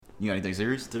You got anything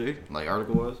serious today? Like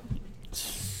article-wise?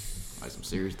 Like some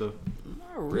serious stuff?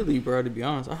 Not really, bro, to be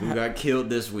honest. Who got killed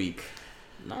this week?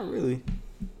 Not really.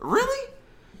 Really?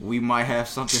 We might have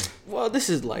something. Well,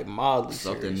 this is like mildly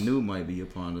Something serious. new might be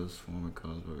upon us. Former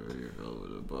cosplayer.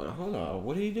 But hold on.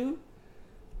 What did he do?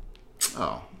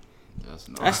 Oh. That's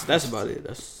about it.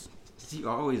 That's. You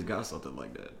always got something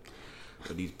like that.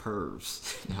 But these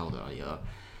pervs. Hold on, y'all.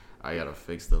 I gotta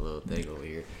fix the little thing over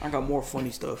here. I got more funny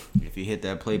stuff. If you hit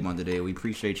that play button today, we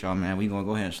appreciate y'all, man. We gonna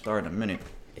go ahead and start in a minute.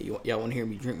 Hey, y'all want to hear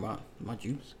me drink my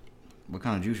juice? What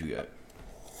kind of juice you got?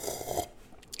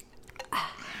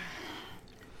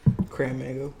 Cran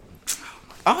mango.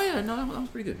 Oh yeah, no, that was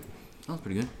pretty good. That was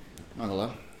pretty good. Not gonna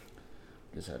lie.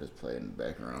 Just had this play in the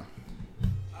background.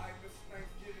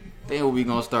 Then what we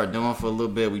gonna start doing for a little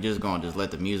bit, we just let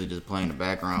the music just play in the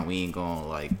background. We ain't gonna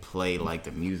like play like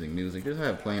the music. Just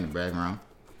have it play in the background.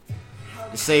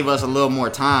 To save us a little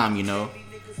more time, you know.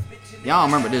 Y'all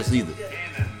don't remember this either.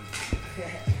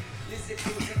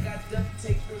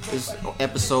 This is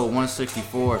episode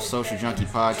 164 of Social Junkie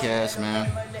Podcast,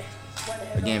 man.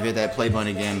 Again, hit that play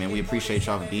button again, man. We appreciate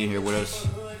y'all for being here with us.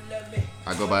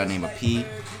 I go by the name of P.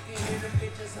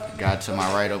 Guy to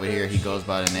my right over here, he goes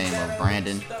by the name of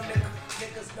Brandon.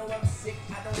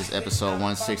 This episode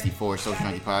 164 Social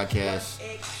Junkie Podcast.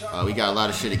 We got a lot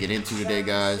of shit to get into today,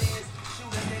 guys.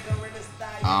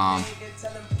 A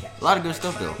lot of good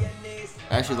stuff though.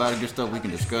 Actually, a lot of good stuff we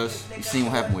can discuss. You seen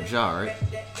what happened with Ja, right?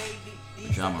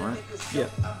 Ja Morant? Yeah.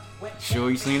 Sure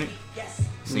you seen it?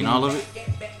 Seen all of it?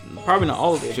 Probably not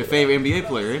all of it. It's your favorite NBA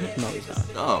player, isn't it? No, he's not.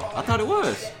 Oh, I thought it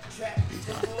was.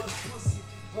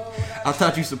 I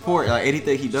thought you support like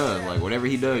anything he does. Like whatever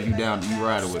he does, you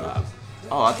ride it with him.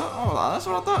 Oh, that's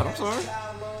what I thought. I'm sorry.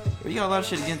 We got a lot of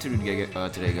shit to get into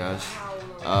today, guys.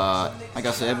 Like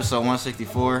I said, episode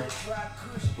 164.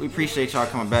 We appreciate y'all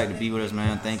coming back to be with us,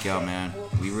 man. Thank y'all, man.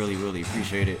 We really, really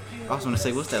appreciate it. I was gonna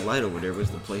say, what's that light over there? What's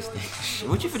the PlayStation?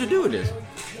 What you finna do with this?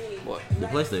 What? The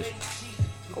PlayStation.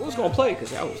 I was gonna play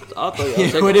because I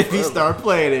thought What if you start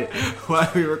playing it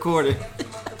while we recording?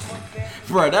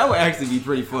 Bro, that would actually be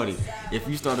pretty funny. If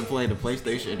you started playing the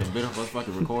PlayStation in the middle of us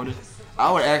fucking recording, I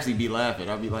would actually be laughing.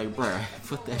 I'd be like, bro,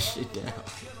 put that shit down.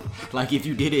 Like, if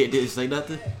you did it, didn't say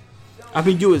nothing. I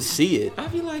mean, you would see it.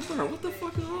 I'd be like, bro, what the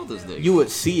fuck is all this thing? You would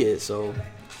see it, so.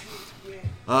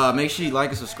 Make sure you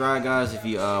like and subscribe, guys, if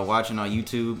you're watching on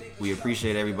YouTube. We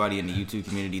appreciate everybody in the YouTube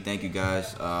community. Thank you,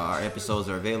 guys. Our episodes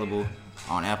are available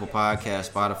on Apple Podcasts,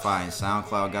 Spotify, and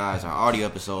SoundCloud, guys. Our audio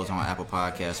episodes are on Apple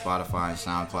Podcasts, Spotify, and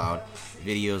SoundCloud.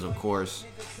 Videos, of course,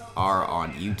 are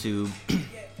on YouTube.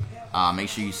 Make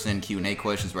sure you send Q&A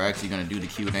questions. We're actually going to do the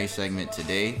Q&A segment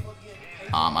today.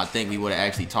 I think we would have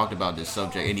actually talked about this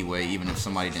subject anyway, even if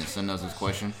somebody didn't send us this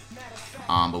question.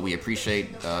 But we appreciate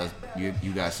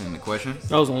you guys sending the question.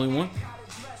 That was the only one?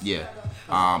 Yeah.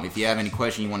 If you have any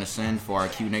question you want to send for our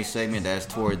Q&A segment, that's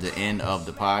toward the end of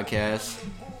the podcast,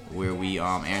 where we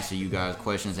answer you guys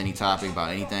questions, any topic about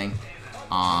anything.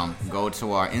 Go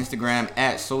to our Instagram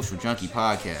at Social Junkie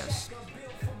Podcast.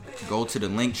 Go to the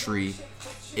link tree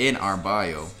in our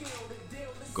bio.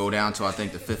 Go down to, I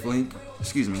think, the 5th link.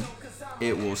 Excuse me.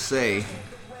 It will say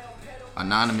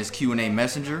Anonymous Q&A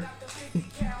Messenger.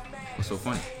 What's so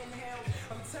funny?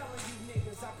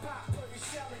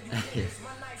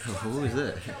 Who is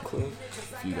that? Cool.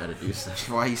 You gotta do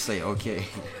something. Why you say okay?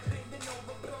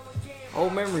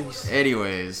 Old memories.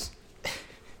 Anyways.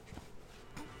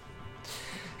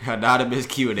 Anonymous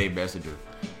Q&A Messenger,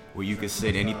 where you can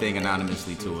send anything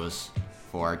anonymously to us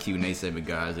for our Q&A segment,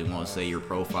 guys. It won't say your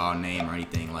profile name or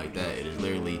anything like that. It is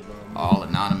literally all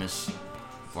anonymous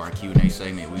for our Q&A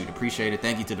segment. We would appreciate it.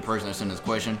 Thank you to the person that sent this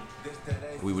question.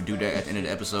 We would do that at the end of the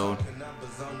episode.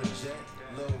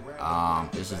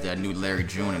 This is that new Larry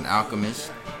June and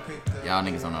Alchemist. Y'all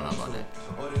niggas don't know nothing about that,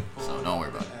 so don't worry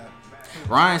about it.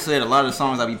 Ryan said a lot of the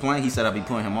songs I be playing, he said I be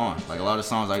putting him on. Like a lot of the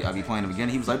songs I be playing in the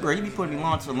beginning, he was like, bro, you be putting me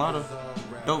on to a lot of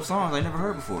dope songs I never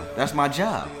heard before. That's my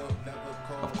job.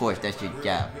 Of course, that's your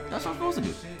job. That's what I'm supposed to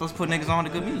do. Supposed to put niggas on to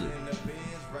good music.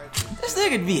 This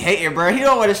nigga be hating, bro. He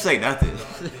don't want to say nothing.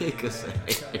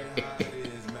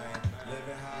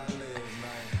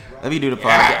 Let me do the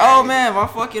podcast. Oh man, my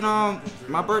fucking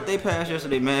my birthday passed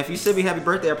yesterday, man. If you said me happy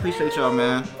birthday, I appreciate y'all,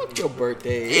 man. Fuck your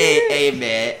birthday. Hey,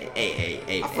 man.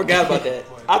 Hey. I forgot about that.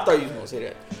 I thought you was gonna say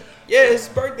that. Yeah, it's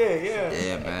his birthday. Yeah.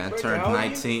 Yeah, man. Turned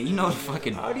 19. You know the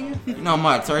fucking. How do you? You know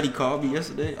my attorney called me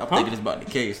yesterday. I'm thinking it's about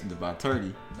the case. It's about 30.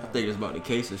 I'm thinking it's about the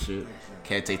case and shit.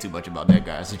 Can't say too much about that,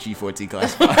 guy. It's a G14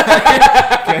 class.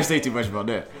 Can't say too much about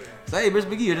that. Say, hey, Mr.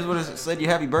 McGee, I just want to say you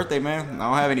happy birthday, man. I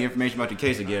don't have any information about your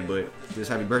case again, but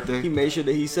just happy birthday. He made sure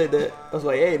that he said that. I was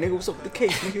like, hey, nigga, what's up with the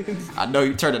case, nigga? I know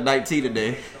you turned 19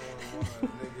 today.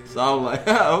 So I'm like,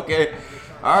 okay.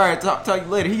 All right, talk to you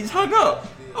later. He's hung up.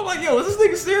 I'm like, yo, is this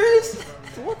nigga serious?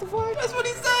 What the fuck? That's what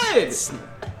he said.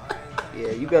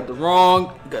 Yeah, you got the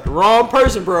wrong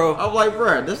person, bro. I'm like,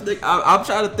 bro, this nigga, I'm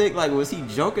trying to think, like, was he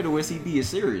joking or was he being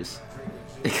serious?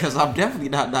 Because I'm definitely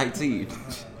not 19.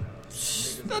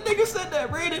 That nigga said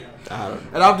that, read it.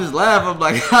 And I'm just laughing. I'm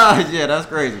like, yeah, that's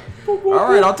crazy. All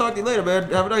right, I'll talk to you later, man.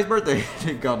 Have a nice birthday.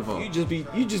 Got the phone.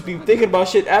 You just be thinking about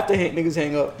shit after niggas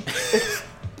hang up.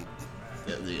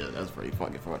 Yeah, that's pretty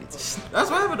fucking funny. That's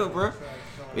what happened though, bro.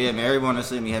 But yeah, man, everyone that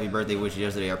sent me happy birthday wish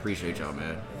yesterday, I appreciate y'all,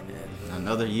 man.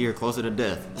 Another year closer to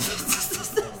death.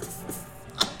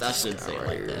 That shouldn't say it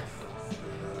like that.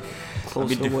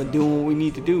 Close to what doing what we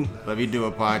need to do. Let me do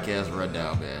a podcast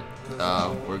rundown, man.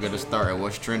 We're gonna start at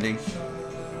what's trending.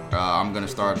 I'm gonna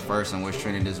start first on what's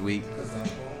trending this week.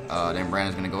 Then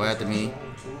Brandon's gonna go after me.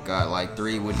 Got like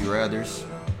 3 would you rathers.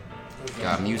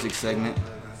 Got music segment.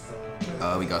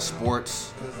 We got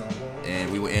sports,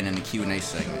 and we will end in the Q&A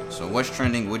segment. So what's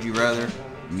trending? Would you rather?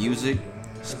 Music,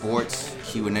 sports,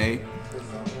 Q&A.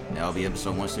 That'll be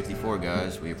episode 164,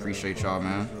 guys. We appreciate y'all,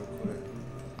 man.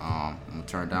 I'm gonna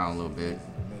turn it down a little bit.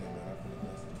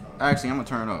 Actually, I'm gonna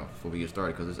turn it off before we get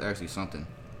started because it's actually something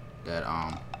that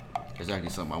it's actually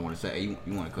something I want to say. Hey,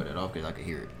 you want to cut it off because I can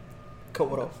hear it. Cut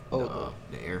what off?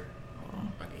 The air.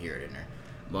 I can hear it in there.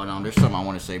 But there's something I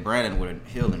want to say. Brandon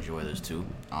he'll enjoy this too.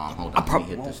 Hold on, let me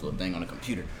hit this little thing on the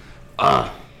computer.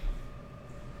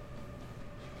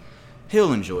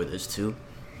 He'll enjoy this too.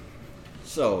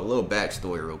 So a little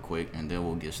backstory real quick, and then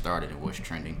we'll get started in what's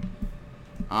trending.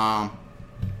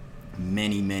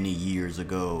 Many years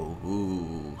ago.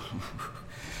 Ooh.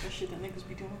 That shit that niggas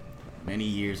be doing. Many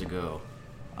years ago.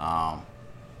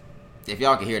 If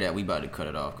y'all can hear that, we about to cut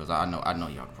it off because I know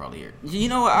y'all can probably hear it. You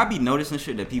know what? I be noticing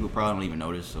shit that people probably don't even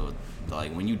notice. So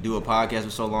like when you do a podcast for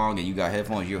so long and you got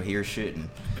headphones, you'll hear shit. And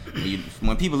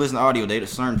when people listen to audio,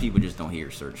 certain people just don't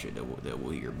hear certain shit that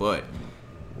we'll hear. But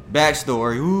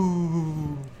backstory.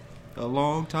 Ooh, a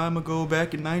long time ago,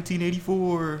 back in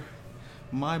 1984,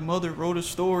 my mother wrote a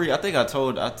story. I think I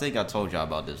told y'all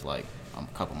about this like a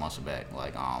couple months back.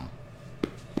 Like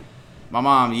my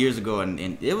mom years ago, and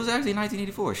it was actually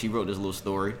 1984. She wrote this little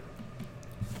story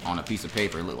on a piece of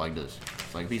paper. It looked like this.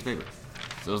 It's like a piece of paper.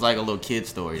 So it was like a little kid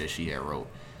story that she had wrote.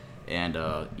 And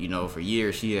for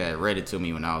years she had read it to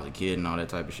me when I was a kid and all that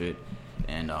type of shit.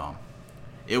 And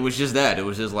it was just that. It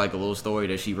was just like a little story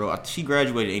that she wrote. She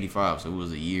graduated in 85, so it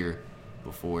was a year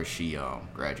before she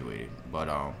graduated. But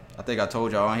I think I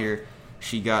told y'all on here,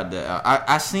 she got the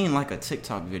I seen like a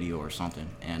TikTok video or something,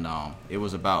 and it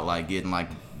was about like getting like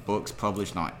books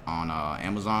published on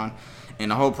Amazon,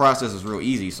 and the whole process was real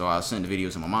easy. So I sent the video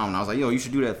to my mom, and I was like, yo, you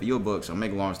should do that for your book. So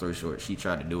make a long story short, she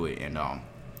tried to do it, and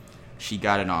she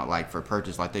got it on like for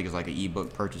purchase. I think it's like an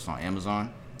ebook purchase on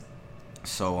Amazon.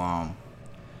 So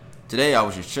today I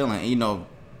was just chilling, and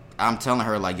I'm telling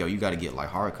her like, yo, you got to get like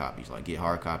hard copies, like get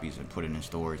hard copies and put it in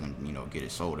stores and get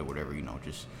it sold or whatever,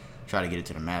 just try to get it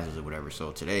to the masses or whatever.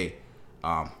 So today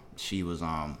she was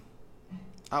I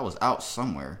was out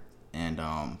somewhere, and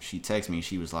she texted me.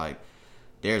 She was like,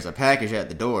 there's a package at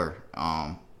the door.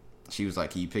 She was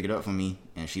like, can you pick it up for me?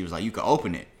 And she was like, you can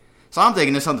open it. So I'm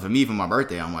thinking it's something for me for my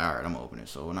birthday. I'm like, all right, I'm gonna open it.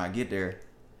 So when I get there,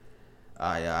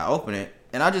 I open it,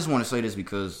 and I just want to say this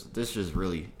because this just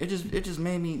really it just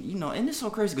made me and it's so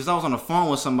crazy because I was on the phone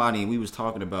with somebody and we was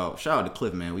talking about, shout out to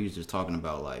Cliff, man. We was just talking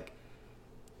about like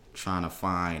trying to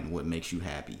find what makes you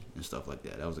happy and stuff like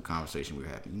that. That was a conversation we were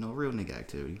having. Real nigga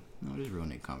activity. Just real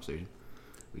nigga conversation.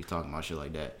 We talking about shit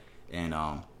like that, and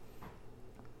I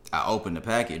opened the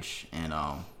package and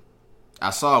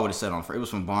I saw what it said on. It was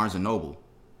from Barnes and Noble.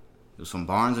 It was from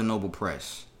Barnes and Noble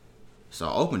Press. So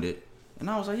I opened it and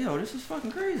I was like, yo, this is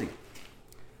fucking crazy.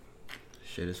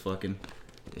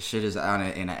 This shit is out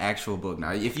in an actual book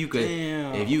now. If you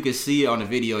could see it on the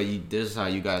video, this is how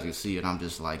you guys can see it. I'm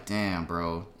just like, damn,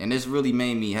 bro. And this really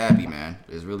made me happy, man.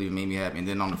 It's really made me happy. And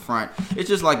then on the front, it's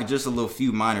just like a little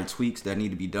few minor tweaks that need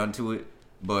to be done to it,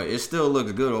 but it still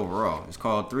looks good overall. It's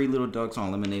called 3 Little Ducks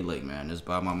on Lemonade Lake, man. It's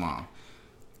by my mom.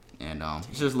 And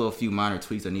it's just a little few minor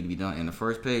tweaks that need to be done. And the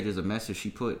first page is a message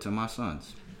she put to my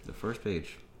sons. The first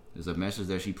page is a message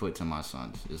that she put to my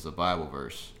sons. It's a Bible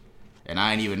verse. And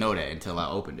I didn't even know that until I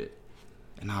opened it.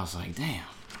 And I was like, damn.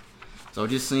 So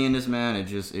just seeing this, man, it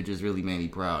just really made me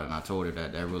proud. And I told her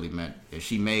that really meant that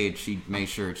she made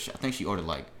sure, I think she ordered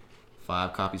like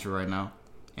 5 copies for right now.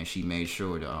 And she made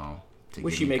sure to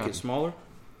Would she make it smaller?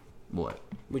 What?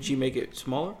 Would she make it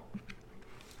smaller?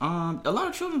 A lot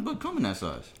of children's books come in that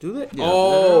size. Do they? Yeah,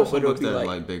 oh, some but it'll books be that are,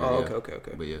 like bigger. Oh, yeah.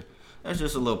 okay. But yeah, that's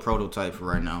just a little prototype for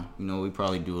right now. You know, we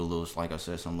probably do a little, like I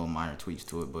said, some little minor tweaks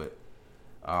to it. But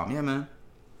yeah, man.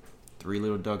 3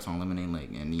 little ducks on Lemonade Lake,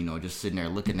 and you know, just sitting there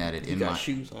looking at it. You got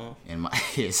shoes on. In my,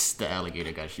 yes, the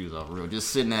alligator got shoes off, real. Just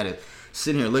sitting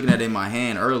here looking at it in my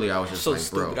hand earlier. I was just so like,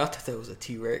 stupid. bro. I thought that was a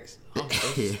T-Rex. Oh, that's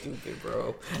stupid,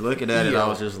 bro. Looking at it, I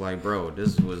was just like, bro,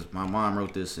 my mom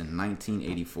wrote this in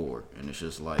 1984, and it's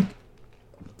just like,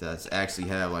 that's actually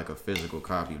have like a physical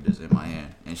copy of this in my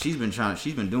hand. And she's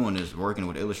been doing this, working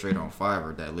with Illustrator on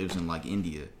Fiverr that lives in like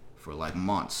India for like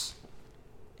months.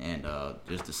 And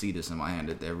just to see this in my hand,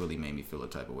 that really made me feel a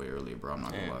type of way earlier, bro. I'm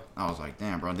not gonna lie. I was like,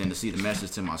 damn, bro. And then to see the message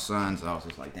to my sons, I was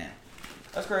just like, damn.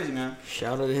 That's crazy, man.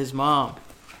 Shout out to his mom.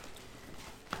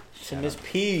 To Miss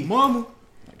P. Mama.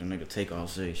 Like the nigga Takeoff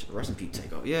say, rest in peace,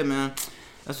 Takeoff. Yeah, man.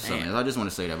 That's what's up, man. I just want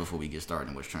to say that before we get started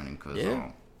in what's trending, because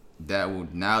that will,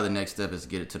 now the next step is to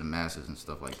get it to the masses and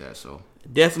stuff like that. So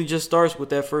definitely just starts with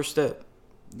that first step.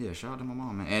 Yeah, shout out to my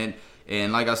mom, man.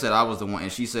 And like I said, I was the one,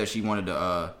 and she said she wanted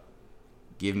to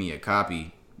give me a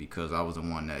copy because I was the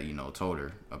one that, you know, told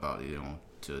her about it, you know,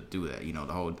 to do that. You know,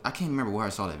 the whole, I can't remember where I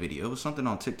saw that video. It was something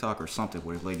on TikTok or something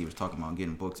where this lady was talking about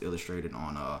getting books illustrated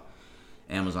on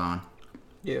Amazon.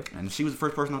 Yeah. And she was the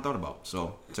first person I thought about.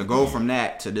 So to go from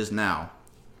that to this now,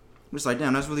 I'm just like,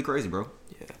 damn, that's really crazy, bro.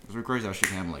 Yeah. It's really crazy how shit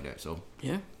can happen like that. So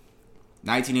yeah.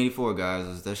 1984,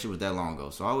 guys, that shit was that long ago.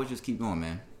 So I always just keep going,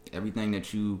 man. Everything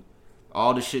that you,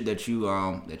 all the shit that you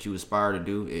aspire to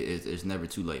do, it's never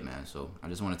too late, man. So I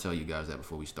just want to tell you guys that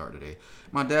before we start today.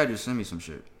 My dad just sent me some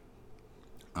shit.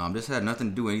 This had nothing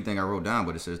to do with anything I wrote down,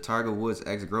 but it says Tiger Woods'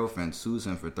 ex-girlfriend sues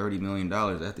him for $30 million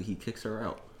after he kicks her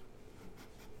out.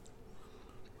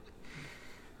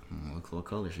 Look what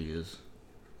color she is.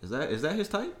 Is that his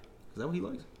type? Is that what he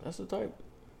likes? That's the type.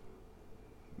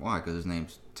 Why? Because his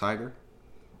name's Tiger?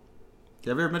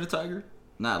 You ever met a tiger?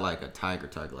 Not like a tiger.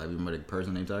 Like, have you ever met a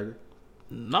person named Tiger?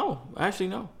 No, actually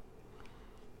no.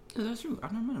 Yeah, that's true.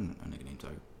 I've never met a nigga named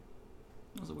Tiger.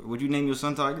 Would you name your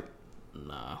son Tiger?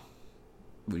 Nah.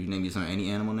 Would you name your son any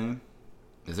animal name?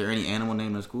 Is there any animal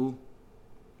name that's cool?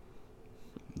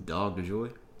 Dog the Joy?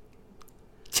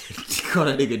 Call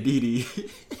that nigga Dee.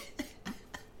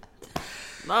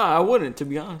 Nah, I wouldn't, to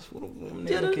be honest.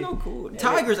 Yeah, that's no cool.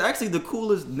 Tiger's actually the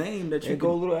coolest name that you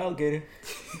go, little alligator.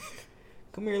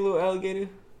 Come here, little alligator.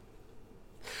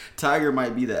 Tiger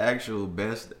might be the actual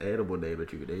best animal name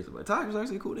that you could name somebody. Tiger's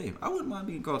actually a cool name. I wouldn't mind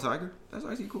being called Tiger. That's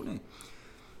actually a cool name.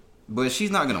 But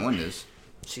she's not gonna win this.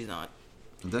 She's not.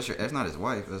 That's not his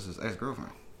wife. That's his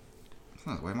ex-girlfriend. That's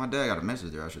not his wife. My dad got a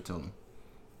message there. I should tell him.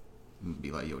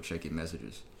 Be like, yo, check your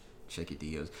messages. Check your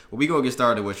DMs. Well, we gonna get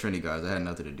started with Trinity, guys. That had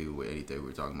nothing to do with anything we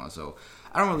were talking about. So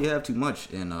I don't really have too much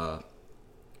in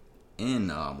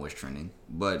what's trending.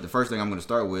 But the first thing I'm gonna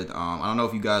start with, I don't know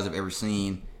if you guys have ever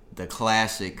seen the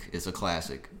classic. It's a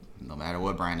classic, no matter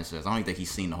what Brandon says. I don't even think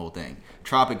he's seen the whole thing.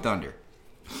 Tropic Thunder.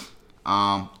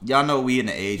 Y'all know we in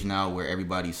the age now where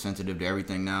everybody's sensitive to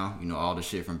everything now. You know, all the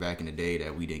shit from back in the day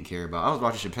that we didn't care about. I was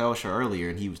watching Chappelle's show earlier,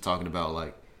 and he was talking about,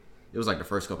 like, it was like the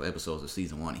first couple episodes of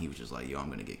season 1, and he was just like, yo, I'm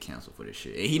gonna get canceled for this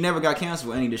shit. And he never got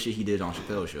canceled for any of the shit he did on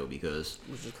Chappelle's show, because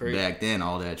back then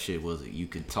all that shit was, you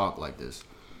could talk like this.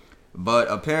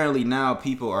 But apparently now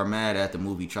people are mad at the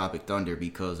movie Tropic Thunder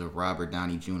because of Robert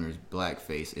Downey Jr.'s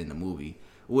blackface in the movie.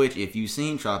 Which, if you've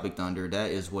seen Tropic Thunder,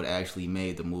 that is what actually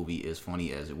made the movie as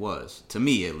funny as it was. To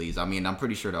me, at least. I mean, I'm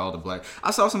pretty sure that all the black...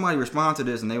 I saw somebody respond to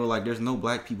this, and they were like, there's no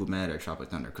black people mad at Tropic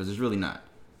Thunder, because it's really not.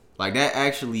 Like, that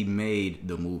actually made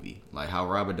the movie. Like, how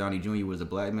Robert Downey Jr. was a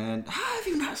black man. How have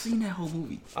you not seen that whole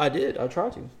movie? I did. I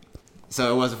tried to.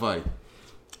 So, it wasn't funny?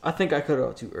 I think I cut it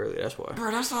off too early. That's why.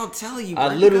 Bro, that's what I'm telling you. Bro.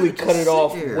 I literally cut it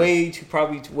off way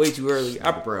too early.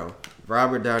 Bro,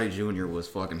 Robert Downey Jr. was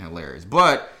fucking hilarious.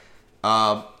 But,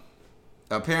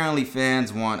 apparently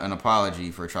fans want an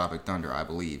apology for Tropic Thunder, I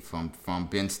believe, from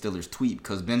Ben Stiller's tweet.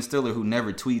 Because Ben Stiller, who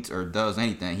never tweets or does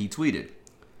anything, he tweeted.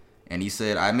 And he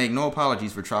said, I make no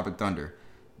apologies for Tropic Thunder.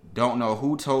 Don't know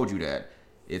who told you that.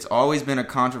 It's always been a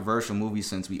controversial movie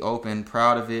since we opened.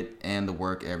 Proud of it and the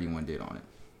work everyone did on it.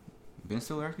 Ben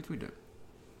Stiller actually tweeted that.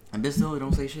 And Ben Stiller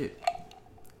don't say shit.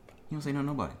 He don't say nothing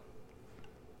to nobody.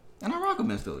 And I rock with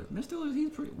Ben Stiller. Ben Stiller, he's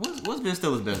pretty... What's Ben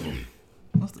Stiller's best movie?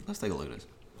 Let's take a look at this.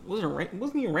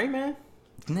 Wasn't he in Rain Man?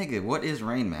 Nigga, what is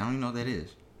Rain Man? I don't even know what that is.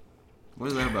 What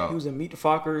is that about? He was in Meet the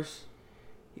Fockers.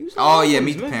 Meet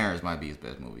the Parents might be his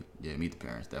best movie. Yeah, Meet the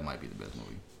Parents. That might be the best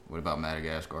movie. What about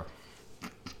Madagascar?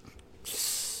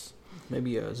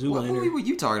 Maybe Zoolander. What movie were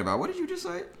you talking about? What did you just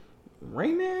say?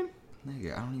 Rain Man?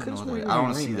 Nigga, I don't even know what that is. I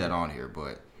don't see that on here,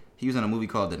 but he was in a movie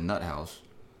called The Nut House.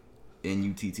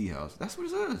 N-U-T-T House. That's what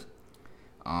it says.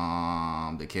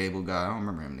 The Cable Guy. I don't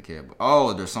remember him. The Cable.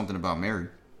 Oh, there's something about Mary.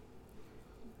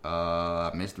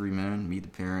 Mystery Men, Meet the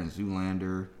Parents,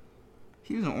 Zoolander.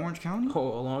 He was in Orange County.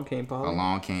 Oh, Along Came Polly.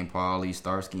 Along Came Polly,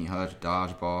 Starsky and Hutch,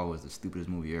 Dodgeball was the stupidest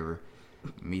movie ever.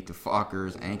 Meet the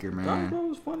Fockers, Anchorman. Dodgeball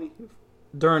was funny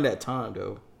during that time,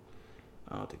 though.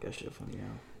 I don't think that shit funny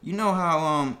now. You know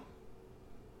how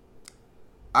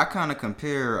I kind of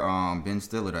compare Ben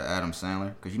Stiller to Adam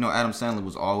Sandler, because you know Adam Sandler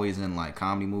was always in like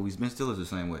comedy movies. Ben Stiller's the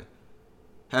same way.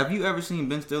 Have you ever seen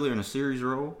Ben Stiller in a series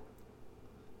role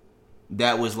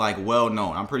that was like well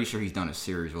known? I'm pretty sure he's done a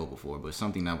series role before, but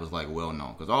something that was like well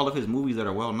known, because all of his movies that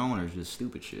are well known are just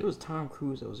stupid shit. It was Tom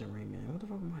Cruise that was in Rain Man. What the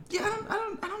fuck am I? Yeah,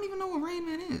 I don't even know what Rain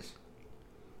Man is.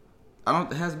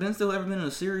 Has Ben Stiller ever been in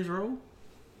a series role?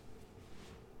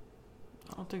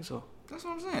 I don't think so. That's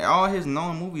what I'm saying. All his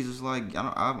known movies is like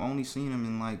I've only seen him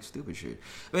in like stupid shit.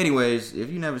 But anyways, if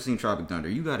you never seen Tropic Thunder,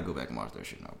 you got to go back and watch that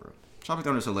shit now, bro. Tropic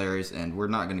Thunder is hilarious, and we're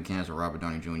not gonna cancel Robert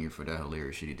Downey Jr. for that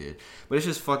hilarious shit he did. But it's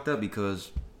just fucked up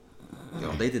because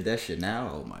they did that shit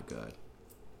now. Oh my god,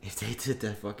 if they did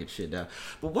that fucking shit now.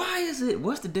 But why is it?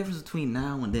 What's the difference between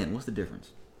now and then? What's the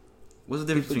difference? What's the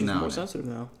difference People between now more and then? sensitive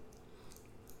now.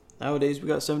 Nowadays, we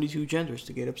got 72 genders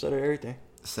to get upset at everything.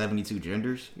 72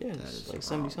 genders? Yeah, it's like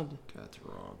 70 something. That's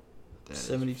wrong.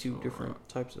 72 different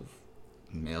types of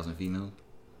males and females.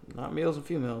 Not males and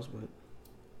females, but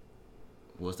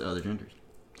what's the other genders?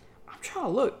 I'm trying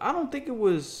to look. I don't think it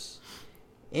was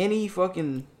any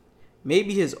fucking.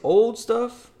 Maybe his old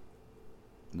stuff.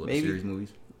 What, maybe series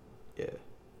movies? Yeah.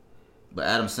 But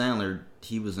Adam Sandler,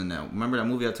 he was in that. Remember that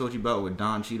movie I told you about with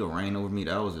Don Cheadle, Reign Over Me?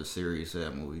 That was a serious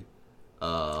sad movie.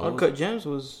 Uncut Gems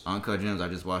was. Uncut Gems. I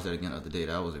just watched that again the other day.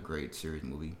 That was a great series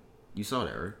movie. You saw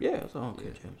that, right? Yeah, I saw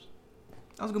Uncut Gems.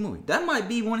 That was a good movie. That might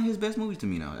be one of his best movies to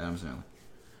me now, Adam Sandler.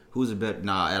 Who's a better?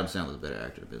 Nah, Adam Sandler's a better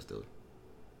actor than Ben Stiller.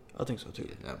 I think so too.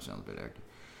 Yeah, Adam Sandler's a better actor.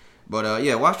 But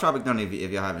yeah, watch Tropic Thunder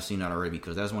if y'all haven't seen that already,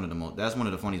 because that's one of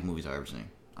the funniest movies I've ever seen.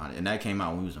 And that came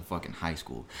out when we was in fucking high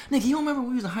school. Nigga, you don't remember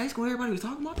when we was in high school? Everybody was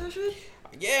talking about that shit.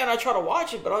 Yeah, and I tried to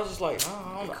watch it, but I was just like,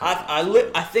 I don't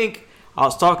know. I think I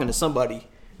was talking to somebody,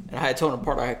 and I had told them the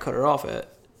part I had cut it off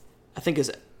at. I think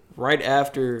it's right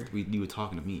after you were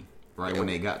talking to me, right when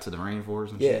they got to the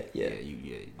rainforest. And yeah.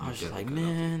 You I was just like,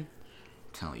 man. I'm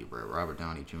telling you, bro, Robert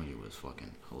Downey Jr. was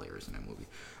fucking hilarious in that movie.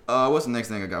 What's the next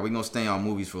thing I got? We're gonna stay on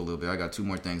movies for a little bit. I got two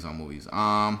more things on movies.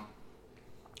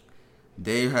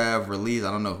 They have released,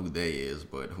 I don't know who they is,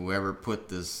 but whoever put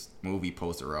this movie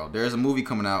poster out, there's a movie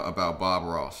coming out about Bob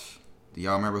Ross. Do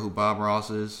y'all remember who Bob Ross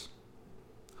is?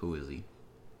 Who is he?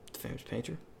 The famous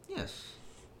painter. Yes.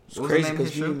 It's crazy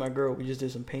because me and my girl, we just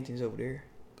did some paintings over there.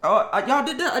 Oh, y'all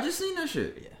did that? I just seen that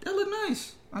shit. Yeah. That looked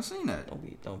nice. I seen that.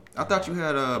 Don't. I thought you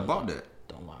had bought that.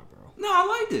 Don't lie, bro. No,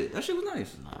 I liked it. That shit was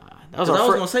nice. Nah, that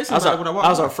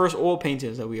was our first oil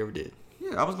paintings that we ever did.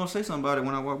 Yeah, I was gonna say something about it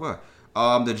when I walked by.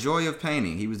 The Joy of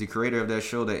Painting. He was the creator of that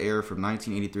show that aired from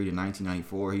 1983 to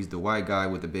 1994. He's the white guy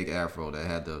with the big afro that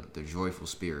had the joyful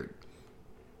spirit.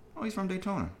 Oh, he's from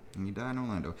Daytona, and he died in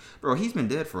Orlando. Bro, he's been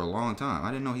dead for a long time.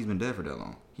 I didn't know he's been dead for that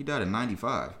long. He died in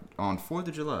 95, on 4th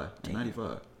of July, in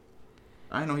 95.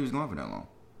 I didn't know he was gone for that long.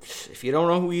 If you don't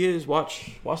know who he is,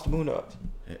 watch the Boondocks.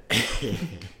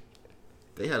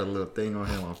 They had a little thing on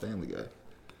him on Family Guy.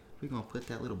 We're going to put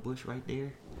that little bush right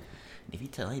there. If you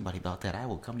tell anybody about that, I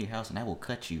will come to your house and I will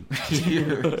cut you.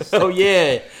 Oh,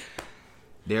 yeah.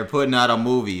 They're putting out a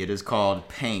movie. It is called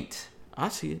Paint. I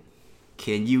see it.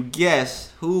 Can you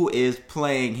guess who is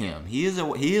playing him? He is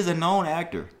a known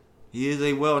actor. He is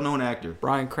a well-known actor.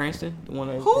 Bryan Cranston, the one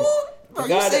that who? Bro,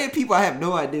 you saying people? I have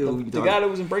no idea who you're the guy that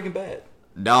was in Breaking Bad.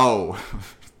 No.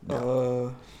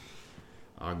 No.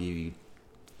 I'll give you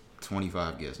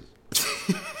 25 guesses.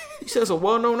 He says a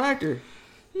well-known actor.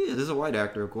 Yeah, this is a white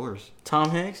actor, of course. Tom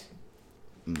Hanks?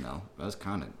 No,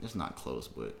 it's not close,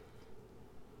 but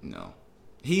no.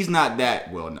 He's not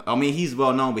that well known. I mean, he's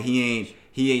well known, but he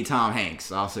ain't Tom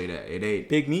Hanks. I'll say that. It ain't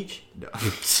Big Meech? No.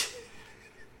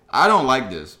 I don't like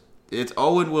this. It's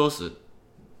Owen Wilson.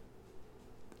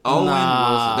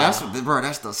 Wilson.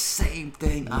 That's the same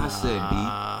thing I said, B.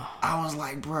 I was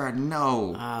like, bro,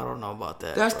 no. I don't know about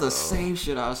that. That's the same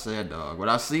shit I said, dog. When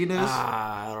I see this,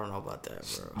 I don't know about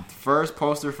that, bro. First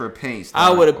poster for Paint.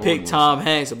 I would have picked Tom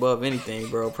Hanks above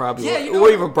anything, bro. Probably. Yeah, or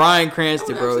even Bryan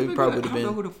Cranston, bro. He probably would have been. I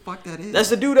don't know who the fuck that is. That's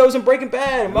the dude that was in Breaking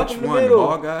Bad. Malcolm in the Middle. The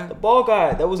bald guy? The bald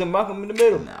guy that was in Malcolm in the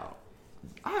Middle. No.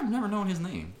 I've never known his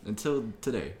name until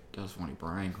today. That was funny.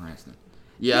 Bryan Cranston.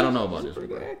 Yeah, I don't know about this.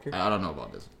 I don't know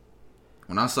about this.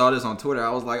 When I saw this on Twitter,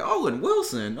 I was like, Owen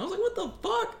Wilson. I was like, what the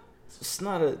fuck? It's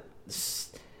not a...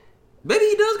 Maybe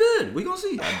he does good. We gonna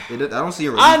see. I don't see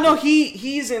a release. I know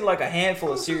he's in like a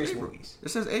handful of serious April. movies. It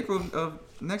says April of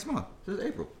next month. It says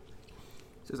April.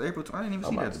 It says April. I didn't even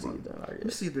see that. Let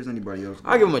me see if there's anybody else.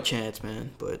 I'll give him a chance,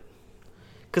 man. But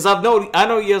because I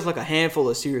know he has like a handful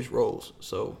of serious roles.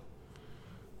 So,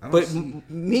 but he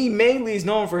mainly is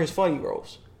known for his funny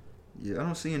roles. Yeah, I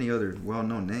don't see any other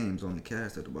well-known names on the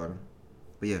cast at the bottom.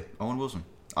 But yeah, Owen Wilson.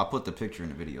 I'll put the picture in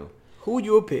the video. Who would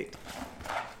you have picked?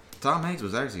 Tom Hanks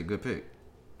was actually a good pick.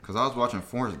 Because I was watching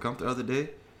Forrest Gump the other day,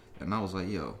 and I was like,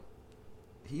 yo,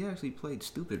 he actually played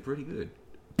stupid pretty good.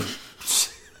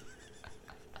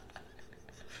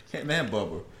 Hey, man,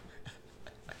 Bubba.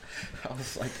 I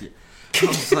was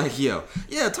like, yo.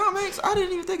 Yeah, Tom Hanks, I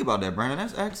didn't even think about that, Brandon.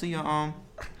 That's actually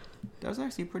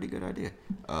a pretty good idea.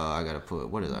 I gotta put,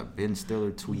 what is that? Ben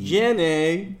Stiller tweet.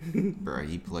 Jenny. Bro,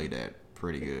 he played that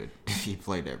pretty good. He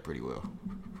played that pretty well.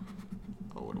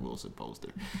 Owen Wilson poster.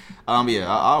 Yeah,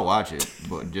 I'll watch it,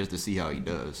 but just to see how he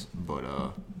does. But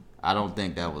I don't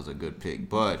think that was a good pick.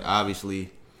 But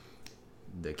obviously,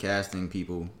 the casting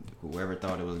people, whoever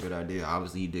thought it was a good idea,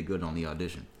 obviously he did good on the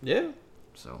audition. Yeah.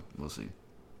 So we'll see.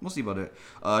 We'll see about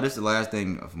that. This is the last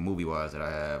thing of movie wise that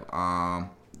I have.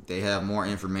 They have more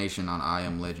information on I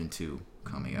Am Legend 2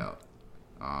 coming out.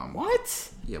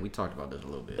 What? Yeah, we talked about this a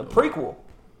little bit. The prequel.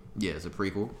 Yeah, it's a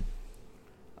prequel.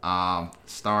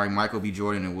 Starring Michael B.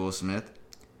 Jordan and Will Smith.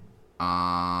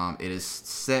 It is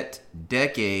set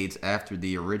decades after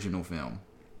the original film.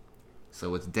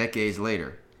 So it's decades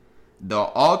later. The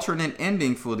alternate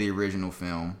ending for the original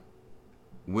film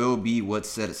will be what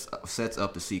sets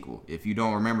up the sequel. If you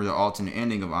don't remember the alternate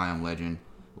ending of I Am Legend,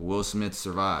 Will Smith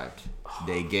survived.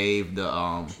 They gave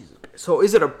the So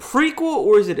is it a prequel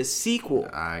or is it a sequel?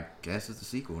 I guess it's a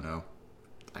sequel now.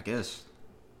 I guess.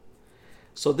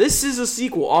 So this is a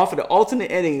sequel off of the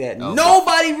alternate ending that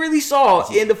nobody really saw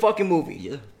in the fucking movie.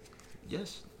 Yeah.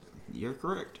 Yes. You're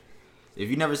correct. If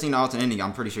you've never seen the alternate ending,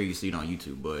 I'm pretty sure you see it on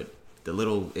YouTube, but the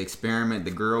little experiment,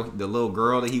 the little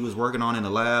girl that he was working on in the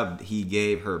lab, he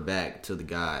gave her back to the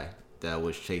guy that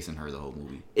was chasing her the whole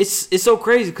movie. It's so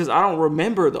crazy because I don't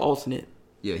remember the alternate.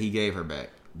 Yeah, he gave her back.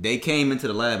 They came into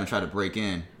the lab and tried to break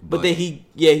in, but then he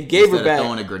gave her back. Instead of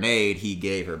throwing a grenade, he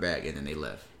gave her back, and then they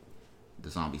left.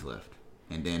 The zombies left,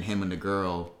 and then him and the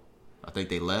girl, I think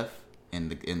they left,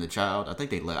 and the child, I think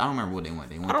they left. I don't remember what they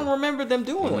went. I don't remember them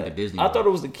doing They went that. to Disney I World. thought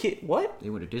it was the kid. What? They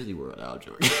went to Disney World, Al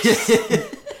George.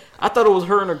 I thought it was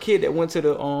her and her kid that went to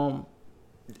the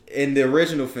In the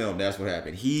original film, that's what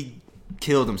happened. He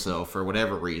killed himself for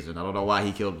whatever reason. I don't know why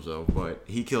he killed himself, but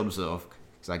he killed himself.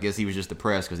 So I guess he was just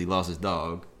depressed because he lost his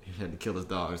dog. He had to kill his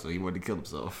dog, so he wanted to kill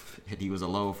himself. And he was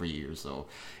alone for years. So,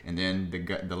 and then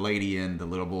the lady and the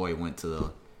little boy went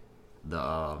to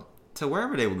to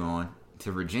wherever they were going,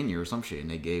 to Virginia or some shit, and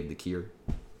they gave the cure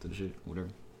to the shit, whatever.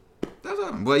 That's what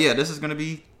happened. But yeah, this is gonna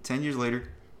be 10 years later.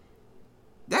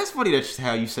 That's funny. That's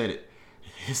how you said it.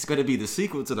 It's gonna be the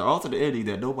sequel to the alternate ending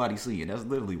that nobody's seeing. That's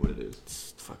literally what it is.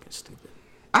 It's fucking stupid.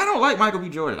 I don't like Michael B.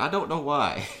 Jordan. I don't know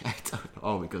why.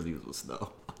 Oh, because he was with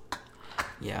Snow.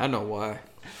 Yeah, I know why.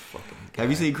 Have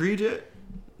you seen Creed yet?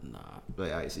 Nah.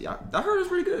 But I see. I heard it's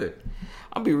pretty good.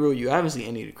 I'll be real with you. I haven't seen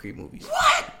any of the Creed movies.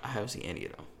 What? I haven't seen any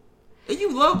of them. And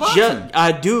you love boxing.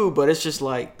 I do, but it's just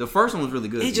like The first one was really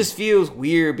good. it just feels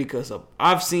weird because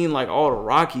I've seen like all the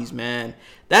Rockies, man.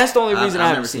 That's the only reason I I've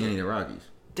haven't never seen any it. of the Rockies.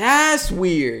 That's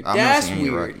weird. I've never That's seen any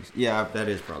of the weird. Rockies. Yeah, that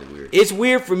is probably weird. It's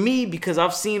weird for me because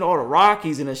I've seen all the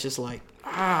Rockies and it's just like,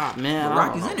 man. The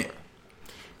Rocky's in it.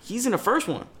 He's in the first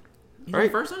one. He's Right? in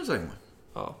the first and the second one.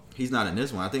 Oh. He's not in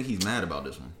this one. I think he's mad about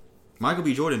this one. Michael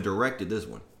B. Jordan directed this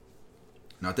one.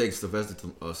 And I think Sylvester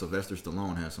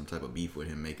Stallone has some type of beef with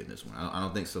him making this one. I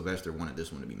don't think Sylvester wanted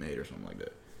this one to be made or something like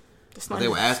that. But they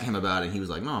were asking him about it, and he was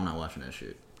like, no, I'm not watching that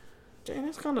shit. Dang,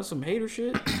 that's kind of some hater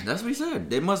shit. That's what he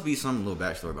said. There must be some little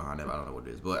backstory behind that. I don't know what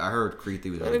it is. But I heard Creed 3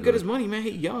 was Let really him get good. his money, man.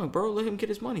 He young, bro. Let him get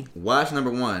his money. Watch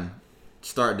number 1.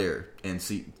 Start there and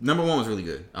see. Number 1 was really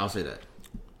good. I'll say that.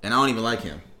 And I don't even like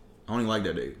him. I don't even like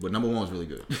that dude. But number 1 was really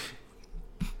good.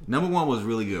 Number 1 was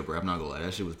really good, bro. I'm not gonna lie.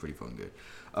 That shit was pretty fucking good.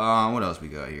 What else we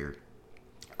got here?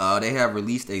 They have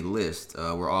released a list.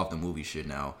 We're off the movie shit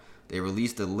now. They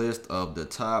released a list of the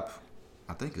top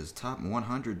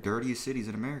 100 dirtiest cities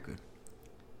in America.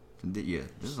 Yeah,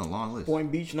 this is a long list.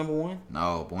 Boynton Beach, number 1.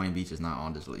 No, Boynton Beach is not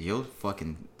on this list. Your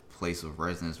fucking place of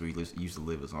residence where you used to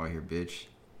live is on here, bitch.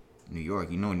 New York.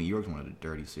 You know New York's one of the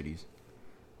dirty cities.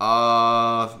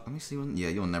 Let me see. Yeah,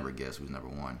 you'll never guess who's number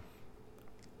 1.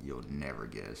 You'll never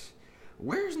guess.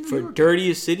 Where's New York? For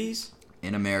dirtiest cities?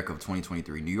 In America of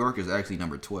 2023. New York is actually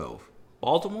number 12.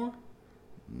 Baltimore?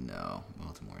 No.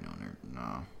 Baltimore,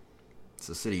 no. It's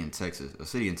a city in Texas. A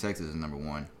city in Texas is number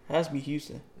 1. Has to be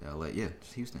Houston. LA, yeah,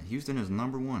 it's Houston. Houston is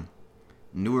number 1.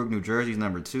 Newark, New Jersey is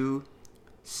number 2.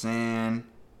 San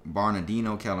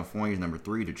Bernardino, California is number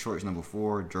 3. Detroit's number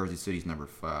 4. Jersey City's number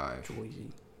 5.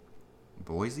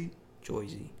 Boise.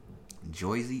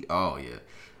 Joyzy? Oh, yeah.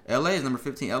 LA is number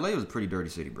 15. LA was a pretty dirty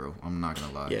city, bro. I'm not going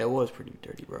to lie. Yeah, it was pretty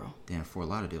dirty, bro. Damn, Fort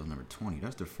Lauderdale is number 20.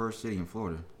 That's the first city in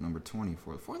Florida. Number 20.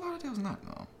 Fort Lauderdale's not.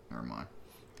 No, never mind.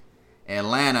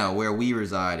 Atlanta, where we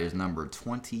reside, is number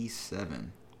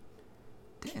 27.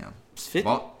 Damn. It's 50?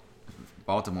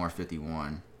 Baltimore,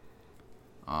 51.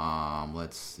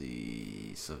 Let's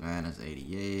see. Savannah's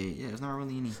 88. Yeah, it's not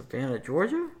really any. Savannah,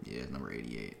 Georgia? Yeah, it's number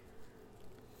 88.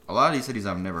 A lot of these cities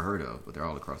I've never heard of, but they're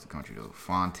all across the country, though.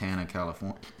 Fontana,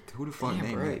 California. Who the fuck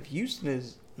named that? If Houston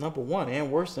is number 1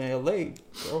 and worse than LA,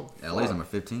 bro. LA's number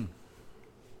 15.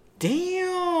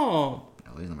 Damn.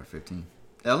 LA's number 15.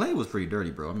 LA was pretty dirty,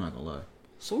 bro. I'm not gonna lie.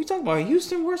 So we talking about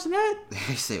Houston worse than that?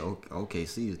 They say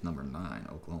OKC is number 9,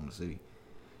 Oklahoma City.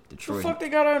 Detroit. The fuck they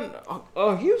got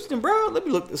on Houston, bro? Let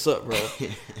me look this up, bro.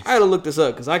 I gotta look this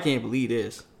up because I can't believe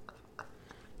this.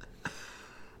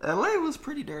 LA was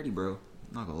pretty dirty, bro.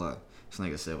 Not gonna lie. This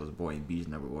nigga said was Boynton Beach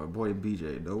number 1. Boynton Beach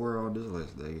ain't nowhere on this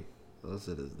list, nigga. I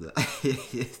said is that.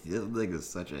 This nigga's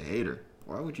such a hater.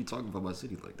 Why would you talk about my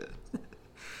city like that?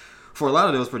 Fort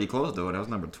Lauderdale was pretty close, though. That was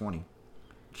number 20.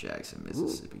 Jackson,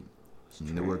 Mississippi.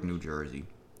 Newark, New Jersey.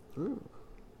 Ooh.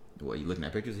 What, you looking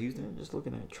at pictures of Houston? Yeah, just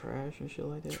looking at trash and shit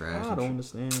like that. Trash. I don't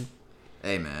understand.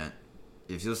 Hey, man.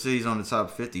 If your city's on the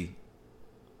top 50,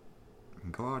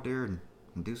 go out there and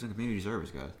do some community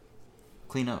service, guys.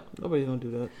 Clean up. Nobody's gonna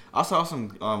do that. I saw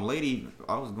some lady.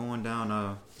 I was going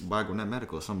down by Gwinnett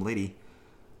Medical. Some lady,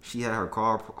 she had her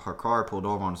car pulled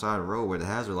over on the side of the road with the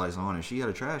hazard lights on, and she had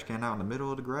a trash can out in the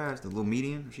middle of the grass, the little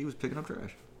median. She was picking up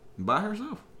trash by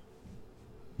herself,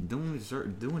 doing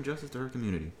justice to her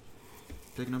community,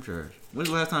 picking up trash. When's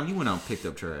the last time you went out and picked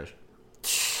up trash?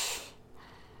 As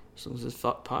soon as this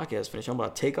podcast finished, I'm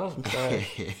about to take off some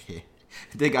trash.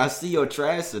 Think I see your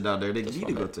trash sitting out there. They need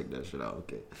to go take that shit out.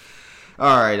 Okay.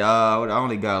 All right. I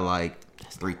only got like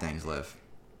 3 things left.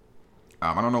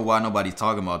 I don't know why nobody's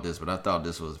talking about this, but I thought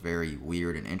this was very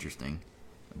weird and interesting.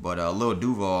 But Lil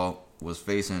Duval was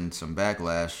facing some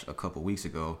backlash a couple weeks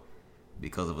ago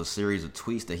because of a series of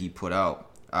tweets that he put out.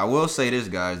 I will say this,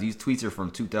 guys. These tweets are from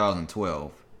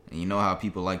 2012. And you know how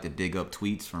people like to dig up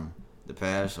tweets from the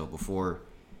past? So before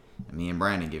me and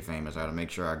Brandon get famous, I got to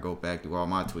make sure I go back through all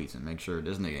my tweets and make sure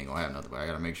this nigga ain't going to have nothing. But I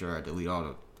got to make sure I delete all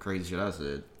the crazy shit I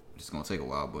said. It's going to take a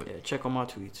while, but... Yeah, check on my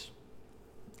tweets.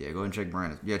 Yeah, go ahead and check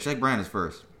Brandon's. Yeah, check Brandon's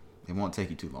first. It won't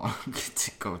take you too long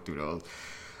to go through those.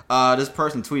 This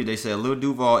person tweeted, they said, Lil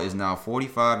Duval is now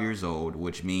 45 years old,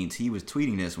 which means he was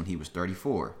tweeting this when he was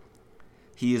 34.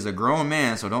 He is a grown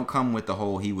man, so don't come with the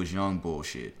whole he was young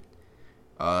bullshit.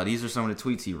 These are some of the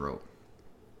tweets he wrote.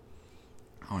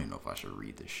 I don't even know if I should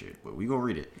read this shit, but we gonna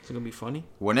read it. Is it gonna be funny?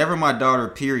 Whenever my daughter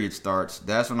period starts,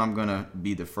 that's when I'm gonna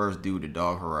be the first dude to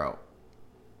dog her out.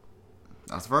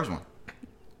 That's the first one.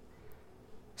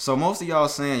 So most of y'all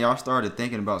saying y'all started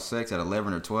thinking about sex at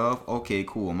 11 or 12. Okay,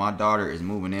 cool. My daughter is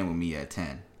moving in with me at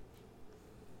 10.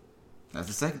 That's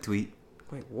the second tweet.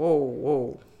 Wait,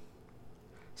 whoa.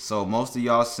 So most of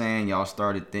y'all saying y'all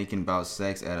started thinking about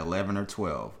sex at 11 or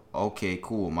 12. Okay,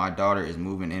 cool. My daughter is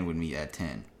moving in with me at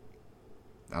 10.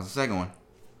 That's the second one.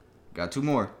 Got 2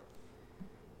 more.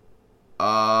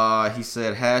 He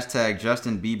said, hashtag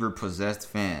Justin Bieber possessed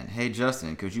fan. Hey,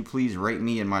 Justin, could you please rape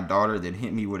me and my daughter, then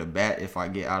hit me with a bat if I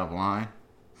get out of line?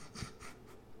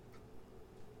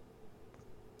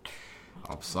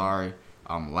 I'm sorry.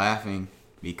 I'm laughing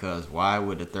because why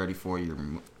would a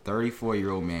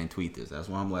 34-year-old man tweet this? That's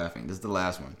why I'm laughing. This is the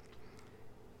last one.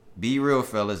 Be real,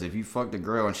 fellas. If you fucked a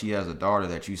girl and she has a daughter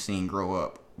that you seen grow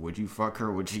up, would you fuck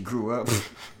her when she grew up?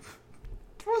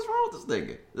 What's wrong with this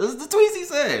nigga? This is the tweets he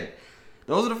said.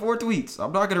 Those are the 4 tweets.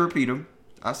 I'm not going to repeat them.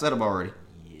 I said them already.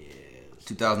 Yes.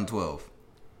 2012.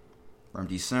 From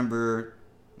December.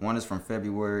 One is from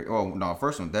February. Oh, no,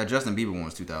 first one. That Justin Bieber one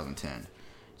was 2010.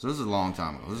 So this is a long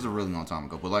time ago. This is a really long time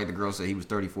ago. But like the girl said, he was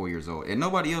 34 years old. And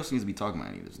nobody else seems to be talking about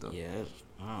any of this stuff. Yeah,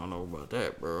 I don't know about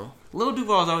that, bro. Lil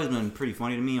Duval's always been pretty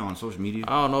funny to me on social media.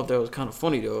 I don't know if that was kind of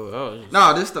funny, though.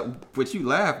 No, this stuff. But you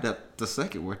laughed at the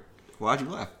second one. Why'd you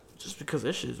laugh? Just because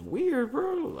that shit's weird,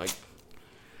 bro. Like...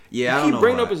 Yeah, I don't know. He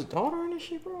bringing up his daughter and this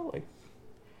shit, bro. Like,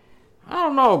 I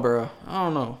don't know, bro. I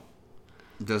don't know.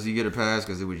 Does he get a pass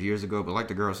because it was years ago? But like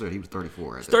the girl said, he was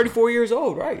 34. He's 34 years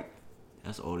old, right?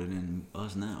 That's older than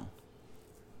us now.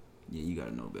 Yeah, you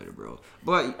gotta know better, bro.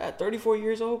 But at 34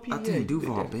 years old, P. I think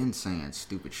Duval been saying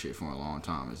stupid shit for a long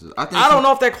time. I don't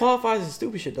know if that qualifies as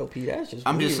stupid shit though, P. That's just.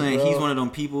 I'm weird, just saying bro. he's one of them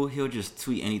people. He'll just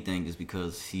tweet anything just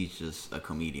because he's just a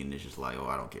comedian. It's just like, oh,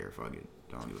 I don't care, fuck it,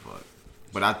 don't give a fuck.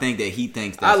 But I think that he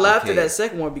thinks that's I laughed okay. at that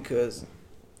second one because.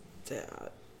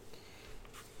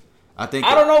 I think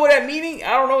I don't know what that meaning.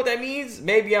 I don't know what that means.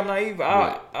 Maybe I'm naive.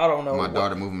 I don't know. My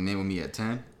daughter moving in with me at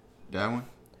 10. That one.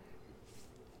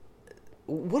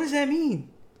 What does that mean?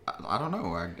 I don't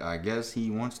know. I guess he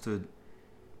wants to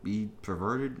be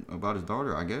perverted about his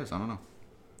daughter. I guess I don't know.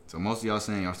 So most of y'all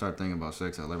saying y'all start thinking about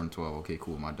sex at 11, 12. Okay,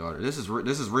 cool. My daughter. This is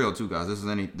real too, guys. This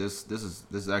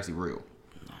is actually real.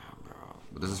 Nah, bro.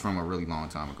 But this is from a really long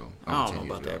time ago. I don't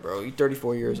know about that, bro. You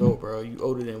 34 years old, bro. You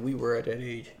older than we were at that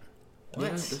age. What? Yeah,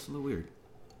 that's a little weird.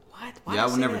 What? Why Yeah, I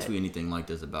would never tweet anything like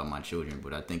this about my children,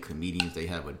 but I think comedians, they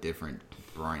have a different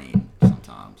brain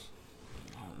sometimes.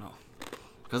 I don't know.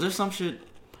 Because there's some shit.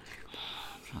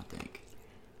 I'm trying to think.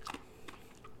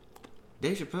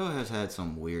 Dave Chappelle has had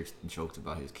some weird jokes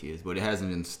about his kids, but it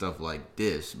hasn't been stuff like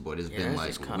this. But it's been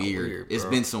like weird. It's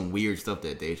been some weird stuff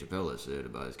that Dave Chappelle has said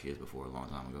about his kids before a long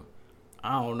time ago.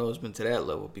 I don't know. It's been to that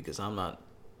level because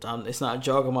it's not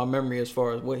jogging my memory as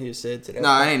far as what he said to that.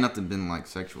 No, it ain't nothing been like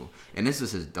sexual. And this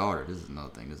is his daughter. This is another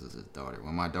thing. This is his daughter.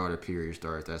 When my daughter period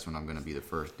starts, that's when I'm gonna be the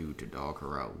first dude to dog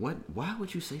her out. What? Why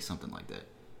would you say something like that?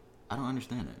 I don't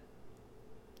understand it.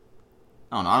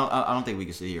 I don't know. I don't think we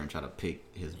can sit here and try to pick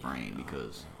his brain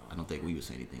because I don't think we would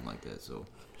say anything like that. So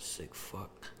sick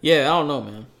fuck. Yeah, I don't know,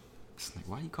 man. It's like,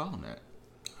 why you call him that?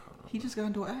 He just got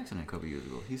into an accident a couple years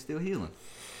ago. He's still healing.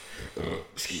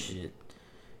 Shit.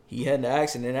 He had an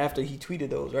accident after he tweeted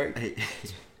those, right? Hey,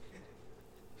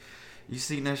 you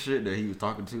seen that shit that he was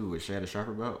talking to with Shannon Sharp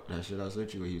about? That shit I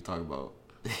sent you where he was talking about.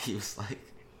 He was like,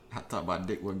 I thought my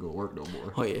dick wouldn't go work no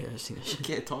more. Oh yeah, I seen that shit. You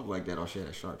can't talk like that on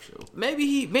Shannon Sharp show. Maybe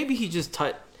he just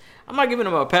I'm not giving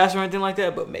him a pass or anything like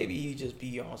that, but maybe he just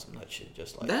be on some nut shit,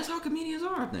 just like that's how comedians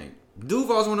are. I think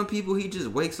Duval's one of the people. He just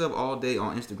wakes up all day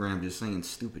on Instagram just saying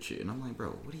stupid shit, and I'm like, bro,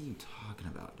 what are you talking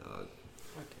about, dog?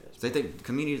 They think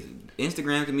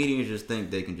Instagram comedians just think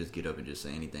they can just get up and just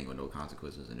say anything with no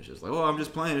consequences, and it's just like, oh, I'm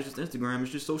just playing. It's just Instagram. It's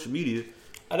just social media.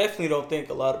 I definitely don't think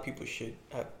a lot of people should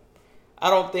have. I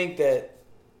don't think that.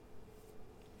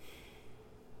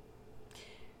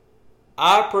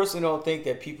 I personally don't think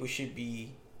that people should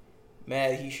be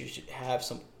mad. He should have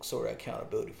some sort of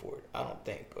accountability for it. I don't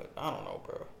think, but I don't know,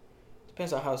 bro.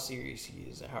 Depends on how serious he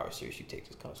is and how serious he takes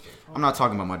his content. I'm not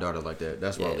talking about my daughter like that.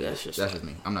 That's why. That's just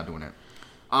me. I'm not doing that.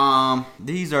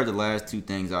 These are the last two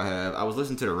things I have. I was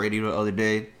listening to the radio the other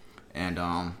day, and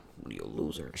what are you, a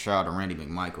loser? Shout out to Randy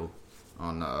McMichael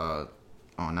on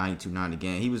 92.9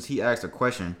 again. He asked a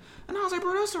question, and I was like,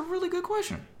 bro, that's a really good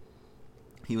question.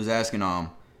 He was asking,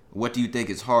 what do you think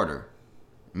is harder,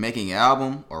 making an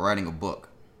album or writing a book?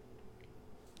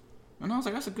 And I was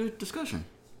like, that's a good discussion.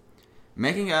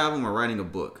 Making an album or writing a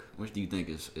book, which do you think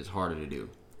is harder to do?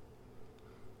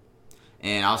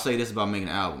 And I'll say this about making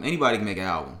an album. Anybody can make an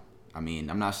album. I mean,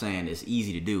 I'm not saying it's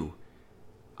easy to do.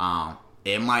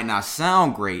 It might not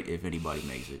sound great if anybody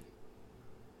makes it.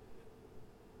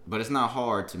 But it's not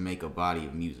hard to make a body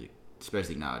of music,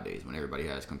 especially nowadays when everybody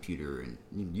has a computer and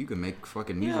you can make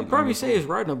fucking music. Yeah, I'd probably say it's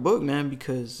writing a book, man,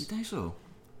 because... You think so?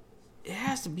 It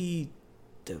has to be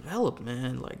developed,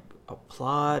 man. Like, a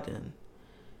plot, and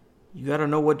you got to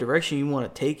know what direction you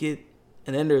want to take it.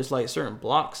 And then there's, like, certain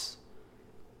blocks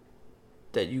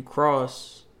that you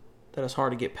cross that it's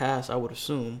hard to get past, I would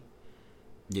assume.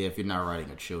 Yeah, if you're not writing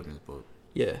a children's book.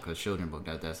 Yeah. Because children's book,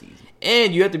 that's easy.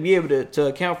 And you have to be able to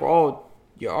account for all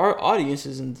your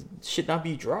audiences and shit not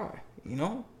be dry, you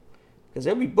know? Because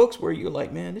there'll be books where you're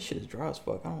like, man, this shit is dry as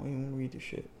fuck. I don't even want to read this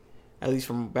shit. At least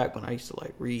from back when I used to,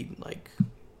 like, read, like,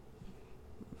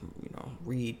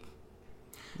 read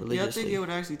religiously. Yeah, I think it would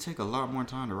actually take a lot more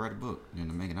time to write a book than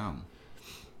to make an album.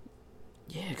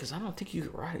 Yeah, because I don't think you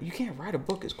can write it. You can't write a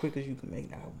book as quick as you can make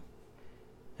an album.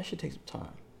 That should take some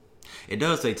time. It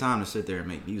does take time to sit there and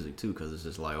make music too, because it's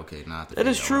just like, okay, not that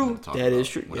is true. That is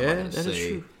true. Yeah, that is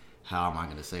true. How am I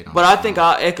going to say it? But I think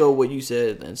I'll echo what you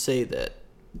said and say that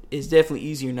it's definitely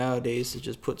easier nowadays to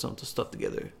just put some stuff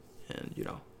together, and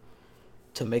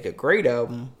to make a great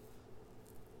album,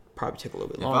 probably take a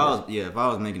little bit longer. If I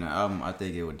was making an album, I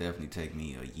think it would definitely take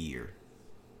me a year.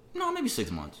 No, maybe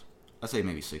 6 months. I'd say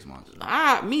maybe 6 months.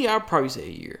 I'd probably say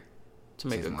a year to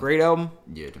make a great album.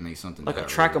 Yeah, to make something like a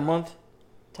track a month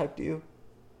type deal.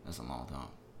 That's a long time.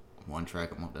 1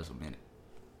 track a month. That's a minute.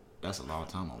 That's a long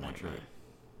time on one track.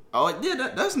 Oh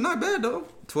yeah, that's not bad though.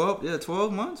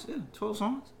 12 months. Yeah, 12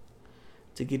 songs.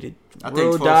 to get it I think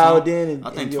real 12 dialed songs- in I and,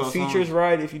 think and your 12 features songs-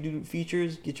 right. If you do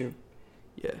features, get your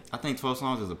I think 12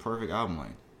 songs is a perfect album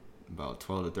length. About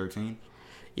 12 to 13.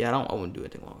 Yeah, I wouldn't do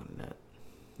anything longer than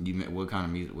that. What kind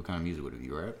of music? What kind of music would it be?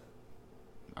 Rap,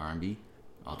 R&B,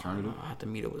 alternative? I have to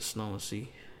meet up with Snow and see.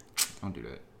 Don't do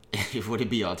that. Would it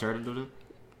be alternative?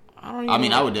 I don't. Even I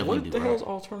mean, know. I would definitely What do the rap. hell's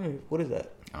alternative? What is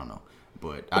that? I don't know,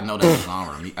 but I know that's a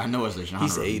genre. I know it's a genre. He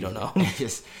said he don't know.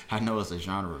 I know it's a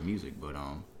genre of music, but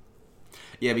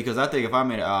yeah, because I think if I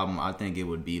made an album, I think it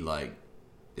would be like,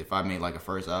 if I made like a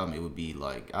first album, it would be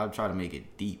like I would try to make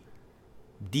it deep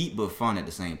but fun at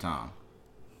the same time.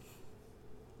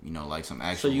 You know, like some So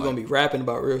actual. you're gonna be rapping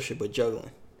about real shit but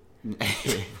juggling.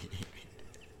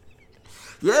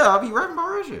 Yeah, I'll be rapping about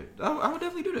real shit. I would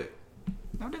definitely do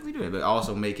that. But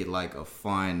also make it like a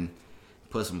fun,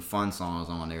 put some fun songs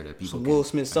on there that people. Some can Will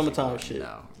Smith actually summertime like. shit.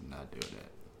 No, not doing that.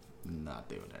 Not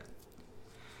doing that.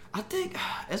 I think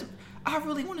I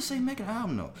really want to say make an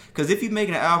album though, because if you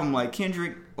making an album like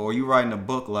Kendrick or you writing a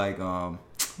book like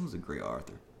who's a great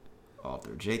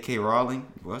author, J.K. Rowling.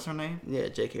 What's her name? Yeah,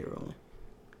 J.K.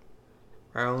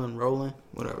 Rowling,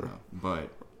 whatever.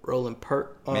 But Rolling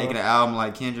Perk. making an album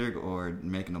like Kendrick or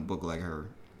making a book like her.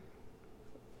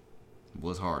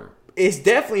 What's harder? It's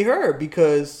definitely her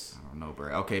because, I don't know,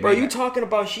 bro. Okay, bro, you talking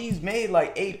about she's made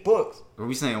like 8 books. Are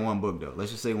we saying one book though?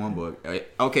 Let's just say one book.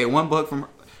 Okay, one book from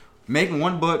making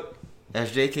one book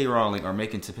as J.K. Rowling or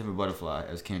making To Pimp a Butterfly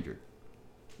as Kendrick.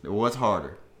 What's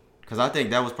harder? Because I think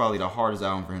that was probably the hardest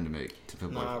album for him to make. To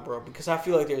Pimp a Nah, Butterfly. bro, because I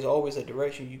feel like there's always a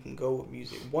direction you can go with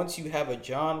music. Once you have a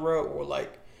genre or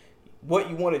like what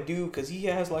you want to do, because he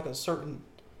has like a certain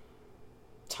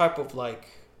type of like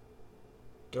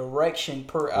direction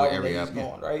per album that he's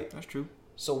going, right? That's true.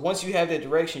 So once you have that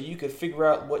direction, you could figure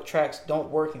out what tracks don't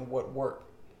work and what work,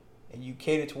 and you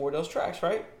cater toward those tracks,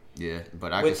 right? Yeah,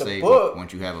 but I With could the say book-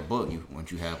 once you have a book, once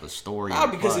you have a story. Nah,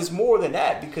 and a because plot. it's more than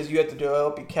that. Because you have to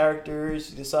develop your characters,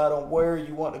 you decide on where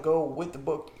you want to go with the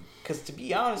book. Because to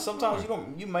be honest, sometimes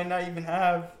you might not even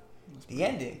have the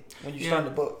ending when you start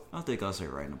the book. I think I'll say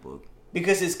writing a book.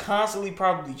 Because it's constantly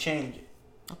probably changing.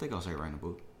 I think I'll say writing a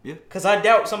book. Yeah. Because I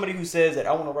doubt somebody who says that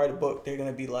I want to write a book, they're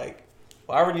going to be like,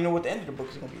 well, I already know what the end of the book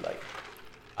is going to be like.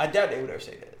 I doubt they would ever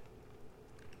say that.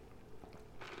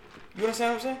 You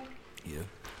understand what I'm saying? Yeah.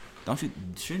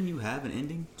 Shouldn't you have an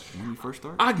ending when you first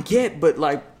start? I get, but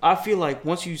like I feel like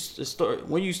when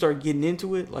you start getting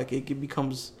into it, like it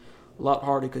becomes a lot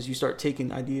harder because you start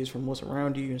taking ideas from what's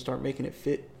around you and start making it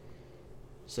fit.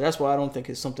 So that's why I don't think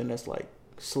it's something that's like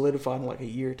solidified in like a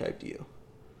year type deal.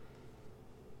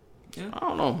 Yeah. I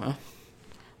don't know, man.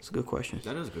 It's a good question.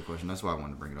 That is a good question. That's why I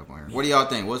wanted to bring it up on here. What do y'all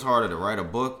think? What's harder, to write a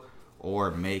book or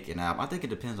make an album? I think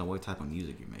it depends on what type of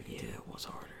music you're making. Yeah, what's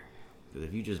harder? Because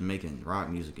if you're just making rock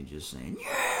music and just saying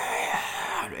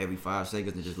yeah every 5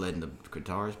 seconds and just letting the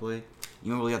guitars play, you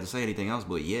don't really have to say anything else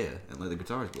but yeah and let the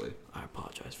guitars play. I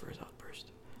apologize for his outburst.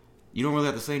 You don't really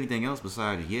have to say anything else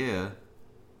besides yeah,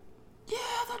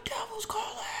 the devil's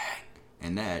calling,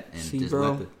 and that, and See, just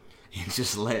bro? let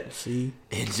the See?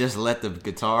 and just let the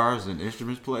guitars and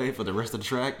instruments play for the rest of the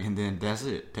track, and then that's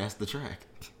it. That's the track.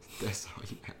 That's all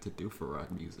you have to do for rock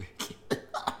music.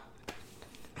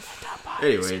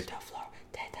 Anyways.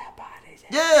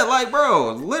 Yeah, like,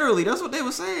 bro, literally, that's what they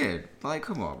were saying. Like,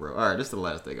 come on, bro. All right, this is the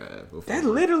last thing I have. That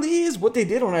literally is what they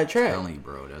did on that track. Telling you,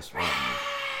 bro, that's rock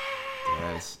music.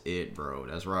 That's it, bro.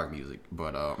 That's rock music.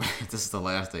 But this is the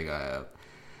last thing I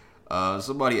have.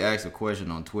 Somebody asked a question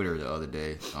on Twitter the other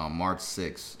day, March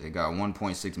 6th. It got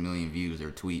 1.6 million views,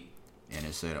 their tweet. And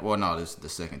it said, well, no, this is the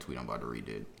second tweet I'm about to read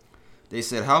it. They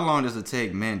said, how long does it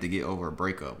take men to get over a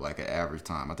breakup, like an average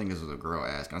time? I think this was a girl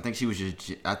asking. I think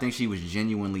she was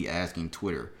genuinely asking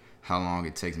Twitter how long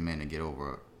it takes men to get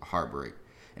over a heartbreak.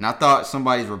 And I thought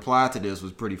somebody's reply to this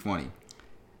was pretty funny.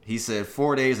 He said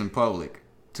 4 days in public,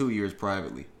 2 years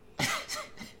privately.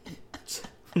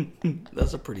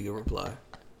 That's a pretty good reply.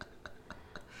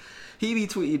 He be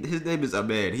tweeting. His name is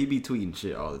Ahmed. He be tweeting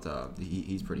shit all the time.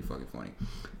 He's pretty fucking funny.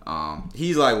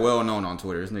 He's like well known on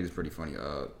Twitter. This nigga's pretty funny.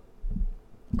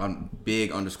 On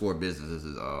big_business is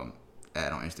his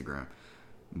ad on Instagram.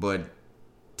 But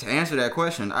to answer that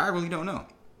question, I really don't know.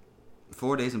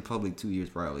 4 days in public, 2 years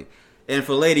privately. And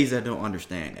for ladies that don't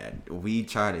understand that, we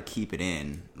try to keep it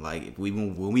in. Like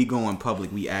when we go in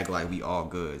public, we act like we all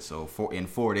good. So in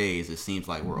 4 days, it seems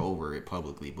like we're over it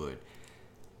publicly, but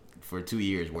for 2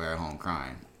 years, we're at home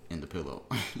crying in the pillow.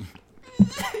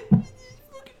 Fucking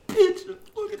bitch, I'm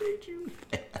looking at you.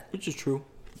 Which is true.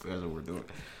 That's what we're doing.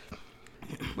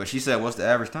 But she said, what's the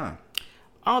average time?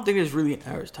 I don't think it's really an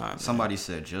average time. Somebody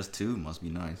said just 2 must be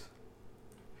nice.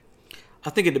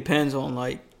 I think it depends on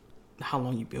like how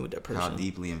long you been with that person. How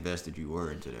deeply invested you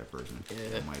were into that person. Yeah.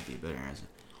 That might be a better answer.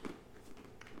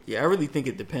 Yeah, I really think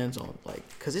it depends on, like,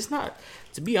 because it's not,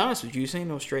 to be honest with you, this ain't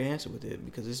no straight answer with it,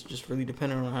 because it's just really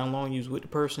dependent on how long you was with the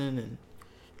person and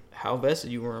how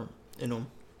vested you were in them.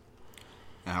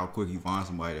 And how quick you find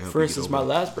somebody to help. For instance, my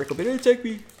last breakup, it didn't take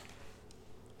me,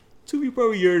 took me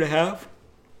probably a year and a half,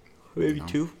 maybe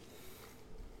 2.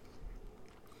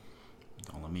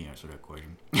 Don't let me answer that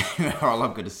question. All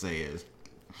I'm gonna say is,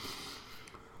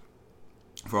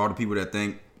 for all the people that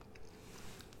think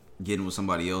getting with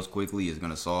somebody else quickly is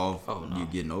gonna solve you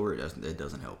getting over it, that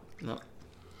doesn't help. No,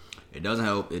 it doesn't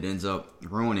help. It ends up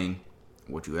ruining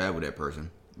what you have with that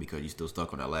person because you're still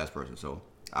stuck on that last person. So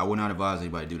I would not advise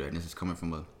anybody to do that. And this is coming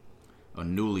from a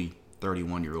newly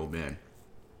 31-year-old man.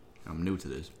 I'm new to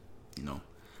this. You know,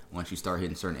 once you start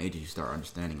hitting certain ages, you start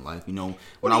understanding life. You know,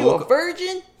 when I woke up,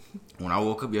 virgin. When I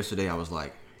woke up yesterday, I was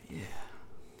like, yeah,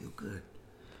 feel good.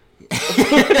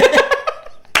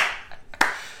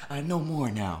 I know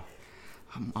more now.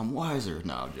 I'm wiser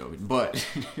now, I'm joking. But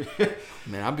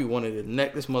man, I be wanting to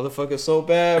neck this motherfucker so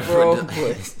bad, bro.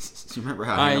 But you remember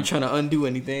how I ain't trying to undo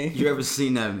anything. You ever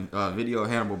seen that video of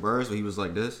Hannibal Buress where he was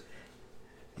like this?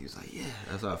 He was like, yeah,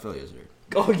 that's how I felt yesterday.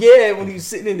 Oh yeah, when he was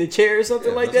sitting in the chair or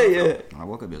something like that. Yeah. I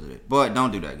woke up yesterday, but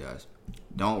don't do that, guys.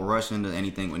 Don't rush into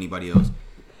anything with anybody else.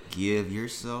 Give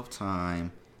yourself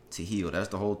time to heal. That's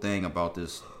the whole thing about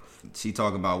this. She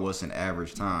talking about what's an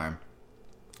average time.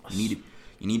 You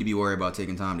need to be worried about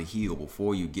taking time to heal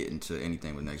before you get into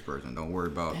anything with the next person. Don't worry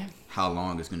about how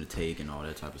long it's going to take and all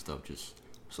that type of stuff. Just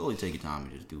slowly take your time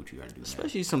and just do what you got to do.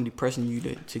 Especially somebody pressing you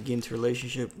to get into a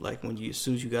relationship. Like when as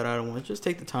soon as you got out of one, just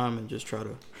take the time and just try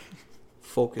to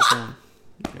focus on,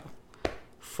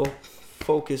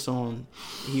 focus on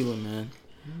healing, man.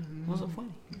 What's so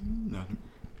funny? Nothing.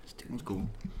 It was cool.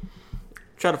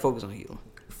 Try to focus on healing.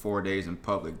 4 days in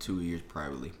public, 2 years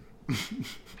privately.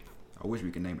 I wish we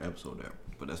could name the episode that,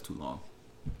 but that's too long.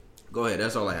 Go ahead.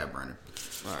 That's all I have, Brandon.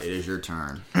 All right. It is your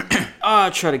turn.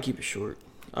 I'll try to keep it short.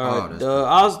 All right.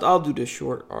 I'll do this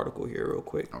short article here real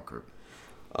quick. Okay.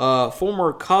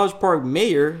 Former College Park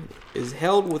mayor is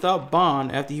held without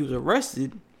bond after he was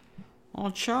arrested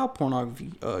on child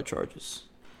pornography charges.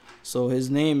 So his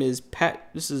name is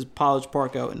This is College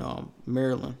Park out in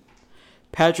Maryland.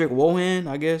 Patrick Wohan,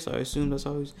 I guess. I assume that's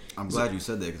how he's. I'm glad you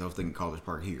said that because I was thinking College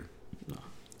Park here. No.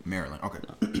 Maryland. Okay.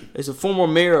 No. It's a former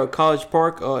mayor of College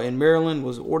Park in Maryland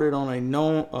was ordered on a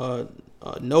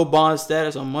no bond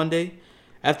status on Monday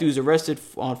after he was arrested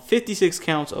on 56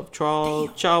 counts of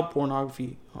child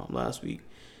pornography last week.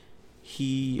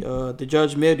 The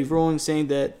judge made a ruling saying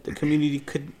that the community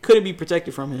couldn't be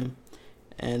protected from him,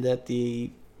 and that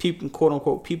the people, quote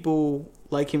unquote, people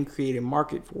like him create a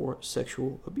market for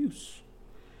sexual abuse.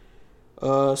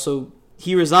 So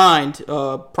he resigned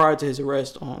prior to his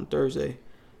arrest on Thursday,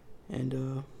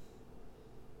 and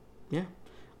yeah.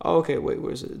 Oh, okay, wait,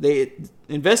 where is it?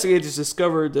 Investigators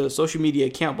discovered the social media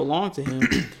account belonged to him.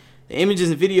 The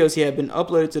images and videos he had been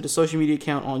uploaded to the social media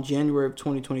account on January of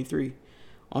 2023.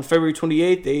 On February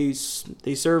 28th,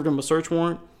 they served him a search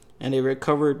warrant, and they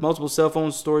recovered multiple cell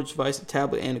phones, storage device, a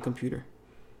tablet, and a computer.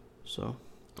 So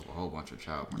a whole bunch of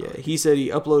child pornography. Yeah, he said he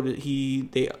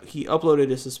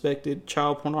uploaded a suspected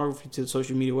child pornography to the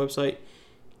social media website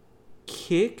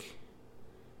Kik.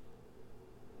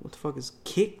 What the fuck is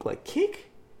Kik? Like Kik?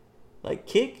 Like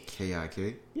Kik?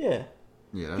 K-I-K? Yeah.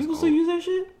 Yeah, that's people still use that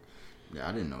shit? Yeah,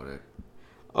 I didn't know that.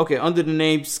 Okay, under the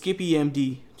name Skippy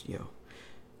MD. Yo.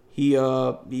 He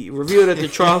revealed that the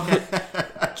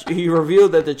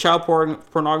child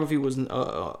pornography was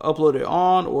uploaded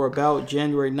on or about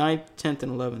January 9th, 10th,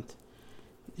 and 11th.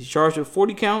 He's charged with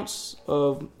 40 counts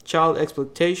of child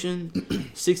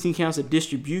exploitation, 16 counts of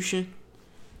distribution,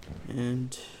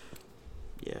 and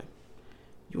yeah,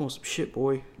 you want some shit,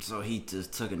 boy. So he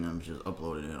just took it and just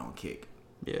uploaded it on Kik.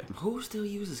 Yeah. Who still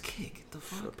uses Kik? The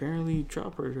fuck? Apparently,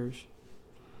 child predators.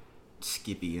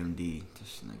 Skippy MD.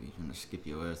 This nigga gonna skip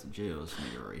your ass to jail. This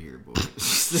nigga right here, boy.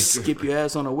 Skip your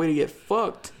ass on a way to get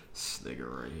fucked. This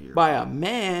nigga right here. By a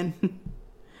man.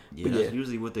 Yeah, that's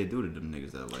usually what they do to them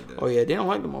niggas that like that. Oh, yeah, they don't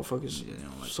like the motherfuckers. Yeah, they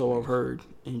don't like so I've heard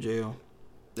in jail.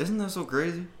 Isn't that so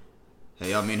crazy?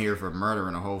 Hey, I'm in here for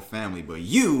murdering a whole family, but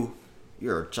you're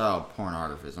a child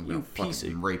pornographist. I'm gonna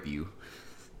fucking rape you.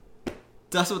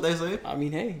 That's what they say? I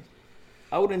mean, hey,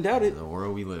 I wouldn't doubt it. The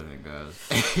world we live in, guys.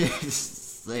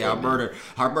 Say I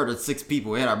murdered 6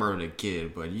 people and I murdered a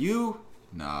kid, but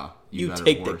nah. You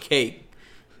take the cake.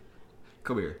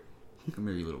 Come here,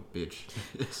 you little bitch.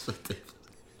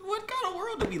 What kind of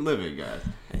world do we live in, guys?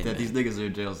 Hey, that man. These niggas are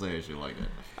in jail saying shit like that.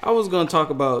 I was gonna talk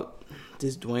about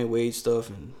this Dwayne Wade stuff,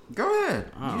 and Go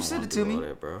ahead. I You sent it to me. all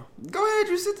that, bro. Go ahead.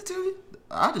 You sent it to me.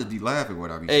 I just be laughing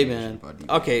when I be Hey, saying man. shit about these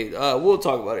Okay, we'll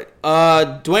talk about it.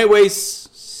 Dwayne Wade's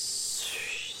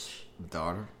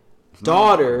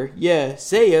daughter, yeah,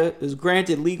 Zaya, is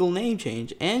granted legal name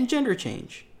change and gender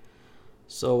change.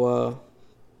 So,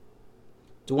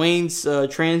 Dwayne's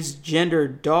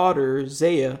transgender daughter,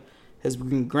 Zaya, has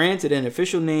been granted an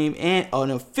official name and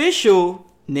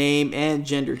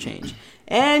gender change.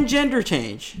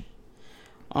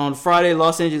 On Friday,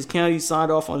 Los Angeles County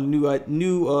signed off on the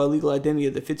new legal identity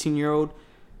of the 15-year-old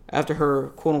after her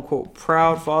quote-unquote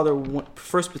proud father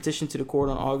first petitioned to the court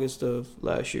on August of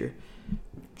last year.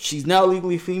 She's now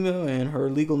legally female, and her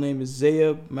legal name is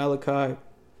Zaya Malachi.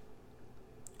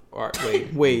 Or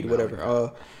Wade,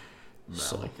 whatever.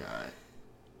 Malachi.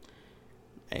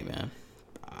 Hey, man.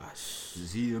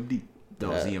 ZMD. No,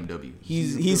 ZMW.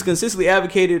 He's consistently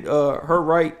advocated her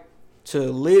right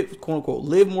to live, quote unquote,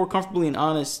 live more comfortably and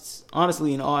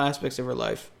honestly in all aspects of her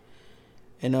life.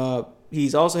 And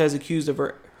he's also has accused of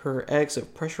her ex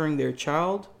of pressuring their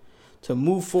child to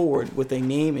move forward with a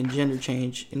name and gender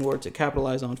change in order to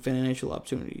capitalize on financial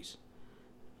opportunities.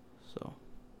 So,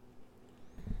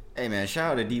 hey man,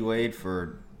 shout out to D Wade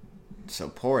for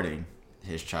supporting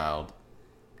his child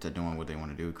to doing what they want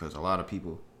to do, because a lot of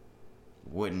people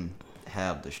wouldn't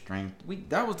have the strength.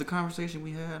 That was the conversation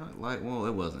we had. Like, well,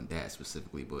 it wasn't that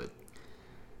specifically, but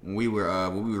when we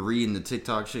were reading the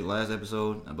TikTok shit last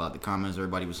episode about the comments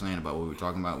everybody was saying about what we were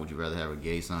talking about, would you rather have a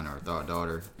gay son or a thought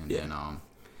daughter? And then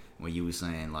when you were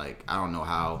saying, like, I don't know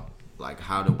how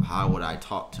would I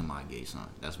talk to my gay son?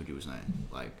 That's what you were saying.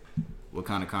 Like, what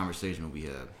kind of conversation would we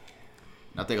have?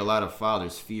 I think a lot of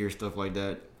fathers fear stuff like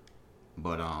that,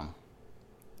 but I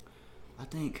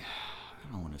think,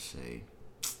 I don't want to say,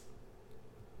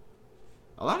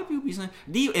 a lot of people be saying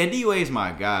D Wade's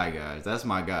my guy, guys. That's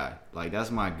my guy. Like,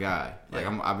 that's my guy. Like,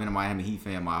 I've been a Miami Heat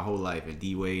fan my whole life, and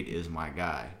D Wade is my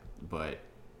guy. But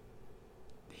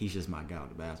he's just my guy on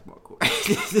the basketball court.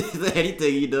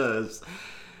 Anything he does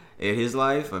in his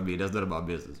life, I mean, that's none of my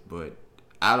business. But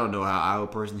I don't know how I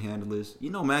would personally handle this. You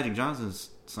know, Magic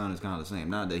Johnson's son is kind of the same.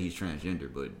 Not that he's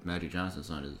transgender, but Magic Johnson's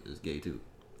son is gay too.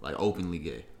 Like, openly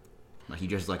gay. Like, he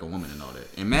dresses like a woman and all that.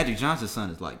 And Magic Johnson's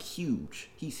son is, like, huge.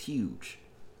 He's huge.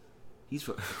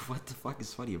 What the fuck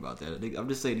is funny about that? I'm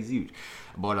just saying he's huge.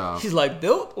 But he's like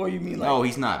built, or you mean like? No,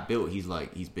 he's not built. He's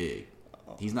big.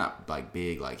 He's not like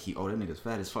big. Like that nigga's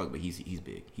fat as fuck, but he's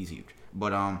big. He's huge.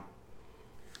 But I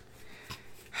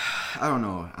don't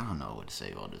know what to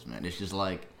say about this, man. It's just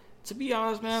like, to be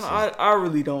honest, man, I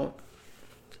really don't.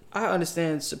 I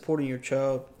understand supporting your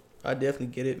child. I definitely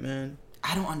get it, man.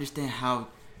 I don't understand how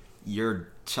your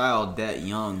child that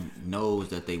young knows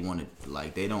that they want to,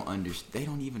 like, they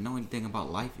don't even know anything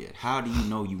about life yet. How do you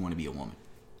know you want to be a woman?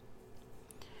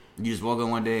 You just woke up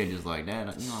one day and just like, Dad,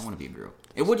 I want to be a girl.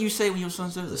 And what do you say when your son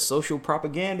says the that? social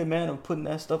propaganda, man, of putting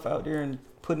that stuff out there and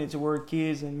putting it toward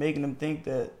kids and making them think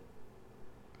that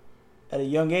at a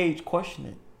young age, question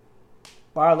it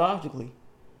biologically.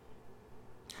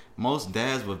 Most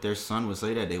dads, if their son would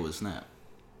say that, they would snap.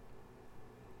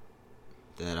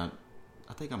 Dad,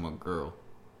 I think I'm a girl.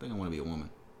 I think I want to be a woman.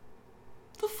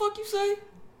 The fuck you say?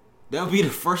 That would be the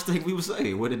first thing we would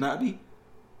say, would it not be?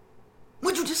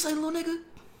 What'd you just say, little nigga?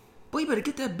 Boy, you better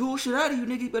get that bullshit out of you,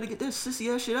 nigga. You better get that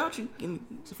sissy ass shit out you.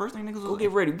 It's the first thing niggas will go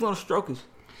get ready. We're gonna stroke us.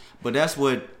 But that's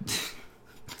what.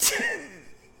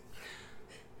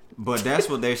 But that's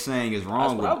what they're saying is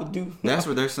wrong with. That's what I would do. That's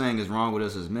what they're saying is wrong with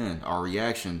us as men. Our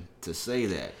reaction to say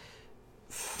that,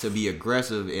 to be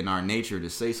aggressive in our nature, to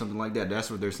say something like that. That's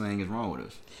what they're saying is wrong with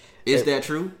us. Is that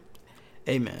true?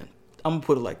 Hey man, I'm gonna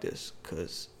put it like this,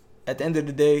 because at the end of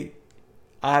the day,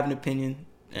 I have an opinion,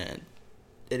 and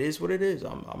it is what it is.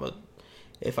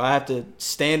 If I have to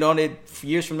stand on it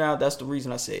years from now, that's the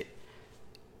reason I say it.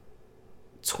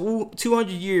 200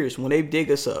 years, when they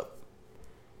dig us up,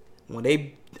 and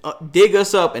they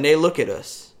look at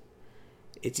us,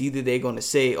 it's either they're gonna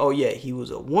say, "Oh yeah, he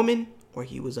was a woman," or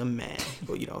 "He was a man."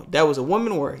 But that was a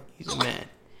woman, or he's a man.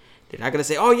 They're not gonna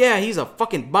say, "Oh yeah, he's a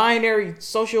fucking binary,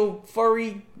 social,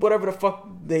 furry, whatever the fuck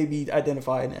they be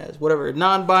identifying as, whatever,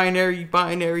 non-binary,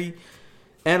 binary,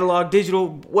 analog, digital,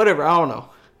 whatever." I don't know.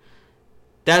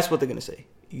 That's what they're gonna say.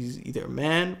 He's either a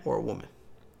man or a woman.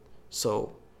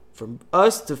 So for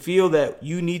us to feel that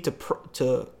you need to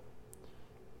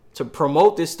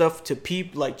promote this stuff to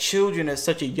people, like children at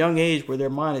such a young age where their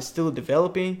mind is still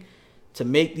developing, to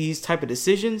make these type of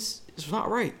decisions, it's not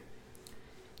right.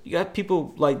 You got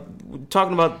people like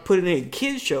talking about putting it in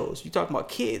kids shows. You talking about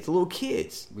kids, little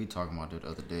kids. We talking about that the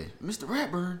other day. Mr.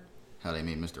 Ratburn. How they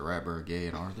made Mr. Ratburn gay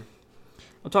and Arthur.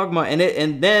 I'm talking about,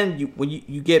 and then when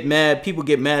you get mad, people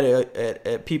get mad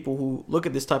at people who look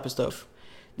at this type of stuff.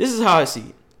 This is how I see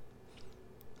it.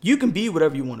 You can be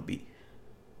whatever you want to be.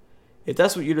 If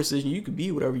that's what your decision, you can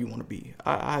be whatever you want to be.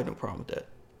 I have no problem with that.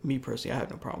 Me personally, I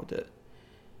have no problem with that.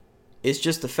 It's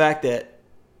just the fact that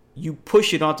you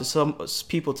push it onto some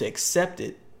people to accept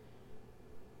it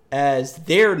as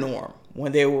their norm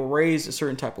when they were raised a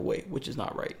certain type of way, which is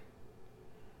not right.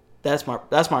 That's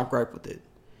my gripe with it.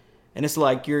 And it's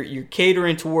like you're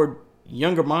catering toward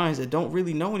younger minds that don't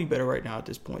really know any better right now at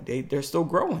this point. They're still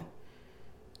growing.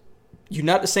 You're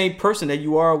not the same person that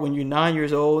you are when you're 9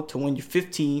 years old to when you're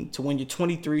 15 to when you're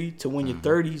 23 to when you're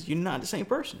 30s. You're not the same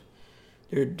person.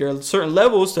 There are certain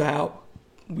levels to how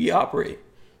we operate.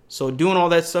 So doing all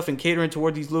that stuff and catering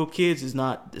toward these little kids is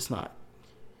not. It's not.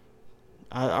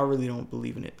 I really don't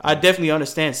believe in it. I definitely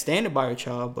understand standing by your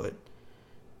child, but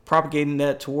propagating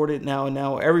that toward it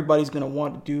now everybody's gonna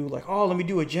want to do like, oh, let me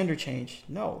do a gender change.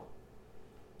 No.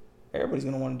 Everybody's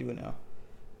gonna want to do it now.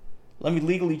 Let me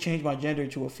legally change my gender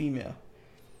to a female.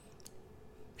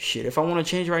 Shit, if I want to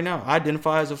change right now, I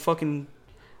identify as a fucking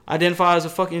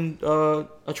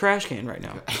a trash can right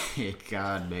now.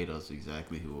 God made us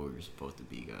exactly who we were supposed to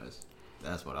be, guys.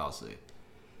 That's what I'll say.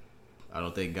 I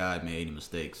don't think God made any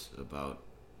mistakes about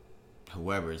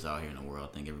whoever is out here in the world.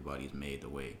 I think everybody's made the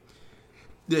way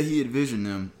that He envisioned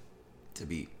them to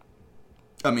be.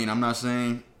 I mean, I'm not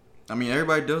saying...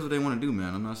 everybody does what they want to do,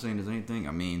 man. I'm not saying there's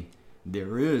anything...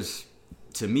 there is...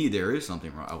 To me, there is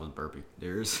something wrong. I was burping.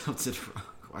 There is something wrong.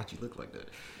 Why'd you look like that?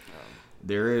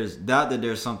 There is... Not that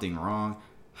there's something wrong.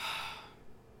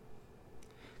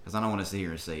 Because I don't want to sit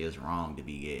here and say it's wrong to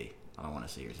be gay. I don't want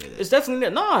to sit here and say that. It's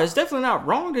definitely not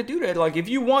wrong to do that. Like, if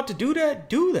you want to do that,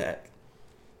 do that.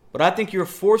 But I think you're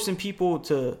forcing people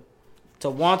to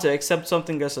want to accept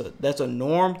something that's a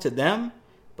norm to them,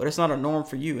 but it's not a norm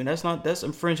for you. And that's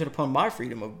infringing upon my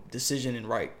freedom of decision and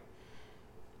right.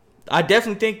 I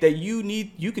definitely think that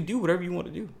you can do whatever you want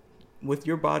to do with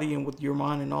your body and with your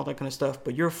mind and all that kind of stuff.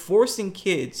 But you're forcing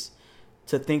kids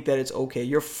to think that it's okay.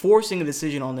 You're forcing a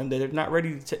decision on them that they're not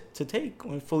ready to take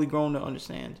when fully grown to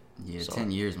understand. Yeah, so, 10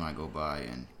 years might go by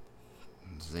and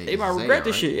they might regret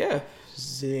this shit. Yeah,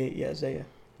 Zaya.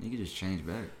 You can just change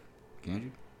back, can't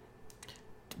you?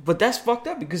 But that's fucked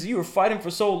up because you were fighting for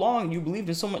so long. You believed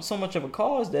in so much of a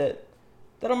cause that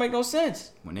don't make no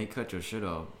sense. When they cut your shit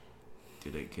off,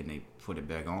 can they put it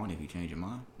back on if you change your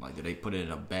mind? Like, do they put it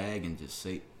in a bag and just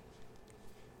say?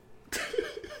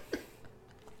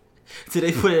 Do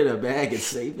they put it in a bag and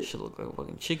save it? Should look like a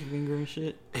fucking chicken finger and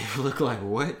shit. It look like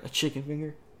what? A chicken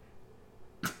finger.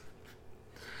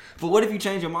 But what if you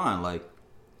change your mind?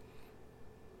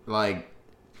 Like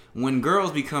when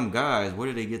girls become guys, where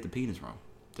do they get the penis from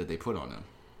that they put on them?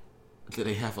 Do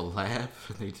they have a lab?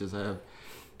 They just have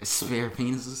spare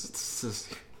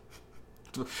penises?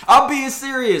 I'm being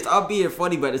serious. I'm being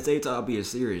funny, but at the same time, I'm being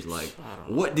serious. Like,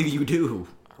 what do you do?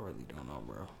 I really don't know,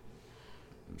 bro.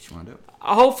 What you want to do?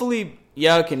 Hopefully,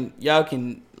 y'all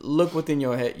can look within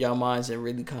y'all minds and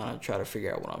really kind of try to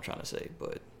figure out what I'm trying to say.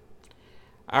 But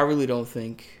I really don't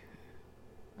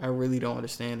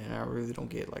understand, and I really don't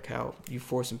get like how you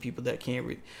forcing people that can't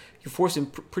read. You're forcing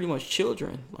pretty much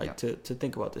children to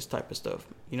think about this type of stuff.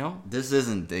 You know, this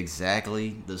isn't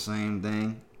exactly the same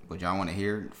thing, but y'all want to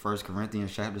hear 1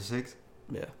 Corinthians chapter 6?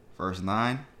 Yeah, verse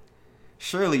 9.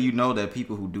 Surely you know that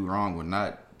people who do wrong will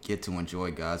not get to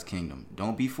enjoy God's kingdom.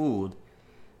 Don't be fooled.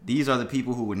 These are the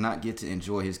people who would not get to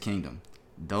enjoy His kingdom: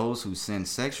 those who sin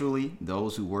sexually,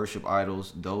 those who worship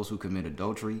idols, those who commit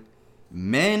adultery,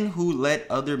 men who let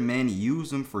other men use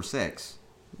them for sex.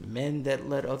 Men that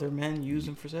let other men use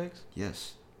them for sex?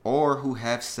 Yes. Or who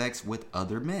have sex with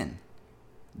other men.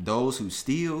 Those who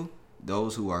steal,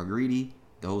 those who are greedy,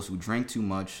 those who drink too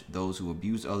much, those who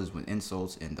abuse others with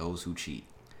insults, and those who cheat.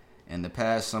 In the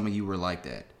past, some of you were like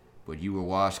that, but you were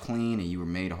washed clean, and you were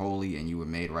made holy, and you were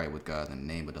made right with God in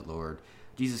the name of the Lord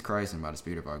Jesus Christ and by the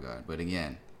Spirit of our God. But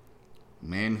again,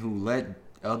 men who let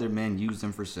other men use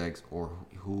them for sex, or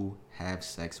who have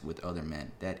sex with other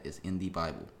men. That is in the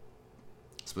Bible.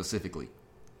 Specifically.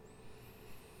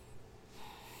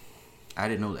 I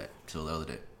didn't know that till the other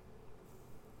day.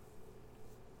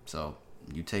 So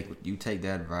you take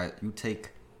that right. You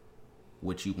take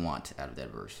what you want out of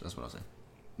that verse. That's what I'll say.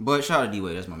 But shout out to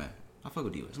D-Wade. That's my man. I fuck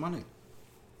with D-Wade. That's my nigga.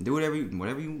 Do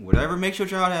whatever makes your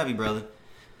child happy, brother.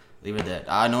 Leave it at that.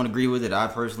 I don't agree with it. I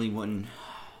personally wouldn't.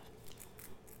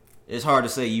 It's hard to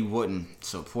say you wouldn't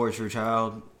support your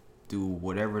child do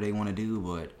whatever they want to do,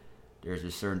 but there's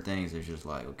just certain things that's just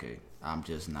like, okay, I'm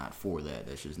just not for that.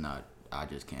 That's just not. I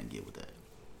just can't deal with that.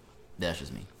 That's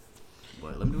just me.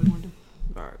 But let me know what you want to do.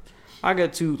 All right. I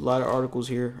got two lighter articles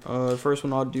here. The first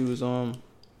one I'll do is a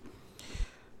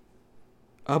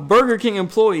Burger King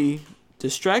employee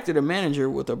distracted a manager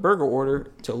with a burger order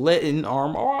to let in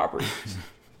armed robbery.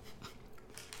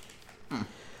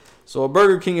 So a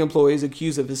Burger King employee is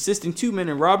accused of assisting two men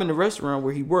in robbing the restaurant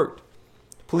where he worked.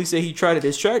 Police say he tried to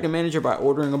distract the manager by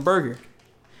ordering a burger.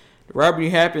 The robbery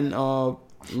happened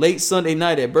late Sunday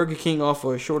night at Burger King off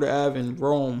of Shorter Ave in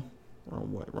Rome,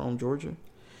 Georgia.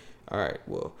 All right.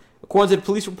 Well, according to the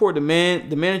police report, the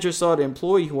manager saw the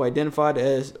employee, who identified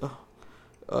as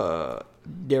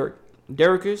Derrickis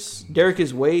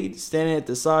Wade, standing at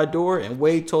the side door, and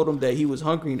Wade told him that he was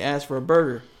hungry and asked for a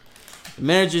burger. The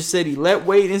manager said he let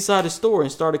Wade inside the store and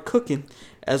started cooking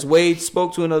as Wade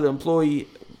spoke to another employee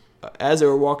as they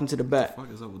were walking to the back. What the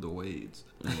fuck is up with the Wades?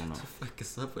 I don't know. What the fuck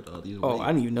is up with all these Oh, Wades? I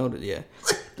didn't even know that, yeah.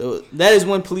 That is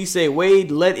when police say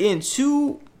Wade let in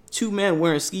two men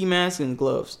wearing ski masks and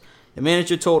gloves. The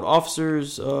manager told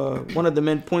officers one of the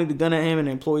men pointed the gun at him and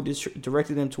the employee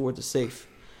directed them towards the safe.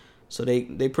 So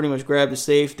they pretty much grabbed the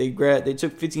safe. They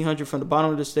took $1,500 from the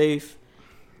bottom of the safe.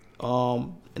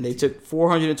 And they took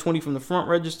 $420 from the front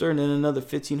register and then another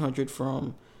 $1,500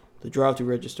 from the drive-thru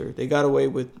register. They got away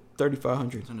with $3,500. I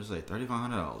was going to say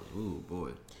 $3,500. Ooh, boy.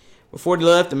 Before they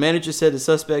left, the manager said the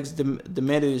suspects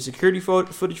demanded a security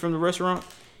footage from the restaurant.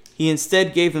 He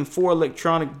instead gave them 4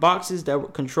 electronic boxes that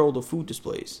would control the food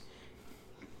displays.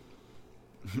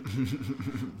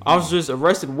 Officers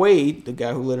arrested Wade, the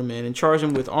guy who let him in, and charged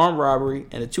him with armed robbery,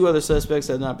 and the 2 other suspects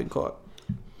have not been caught.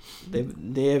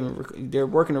 They're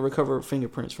working to recover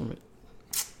fingerprints from it.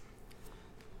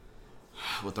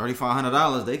 With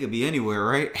 $3,500, they could be anywhere,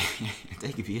 right?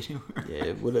 They could be anywhere.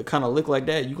 Yeah, with a kind of lick like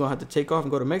that, you're going to have to take off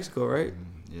and go to Mexico, right?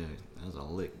 Yeah, that's a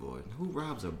lick, boy. Who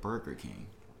robs a Burger King?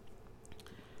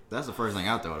 That's the first thing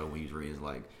I thought of when you was reading.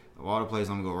 Like, of all the places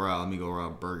I'm going to go rob, let me go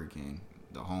rob Burger King,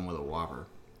 the home of the Whopper.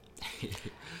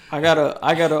 I got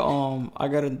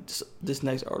this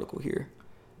next article here.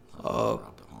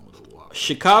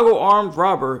 Chicago armed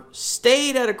robber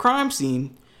stayed at a crime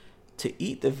scene to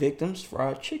eat the victim's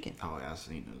fried chicken. Oh, yeah, I've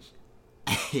seen this.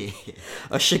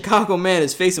 A Chicago man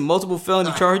is facing multiple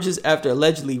felony charges after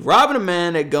allegedly robbing a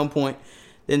man at gunpoint,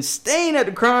 then staying at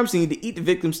the crime scene to eat the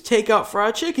victim's takeout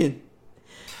fried chicken.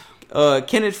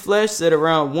 Kenneth Flesh said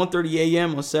around 1:30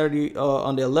 a.m. on Saturday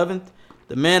on the 11th,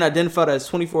 the man identified as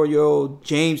 24-year-old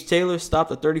James Taylor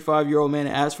stopped a 35-year-old man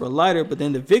and asked for a lighter, but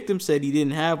then the victim said he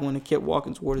didn't have one and kept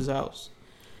walking toward his house.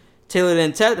 Taylor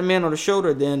then tapped the man on the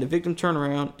shoulder, then the victim turned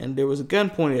around and there was a gun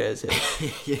pointed at his head.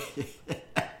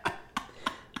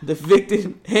 The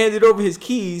victim handed over his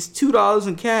keys, $2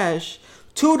 in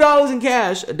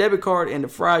cash, a debit card, and the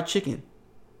fried chicken.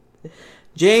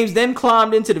 James then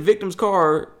climbed into the victim's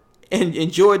car and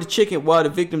enjoyed the chicken while the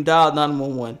victim dialed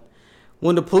 911.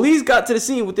 When the police got to the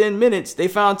scene within minutes, they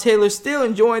found Taylor still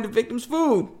enjoying the victim's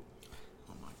food.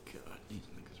 Oh my God, these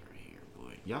niggas right here,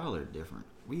 boy. Y'all are different.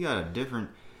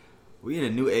 We in a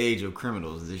new age of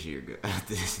criminals this year.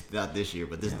 Not this year,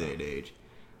 but this day and age.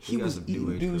 He was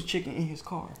eating dude's chicken in his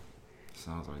car.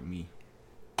 Sounds like me.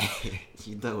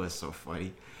 You know what's so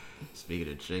funny?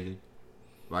 Speaking of chicken,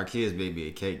 my kids made me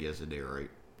a cake yesterday, right?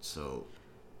 So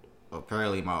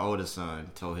apparently my oldest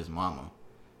son told his mama.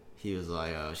 He was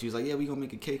like, she was like, yeah, we gonna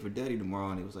make a cake for daddy tomorrow.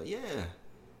 And he was like, yeah.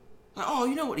 Like, oh,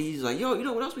 you know what? He's like, yo, you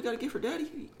know what else we gotta get for daddy?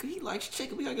 Cause he likes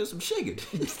chicken. We gotta get some chicken.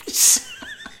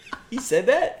 He said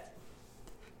that?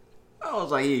 I was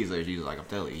like, she was like, I'm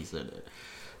telling you, he said that.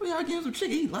 We gotta get him some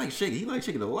chicken. He likes chicken. He likes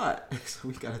chicken a lot. So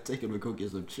we gotta take him to go get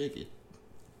some chicken.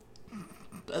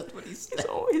 That's what he said.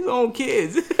 His own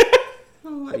kids.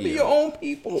 Be your own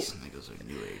people. These niggas are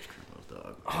new age criminals,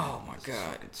 dog. Oh my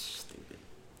God. It's stupid.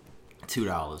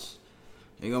 $2.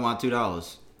 Here you go, my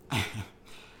 $2.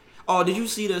 Oh, did you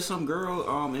see that some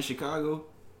girl in Chicago?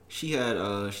 She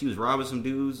had she was robbing some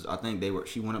dudes. I think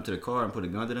she went up to the car and put a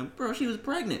gun to them. Bro, she was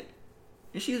pregnant.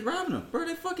 And she was robbing them. Bro,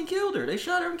 they fucking killed her. They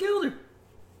shot her and killed her.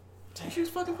 And she was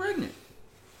fucking pregnant.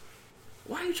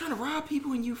 Why are you trying to rob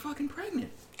people when you fucking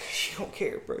pregnant? You don't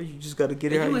care, bro. You just gotta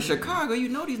get it If out. you in Chicago, you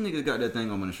know these niggas got that thing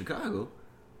on in Chicago.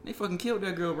 They fucking killed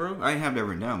that girl, bro. I ain't have that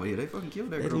written down, but yeah, they fucking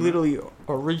killed that They girl. literally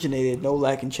originated No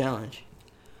Lacking Challenge.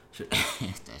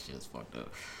 That shit's fucked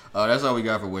up. That's all we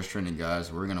got for What's Trending,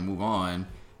 guys. We're gonna move on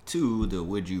to the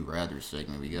Would You Rather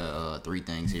segment. We got 3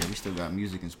 things here. We still got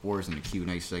music and sports and the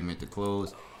Q&A segment to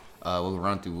close. We'll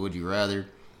run through Would You Rather.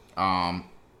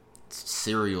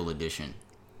 Cereal edition.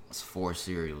 It's 4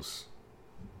 cereals.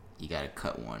 You gotta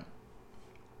cut one.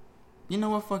 You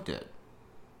know what? Fuck that.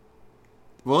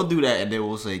 We'll do that and then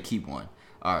we'll say keep one.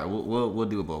 All right, we'll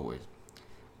do it both ways.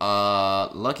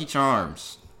 Lucky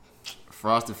Charms,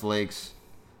 Frosted Flakes,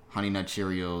 Honey Nut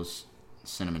Cheerios,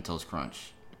 Cinnamon Toast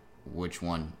Crunch. Which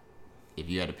one, if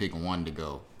you had to pick one to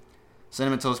go?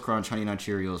 Cinnamon Toast Crunch, Honey Nut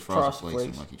Cheerios, Frosted Flakes,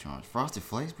 and Lucky Charms. Frosted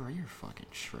Flakes, bro, you're fucking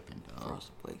tripping, dog.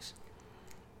 Frosted Flakes.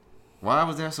 Why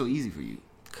was that so easy for you?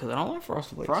 Because I don't like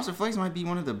Frosted Flakes. Frosted Flakes might be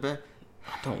one of the best.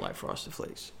 I don't like Frosted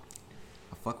Flakes.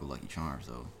 I fuck with Lucky Charms,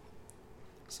 though.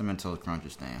 Cinnamon Toast Crunch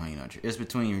is staying Honey Nut Cheerios. It's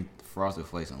between Frosted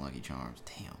Flakes and Lucky Charms.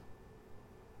 Damn.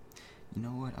 You know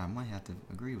what? I might have to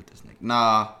agree with this nigga.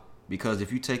 Nah, because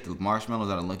if you take the marshmallows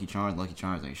out of Lucky Charms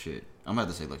ain't shit. I'm gonna have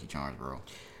to say Lucky Charms, bro.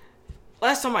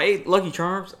 Last time I ate Lucky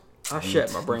Charms, I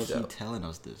shut my brains You keep out. telling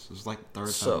us this. It's like the third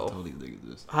time So, I told these niggas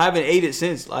this. I haven't ate it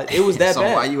since. Like, it was that so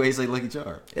bad. why you ain't say Lucky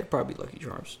Charms? It'd probably be Lucky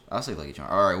Charms. I'll say Lucky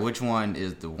Charms. All right, which one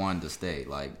is the one to stay?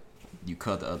 Like, you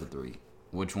cut the other three.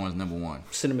 Which one's number one?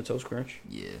 Cinnamon Toast Crunch.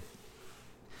 Yeah.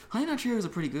 Honey Nut Cheerios are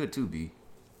pretty good too, B.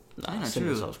 Nah,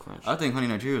 Cinnamon Toast Crunch. I think Honey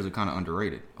Nut Cheerios are kind of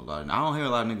underrated. A lot. I don't hear a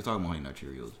lot of niggas talking about Honey Nut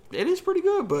Cheerios. It is pretty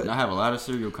good, but... And I have a lot of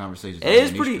cereal conversations. It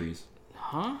is in pretty... these streets.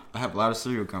 Huh? I have a lot of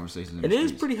cereal conversations. In It the is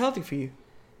streets. pretty healthy for you.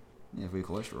 Yeah, for your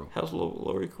cholesterol. Helps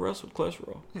lower your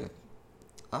cholesterol. Yeah.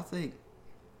 I think...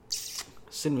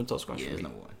 Cinnamon Toast Crunch. Yeah, for it's me.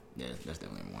 number one. Yeah, that's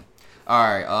definitely number one. All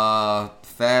right,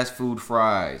 fast food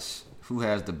fries. Who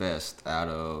has the best out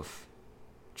of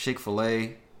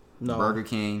Chick-fil-A, No. Burger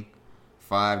King,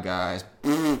 Five Guys,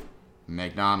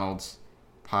 McDonald's,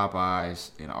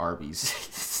 Popeyes, and Arby's?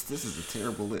 This is a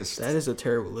terrible list. That is a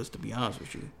terrible list, to be honest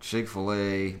with you.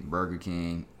 Chick-fil-A, Burger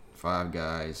King, Five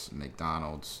Guys,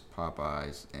 McDonald's,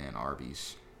 Popeyes, and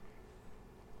Arby's.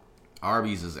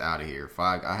 Arby's is out of here.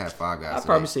 I have Five Guys. I'd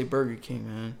probably say Burger King,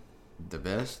 man. The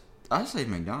best? I'd say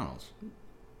McDonald's.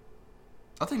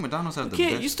 I think McDonald's has the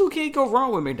best. You still can't go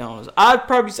wrong with McDonald's. I'd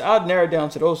narrow it down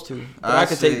to those two, but I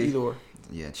could take either or.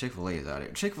 Yeah, Chick-fil-A is out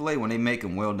here. Chick-fil-A, when they make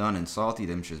them well done and salty,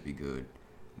 them should be good.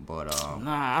 But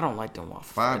Nah, I don't like them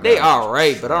waffles. Five They Guys all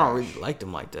right, is but I don't trash. really like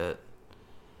them like that.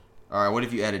 all right, what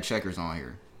if you added Checkers on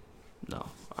here? No,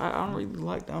 I don't really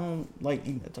like. I don't like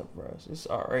eating that type of fries. It's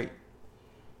all right.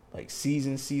 Like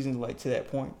seasoned like to that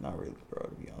point. Not really, bro.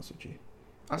 To be honest with you.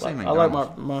 I say I McDonald's.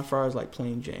 like my fries like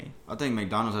plain Jane. I think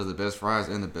McDonald's has the best fries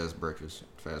and the best breakfast,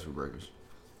 fast food breakfast.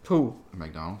 Who?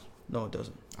 McDonald's. No, it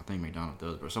doesn't. I think McDonald's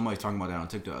does, bro. Somebody's talking about that on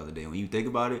TikTok the other day. When you think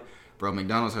about it, bro,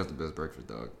 McDonald's has the best breakfast,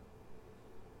 dog.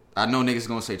 I know niggas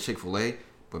gonna say Chick-fil-A,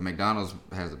 but McDonald's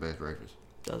has the best breakfast.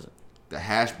 Doesn't. They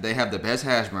have the best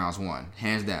hash browns,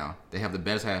 hands down. They have the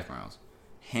best hash browns,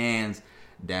 hands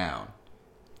down.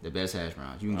 The best hash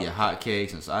browns. You can get hot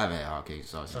cakes, and I haven't had hot cakes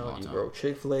and sausage in a long time. Bro,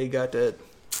 Chick-fil-A got that.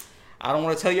 I don't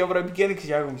want to tell you over the beginning because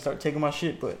y'all gonna start taking my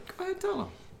shit, but Go ahead, tell them.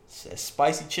 it's that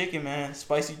spicy chicken, man.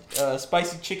 Spicy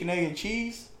chicken, egg, and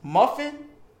cheese muffin.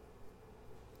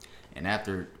 And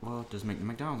after, well, does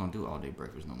McDonald's don't do all day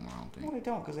breakfast no more? I don't No, think. they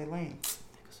don't because they lame.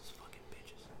 Niggas is fucking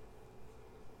bitches.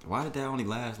 Why did that only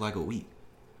last like a week?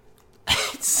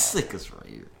 Sick us right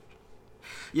here.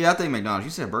 Yeah, I think McDonald's.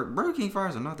 You said Burger King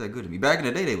fries are not that good to me. Back in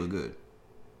the day, they was good.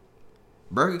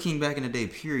 Burger King back in the day,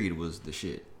 period, was the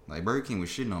shit. Like, Burger King was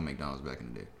shitting on McDonald's back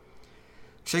in the day.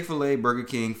 Chick-fil-A, Burger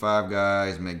King, Five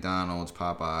Guys, McDonald's,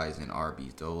 Popeyes, and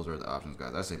Arby's. Those are the options,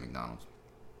 guys. I say McDonald's.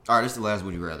 All right, this is the last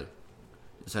Would You Rather.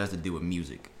 This has to do with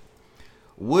music.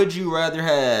 Would you rather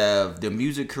have the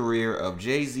music career of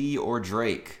Jay-Z or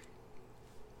Drake?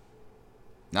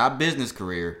 Not business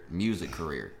career, music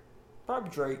career. Probably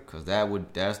Drake. Because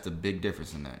that's the big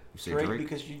difference in that. You say Drake, Drake?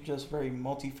 because you're just very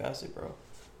multifaceted, bro.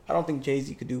 I don't think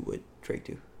Jay-Z could do what Drake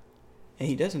do. And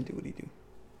he doesn't do what he do.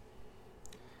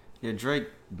 Yeah, Drake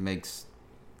makes...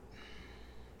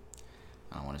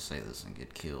 I don't want to say this and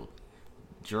get killed.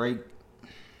 Drake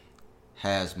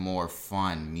has more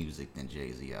fun music than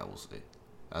Jay-Z, I will say.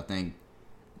 I think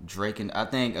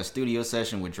a studio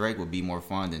session with Drake would be more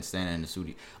fun than standing in the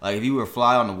studio. Like, if you were a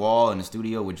fly on the wall in the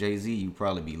studio with Jay-Z, you'd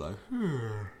probably be like,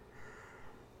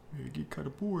 get kind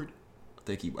of bored. I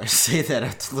think he might say that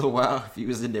after a little while. If he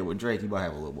was in there with Drake, he might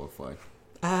have a little more fun.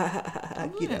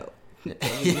 Get out.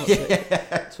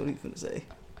 That's what he's gonna say.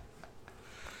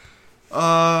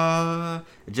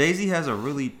 Jay-Z has a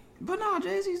really... But no,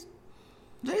 Jay-Z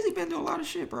been through a lot of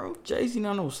shit, bro. Jay-Z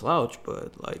not no slouch,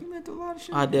 but like He been through a lot of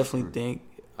shit. I definitely think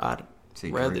I'd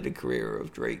Say rather Drake. the career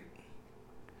of Drake.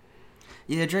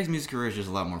 Yeah, Drake's music career is just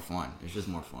a lot more fun. It's just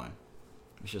more fun.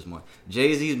 It's just more.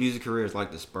 Jay-Z's music career is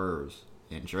like the Spurs,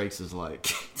 and Drake's is like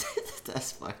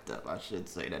that's fucked up. I shouldn't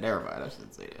say that. Never mind. I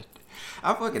shouldn't say that.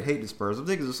 I fucking hate the Spurs. Them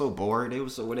niggas are so boring. They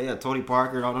was so when they had Tony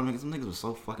Parker and all them niggas. Them niggas was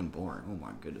so fucking boring. Oh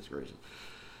my goodness gracious.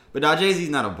 But now Jay-Z's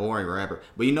not a boring rapper.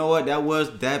 But you know what?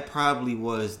 That probably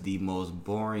was the most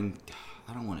boring.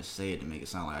 I don't want to say it to make it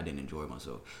sound like I didn't enjoy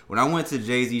myself. When I went to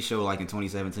Jay-Z show like in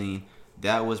 2017,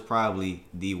 that was probably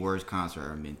the worst concert I've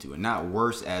ever been to. And not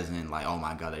worse as in like, oh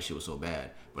my god, that shit was so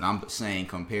bad. But I'm saying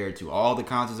compared to all the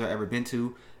concerts I've ever been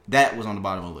to, that was on the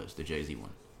bottom of the list, the Jay-Z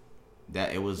one.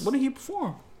 That it was. What did he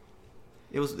perform?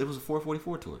 It was a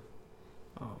 444 tour.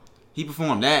 Oh. He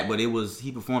performed that, but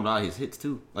he performed all his hits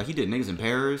too. Like he did Niggas in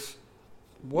Paris.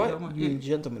 What? You mean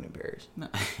Gentlemen in Paris? No.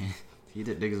 He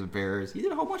did Niggas in Paris. He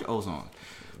did a whole bunch of old songs.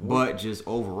 But just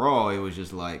overall, it was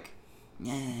just like,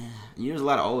 yeah. There's a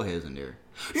lot of old heads in there.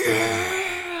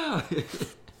 Yeah.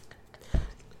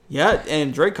 Yeah,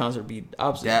 and Drake concert be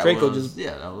opposite. That Drake will was, just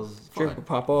yeah, that was Drake fun. will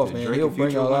pop off, The man. Drake He'll and bring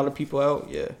Future a lot one. of people out.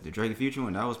 Yeah. The Drake and Future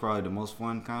one, that was probably the most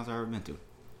fun concert I've ever been to.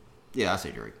 Yeah, I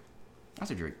say Drake.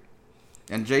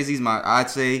 And Jay-Z's I'd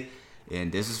say,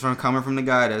 and this is coming from the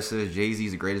guy that says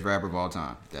Jay-Z's the greatest rapper of all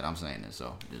time, that I'm saying this.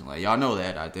 So, just like, y'all know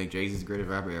that. I think Jay-Z's the greatest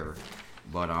rapper ever.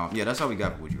 But, yeah, that's all we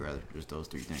got for Would You Rather. Just those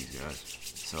three things, guys.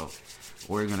 So,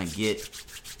 we're going to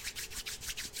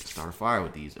start a fire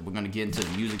with these. We're going to get into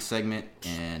the music segment,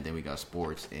 and then we got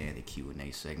sports and the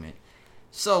Q&A segment.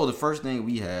 So, the first thing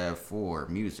we have for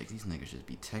music, these niggas just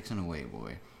be texting away,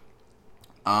 boy.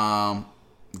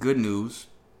 Good news.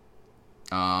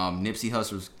 Nipsey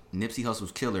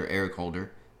Hussle's killer, Eric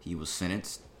Holder, he was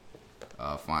sentenced.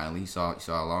 Finally, you saw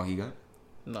how long he got?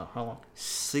 No, how long?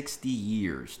 60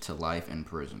 years to life in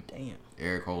prison. Damn.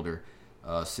 Eric Holder,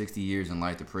 60 years in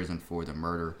life to prison for the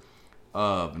murder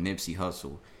of Nipsey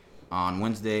Hussle. On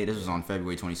Wednesday, this was on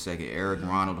February 22nd, Eric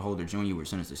Ronald Holder Jr. was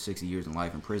sentenced to 60 years in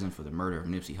life in prison for the murder of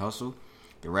Nipsey Hussle.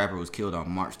 The rapper was killed on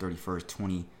March 31st,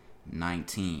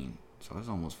 2019. So that's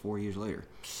almost 4 years later.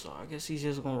 So I guess he's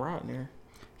just gonna rot in there.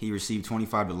 He received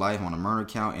 25 to life on a murder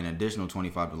count and additional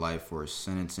 25 to life for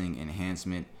sentencing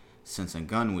enhancement since a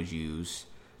gun was used.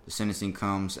 The sentencing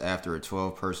comes after a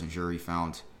 12-person jury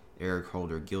found Eric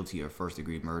Holder guilty of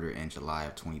first-degree murder in July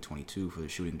of 2022 for the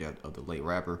shooting death of the late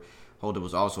rapper. Holder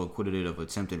was also acquitted of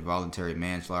attempted voluntary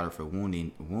manslaughter for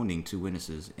wounding two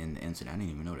witnesses in the incident. I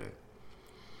didn't even know that.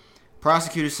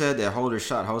 Prosecutors said that Holder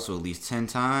shot Hussle at least 10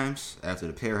 times after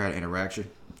the pair had an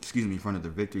interaction, in front of the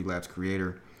Victory Labs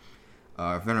creator.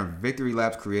 In front of Victory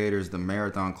Labs creators, the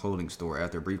Marathon clothing store.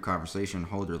 After a brief conversation,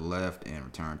 Holder left and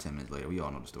returned 10 minutes later. We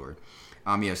all know the story.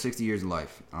 60 years of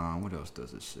life. What else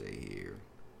does it say here?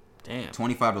 Damn.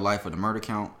 25 to life for the murder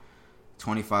count,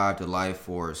 25 to life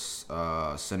for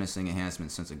sentencing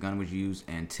enhancement since a gun was used,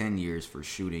 and 10 years for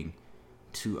shooting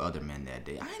two other men that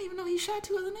day. I didn't even know he shot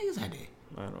two other niggas that day.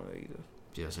 I don't know either.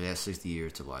 Yeah, so he has 60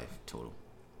 years to life total.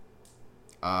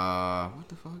 What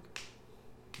the fuck?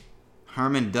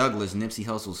 Herman Douglas, Nipsey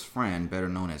Hussle's friend, better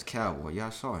known as Cowboy.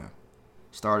 Y'all saw him.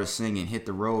 Started singing "Hit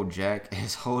the Road, Jack"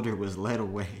 as Holder was led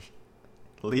away,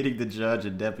 leading the judge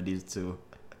and deputies to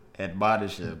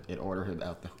admonish him and order him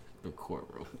out the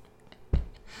courtroom.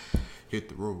 Hit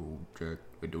the road, Jack,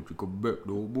 and don't you come back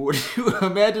no more.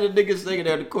 Imagine a nigga singing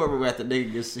out the courtroom after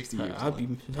nigga gets 60 years.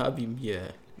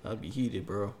 I'd be heated,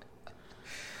 bro.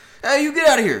 Hey, you get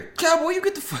out of here, Cowboy! You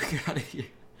get the fuck out of here.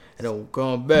 And don't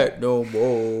come back no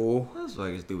more. That's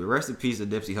fucking stupid. Rest in peace to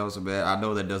Nipsey Hussle, man. I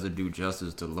know that doesn't do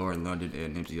justice to Lauren London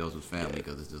and Nipsey Hussle's family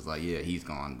because it's just like, yeah, he's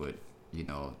gone, but you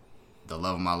know, the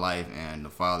love of my life and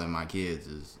the father of my kids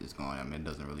is gone. I mean, it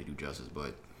doesn't really do justice,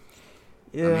 but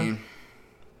yeah. I mean,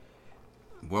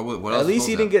 what else? At least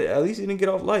he didn't get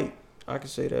off light. I can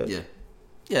say that. Yeah.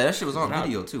 Yeah, that shit was on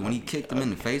video too. When he kicked him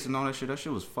in the face and all that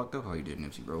shit was fucked up how he did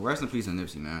Nipsey, bro. Rest in peace to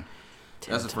Nipsey, man.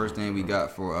 That's the first thing we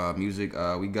got for music.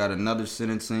 We got another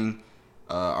sentencing.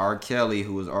 R. Kelly,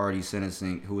 who was already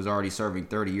serving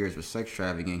 30 years for sex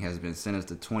trafficking, has been sentenced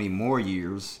to 20 more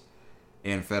years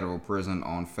in federal prison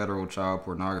on federal child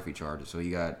pornography charges. So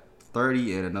he got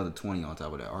 30 and another 20 on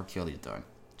top of that. R. Kelly's done.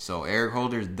 So Eric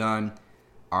Holder's done.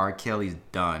 R. Kelly's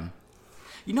done.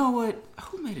 You know what?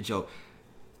 Who made a joke?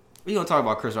 We're going to talk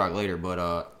about Chris Rock later,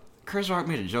 but Chris Rock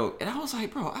made a joke. And I was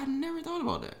like, bro, I never thought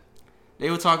about that. They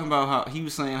were talking about how he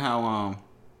was saying how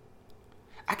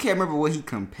I can't remember what he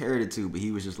compared it to, but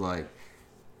he was just like,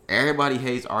 everybody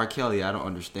hates R. Kelly. I don't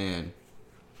understand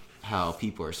how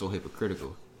people are so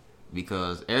hypocritical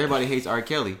because everybody hates R.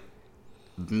 Kelly.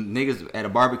 Niggas at a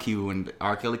barbecue when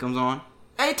R. Kelly comes on,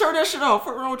 hey, turn that shit off.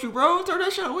 What's wrong with you, bro? Turn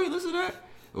that shit off. Wait, listen to that.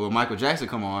 Or when Michael Jackson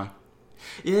come on,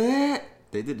 yeah,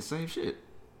 they did the same shit.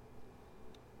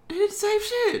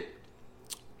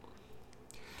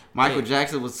 Michael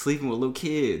Jackson was sleeping with little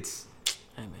kids.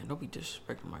 Hey, man, don't be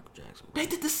disrespecting Michael Jackson, bro. They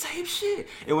did the same shit.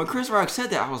 And when Chris Rock said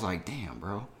that, I was like, damn,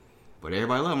 bro. But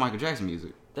everybody loved Michael Jackson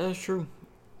music. That's true.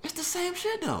 It's the same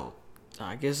shit, though.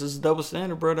 I guess it's a double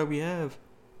standard, bro, that we have.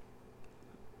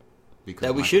 Because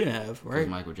that we shouldn't have, right? Because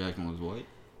Michael Jackson was white.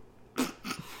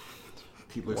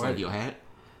 People are like, your hat?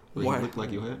 Wait, you look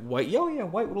like your head? White,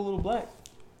 white with a little black.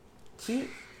 See it?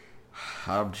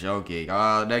 I'm joking.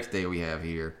 Next day we have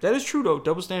here. That is true though.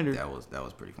 Double standard. That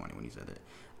was pretty funny when he said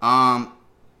that.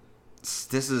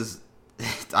 This is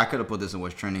I could have put this in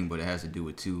what's trending, but it has to do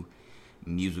with two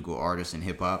musical artists in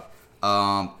hip hop.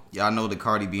 Y'all know the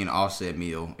Cardi B and Offset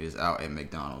meal is out at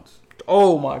McDonald's.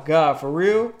 Oh my God, for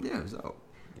real? Yeah, it's out.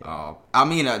 I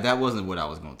mean, that wasn't what I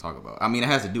was going to talk about. I mean, it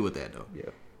has to do with that though. Yeah.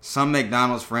 Some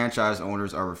McDonald's franchise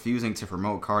owners are refusing to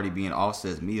promote Cardi B and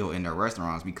Offset's meal in their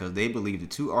restaurants because they believe the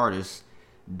two artists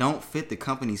don't fit the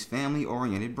company's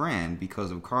family-oriented brand because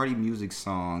of Cardi B's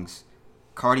songs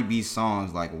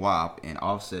like WAP and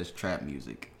Offset's trap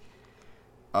music.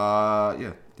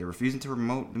 Yeah, they're refusing to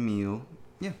promote the meal.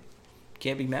 Yeah.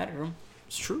 Can't be mad at them.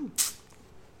 It's true.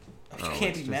 You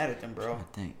can't be mad at them, bro. I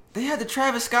think they had the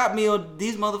Travis Scott meal.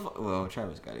 These motherfuckers. Well,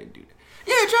 Travis Scott didn't do that.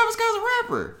 Yeah, Travis Scott's a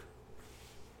rapper.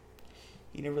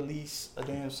 He didn't release a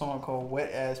damn song called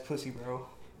Wet Ass Pussy, bro.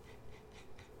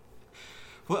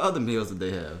 What other meals did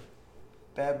they have?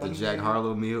 Bad Bunny. The Jack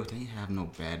Harlow meal? They didn't have no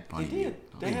Bad Bunny. They did.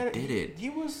 No, they did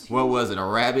it. What was it? A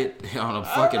rabbit on a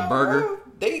fucking burger?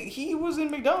 He was in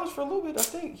McDonald's for a little bit, I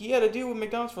think. He had a deal with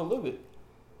McDonald's for a little bit.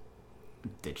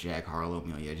 The Jack Harlow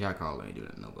meal. Yeah, Jack Harlow ain't doing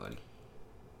that to nobody.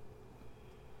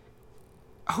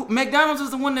 McDonald's is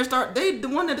the one that the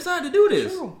one that decided to do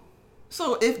this. True.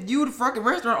 So if you the fucking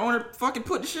restaurant owner, fucking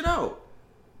put the shit out.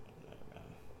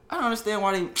 I don't understand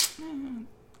why they.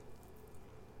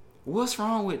 What's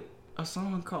wrong with a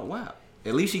song called WAP?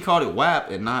 At least she called it WAP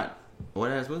and not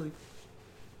Wet Ass Pussy.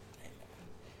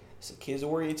 It's a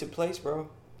kids-oriented place, bro.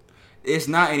 It's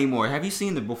not anymore. Have you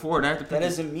seen the before and after? That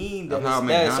doesn't mean that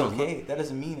it's okay. That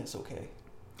doesn't mean it's okay.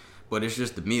 But it's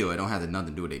just the meal. It don't have nothing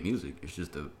to do with their music. It's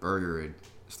just a burger. And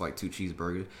it's like 2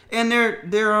 cheeseburgers, and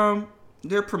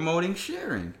they're promoting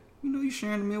sharing. You know, you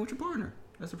sharing the meal with your partner.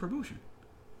 That's a promotion.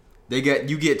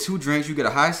 You get 2 drinks. You get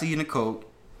a high C and a Coke.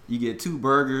 You get 2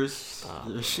 burgers.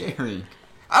 They're sharing.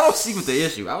 I don't see what the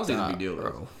issue. I don't see the big deal,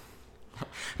 bro.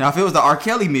 Now, if it was the R.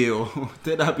 Kelly meal,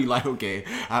 then I'd be like, okay,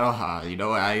 you know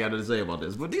what, I ain't got nothing to say about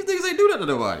this. But these niggas ain't do that to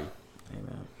nobody.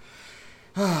 Amen.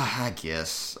 I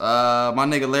guess. My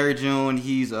nigga Larry June,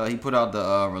 he put out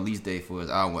the release date for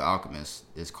his album with Alchemist.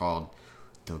 It's called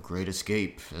The Great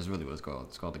Escape. That's really what it's called.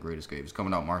 It's called The Great Escape. It's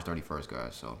coming out March 31st,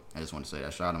 guys. So I just want to say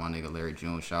that. Shout out to my nigga Larry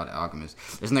June. Shout out to Alchemist.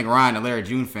 This nigga Ryan, a Larry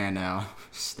June fan now.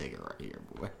 This nigga right here,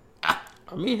 boy.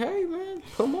 I mean, hey, man.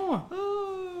 Come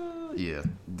on. Yeah.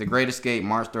 The Great Escape,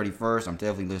 March 31st. I'm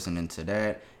definitely listening to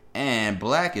that. And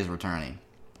Black is returning.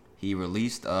 He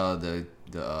released the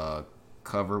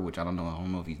cover, which I don't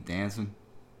know if he's dancing.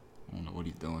 I don't know what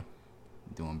he's doing.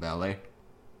 Doing ballet.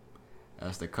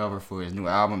 That's the cover for his new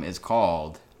album. It's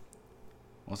called,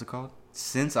 what's it called?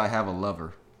 Since I Have a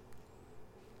Lover.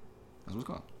 That's what it's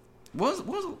called. What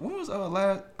was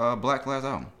Black's last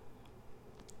album?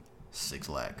 6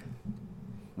 Lakh.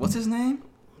 What's his name?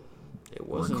 It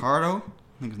wasn't Ricardo. I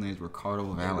think his name's Ricardo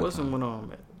Valentine. It wasn't when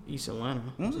at East Atlanta.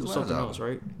 When was it was his something last else,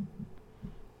 right?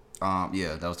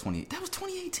 Yeah, that was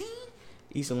 2018.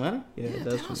 East Atlanta? Yeah,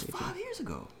 that was 5 years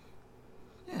ago.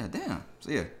 Yeah, damn.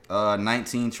 So yeah,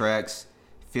 19 tracks,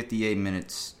 58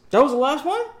 minutes. That was the last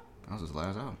one? That was his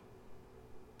last album.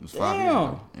 It was 5 years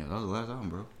ago. Yeah, that was the last album,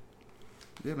 bro.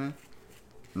 Yeah, man.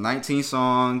 19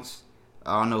 songs.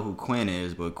 I don't know who Quinn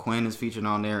is, but Quinn is featured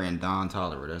on there and Don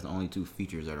Toliver. That's the only 2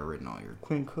 features that are written on here.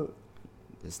 Quinn Cook.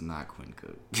 It's not Quinn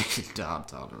Cook. Don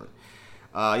Toliver.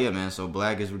 Yeah, man. So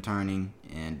Black is returning,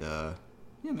 and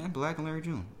yeah, man. Black and Larry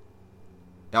June.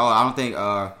 Oh, I don't think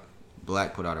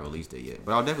Black put out a release date yet,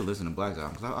 but I'll definitely listen to Black's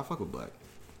album because I fuck with Black.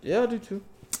 Yeah, I do too.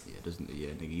 Yeah,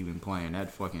 nigga, you been playing that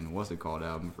fucking what's it called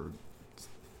album for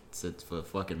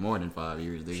fucking more than 5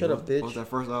 years. Nigga. Shut up, bitch. What's that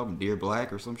first album? Dear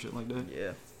Black or some shit like that?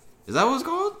 Yeah. Is that what it's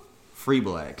called? Free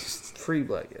Black. Free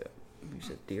Black, yeah. You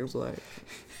said Dear Black.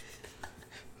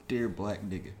 Dear Black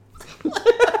nigga.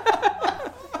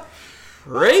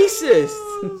 Racist.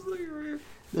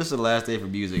 This is the last day for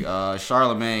music.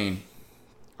 Charlemagne,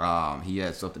 he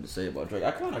had something to say about Drake.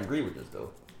 I kind of agree with this,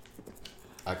 though.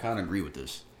 I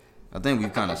think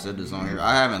we've kind of said this on here.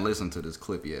 I haven't listened to this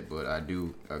clip yet, but I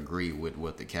do agree with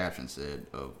what the caption said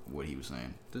of what he was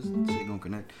saying. This shit gonna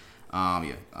connect?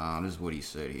 This is what he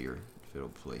said here. If it'll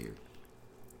play here.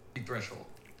 Threshold.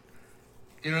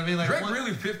 You know what I mean? Like Drake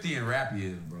really 50 in rap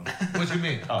years, bro. What you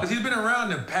mean? Because he's been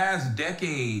around the past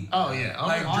decade. Oh, yeah.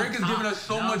 Like, Drake has given us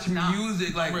so much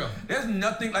music. Like, there's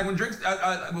nothing... Like, when Drake...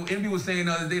 Envy was saying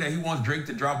the other day that he wants Drake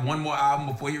to drop one more album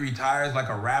before he retires, like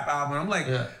a rap album. I'm like,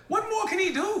 what more can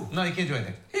he do? No, he can't do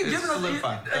anything. He's given us...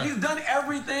 He's done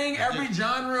everything, every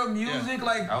genre of music.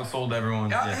 Like... Outsold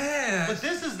everyone. Yeah. But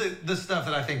this is the stuff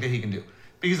that I think that he can do.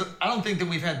 Because I don't think that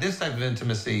we've had this type of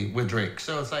intimacy with Drake.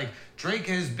 So it's like Drake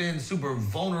has been super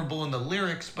vulnerable in the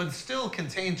lyrics, but still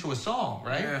contained to a song,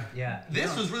 right? Yeah.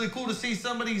 This was really cool to see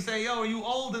somebody say, "Yo, are you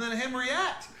old?" and then him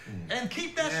react and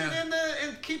keep that shit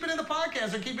and keep it in the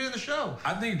podcast or keep it in the show.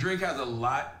 I think Drake has a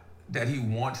lot that he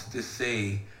wants to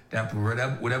say that for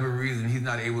whatever reason he's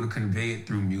not able to convey it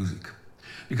through music.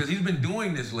 Because he's been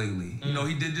doing this lately. You know,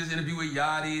 he did this interview with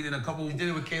Yachty and a couple. He did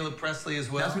it with Caleb Presley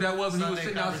as well. That's who that was when he was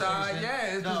Sunday sitting outside.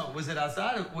 conversation. Yeah. Was it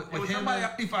outside? With him, somebody.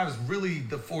 55 is really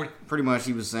the 40. Pretty much,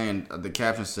 he was saying, the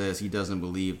caption says he doesn't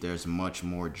believe there's much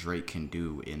more Drake can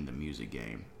do in the music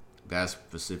game. That's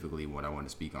specifically what I want to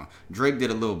speak on. Drake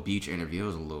did a little beach interview. It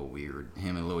was a little weird.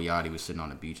 Him and Lil Yachty was sitting on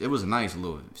the beach. It was a nice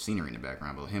little scenery in the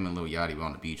background, but him and Lil Yachty were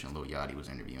on the beach, and Lil Yachty was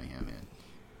interviewing him.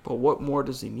 But what more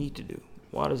does he need to do?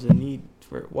 Why does it need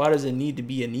to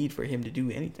be a need for him to do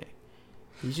anything?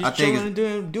 He's just chilling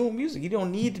and doing music. He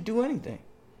don't need to do anything.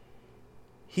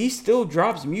 He still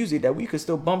drops music that we could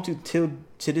still bump to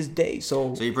this day.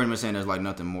 So you're pretty much saying there's like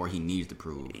nothing more he needs to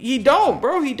prove. He don't,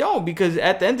 bro. He don't, because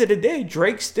at the end of the day,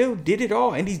 Drake still did it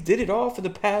all, and he's did it all for the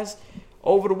past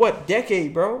over the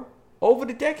decade, bro. Over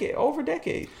a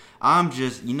decade. I'm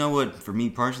just, you know what? For me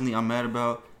personally, I'm mad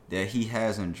about that he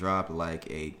hasn't dropped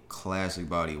like a classic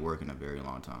body of work in a very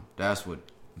long time. That's what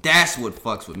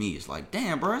fucks with me. It's like,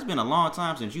 damn, bro, it's been a long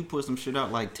time since you put some shit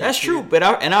out like that. That's true, but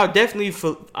I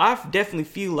definitely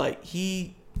feel like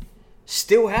he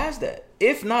still has that,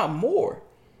 if not more.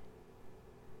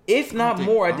 If not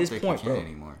more at this point, bro.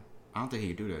 Anymore. I don't think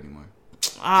he can do that anymore.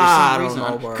 I don't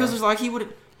know, bro. Because it's like he would.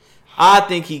 I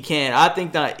think he can. I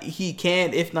think that he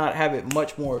can, if not have it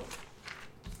much more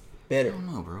better. I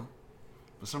don't know, bro.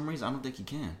 For some reason, I don't think he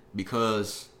can.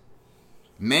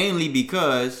 Mainly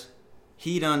because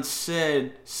he done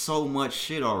said so much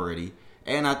shit already.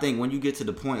 And I think when you get to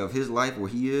the point of his life where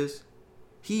he is,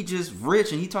 he just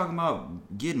rich and he talking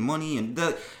about getting money and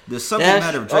the subject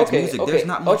matter of Drake's music. There's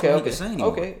not much more he can say anymore.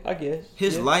 Okay, I guess.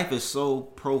 His life is so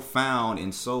profound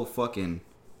and so fucking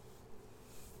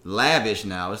lavish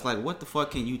now. It's like, what the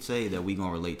fuck can you say that we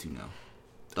gonna relate to now?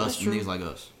 Us, niggas like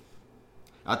us.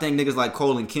 I think niggas like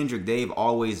Cole and Kendrick, they've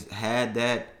always had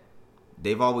that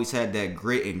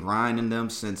grit and grind in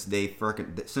them since they first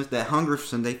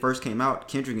came out.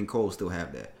 Kendrick and Cole still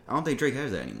have that. I don't think Drake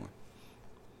has that anymore.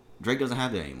 Drake doesn't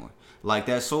have that anymore. Like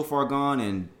that So Far Gone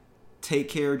and Take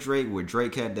Care Drake, where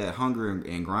Drake had that hunger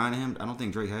and grind in him. I don't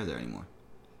think Drake has that anymore.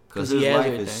 Because his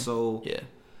life is so. Yeah.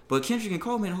 But Kendrick and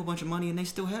Cole made a whole bunch of money and they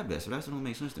still have that, so that don't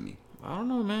make sense to me. I don't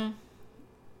know, man.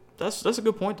 That's a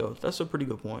good point though. That's a pretty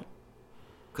good point.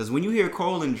 Because when you hear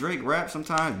Cole and Drake rap,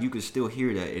 sometimes you can still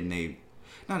hear that in they.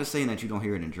 Not to saying that you don't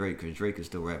hear it in Drake, because Drake can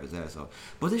still rap his ass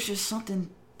off. But it's just something.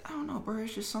 I don't know, bro.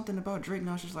 It's just something about Drake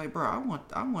now. It's just like, bro, I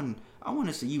want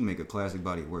to see you make a classic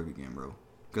body of work again, bro.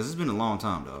 Because it's been a long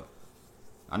time, dog.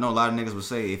 I know a lot of niggas would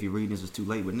say if you're reading this, it's too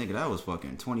late, but nigga, that was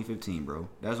fucking 2015, bro.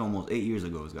 That's almost 8 years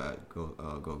ago,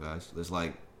 guys. It's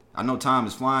like, I know time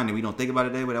is flying and we don't think about it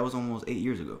today, but that was almost 8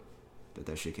 years ago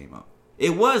that shit came out.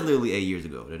 It was literally 8 years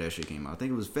ago that shit came out. I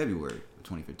think it was February of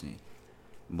 2015.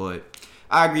 But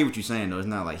I agree with you saying, though. It's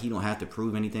not like he don't have to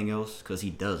prove anything else, because he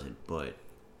doesn't. But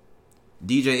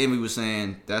DJ Envy was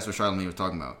saying, that's what Charlamagne was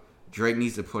talking about. Drake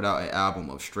needs to put out an album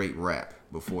of straight rap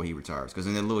before he retires. Because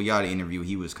in that Lil Yachty interview,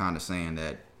 he was kind of saying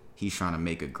that he's trying to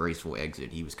make a graceful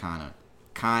exit. He was kind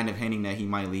of hinting that he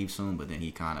might leave soon, but then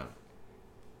he kind of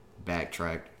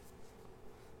backtracked.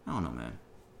 I don't know, man.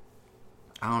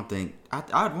 I don't think...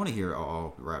 I'd want to hear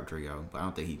all rap Drake album, but I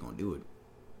don't think he's going to do it.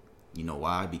 You know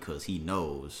why? Because he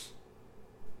knows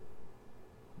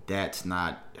that's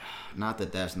not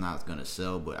that that's not going to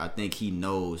sell, but I think he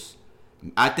knows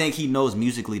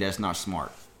musically that's not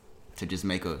smart to just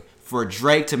for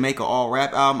Drake to make an all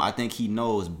rap album. I think he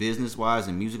knows business wise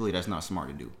and musically that's not smart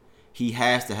to do. He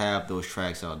has to have those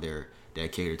tracks out there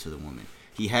that cater to the woman.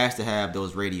 He has to have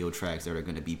those radio tracks that are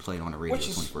going to be played on the radio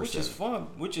 24/7. Which is fun,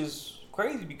 which is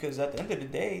crazy, because at the end of the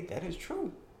day, that is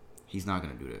true. He's not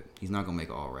going to do that. He's not going to make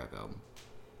an all rap album.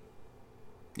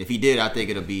 If he did, I think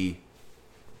it'll be.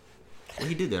 Well,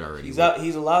 he did that already.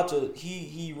 He's allowed to.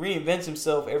 He reinvents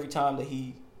himself every time that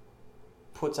he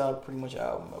puts out pretty much an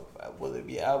album. Whether it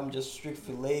be an album just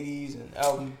strictly for ladies, an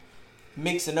album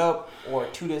mixing up, or a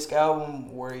 2-disc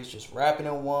album where he's just rapping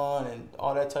in one and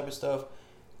all that type of stuff.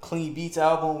 Clean Beats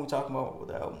album. We're talking about with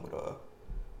the album with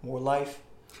More Life.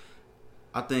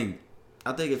 I think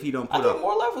if he don't put I think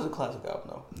More Life was a classic album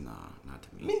though. Nah, not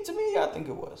to me. To me, I think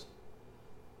it was.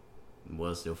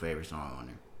 What's your favorite song on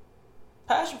there?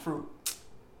 Passion Fruit.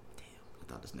 Damn, I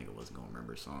thought this nigga wasn't gonna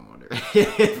remember a song on there.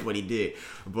 But he did.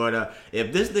 But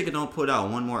if this nigga don't put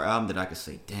out one more album that I could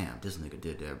say, damn, this nigga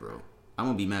did that, bro. I'm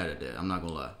gonna be mad at that. I'm not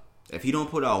gonna lie. If he don't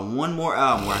put out one more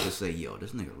album where I can say, yo,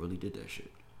 this nigga really did that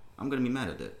shit, I'm gonna be mad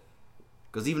at that.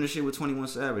 Cause even the shit with 21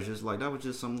 Savage, it's like that was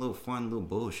just some little fun little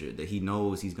bullshit that he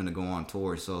knows he's gonna go on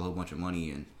tour and sell a whole bunch of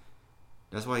money, and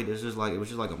that's why it was just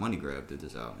like a money grab to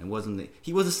this album.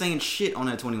 He wasn't saying shit on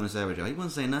that 21 Savage album. He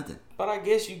wasn't saying nothing. But I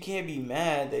guess you can't be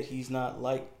mad that he's not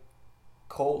like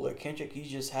Cole or Kendrick. He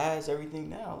just has everything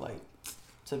now. Like,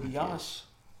 to be honest,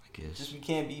 I guess just we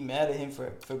can't be mad at him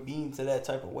for being to that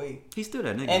type of way. He's still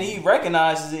that nigga, and he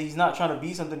recognizes that he's not trying to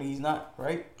be something that he's not.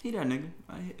 Right? He that nigga.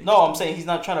 No, I'm saying he's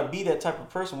not trying to be that type of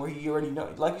person where he already know.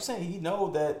 Like you said, he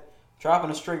know that dropping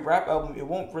a straight rap album, it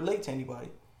won't relate to anybody.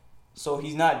 So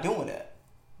he's not doing that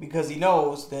because he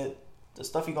knows that the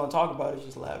stuff he's gonna talk about is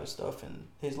just lavish stuff and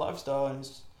his lifestyle, and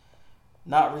it's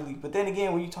not really. But then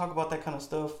again, when you talk about that kind of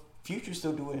stuff, Future's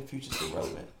still doing it. Future's still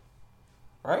relevant,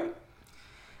 right?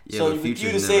 Yeah, so for you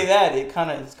to say that, it kind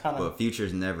of. But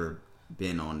Future's never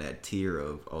been on that tier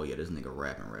of, oh yeah, this nigga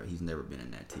rapping rap. He's never been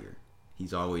in that tier.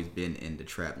 He's always been in the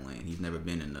trap lane. He's never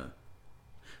been in the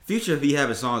Future. If he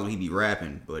having songs where he be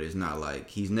rapping, but it's not like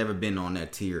he's never been on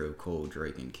that tier of Cole,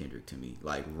 Drake, and Kendrick to me.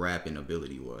 Like rapping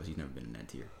ability was, he's never been in that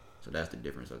tier. So that's the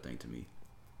difference, I think, to me.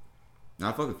 Now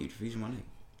I fuck with Future. Future's my nigga.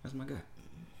 That's my guy.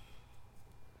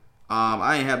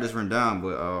 I ain't have this written down,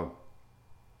 but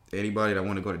anybody that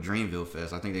want to go to Dreamville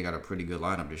Fest, I think they got a pretty good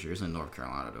lineup this year. It's in North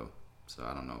Carolina though, so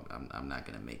I don't know. I'm not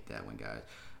gonna make that one, guys.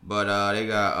 But they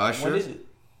got Usher. When is it?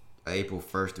 April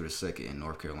 1st through the 2nd in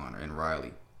North Carolina in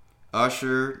Raleigh.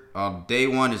 Usher. Day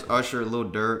one is Usher, Lil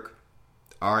Durk,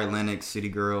 Ari Lennox, City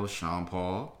Girls, Sean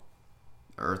Paul,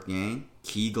 Earth Gang,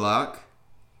 Key Glock,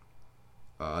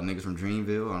 niggas from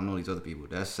Dreamville. I don't know these other people.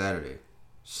 That's Saturday.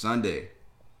 Sunday,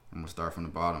 I'm gonna start from the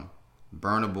bottom.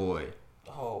 Burna Boy.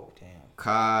 Oh damn.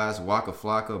 Kaz, Waka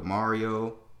Flocka,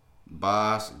 Mario,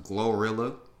 Boss,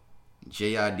 Glorilla,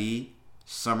 J.I.D.,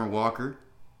 Summer Walker,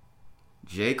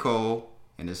 J. Cole,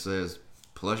 and it says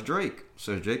plus Drake. It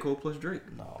says J. Cole plus Drake.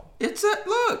 No. It's a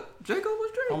look. J. Cole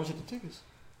plus Drake. How much are the tickets?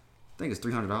 I think it's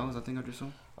 $300. I think I just saw.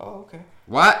 Oh, okay.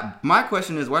 Why? My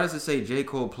question is, why does it say J.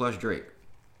 Cole plus Drake?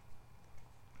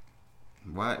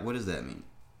 Why? What does that mean?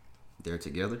 They're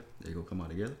together. They gonna come out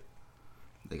together.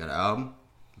 They got an album.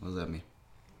 What does that mean?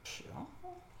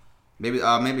 Maybe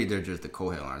they're just the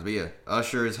co-headliners. But yeah,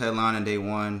 Usher is headlining day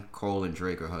one. Cole and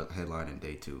Drake are headlining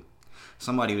day two.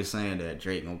 Somebody was saying that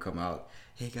Drake gonna come out.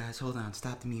 Hey guys, hold on,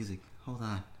 stop the music. Hold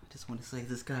on, I just want to say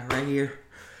this guy right here.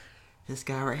 This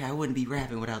guy right here. I wouldn't be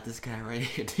rapping without this guy right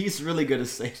here. He's really gonna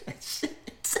say that shit.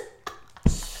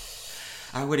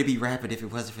 I wouldn't be rapping if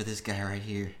it wasn't for this guy right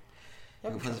here.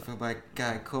 If it wasn't for my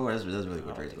guy Cole. That's really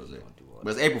what Drake's gonna say.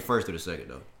 But it's April 1st through the 2nd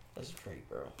though. That's Drake,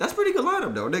 bro. That's pretty good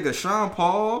lineup though. Nigga, Sean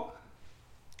Paul.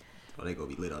 Oh, they gonna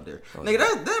be lit out there. Oh,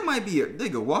 nigga, that might be a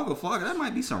nigga Waka Flocka. That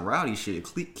might be some rowdy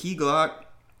shit. Key Glock,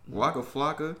 Waka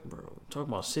Flocka. Bro, talking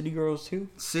about City Girls too.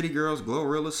 City Girls,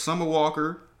 Glorilla, Summer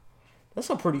Walker. That's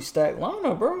a pretty stacked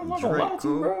lineup, bro. I'm not gonna lie to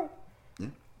you, bro. Yeah.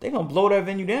 They gonna blow that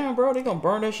venue down, bro. They gonna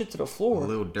burn that shit to the floor.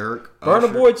 Lil Durk,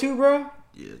 Burna Boy too, bro.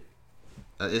 Yeah,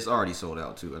 it's already sold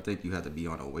out too. I think you have to be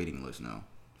on a waiting list now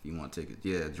if you want tickets.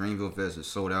 Yeah, Dreamville Fest is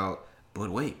sold out. But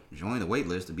wait, join the wait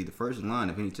list to be the first in line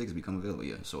if any tickets become available.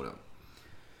 Yeah, sold out.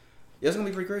 Yeah, it's gonna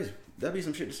be pretty crazy. That'd be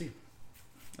some shit to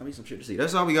see.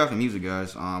 That's all we got for music,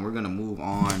 guys. We're gonna move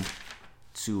on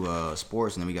to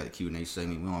sports, and then we got the Q&A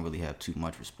segment. We don't really have too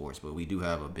much for sports, but we do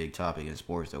have a big topic in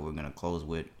sports that we're gonna close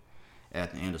with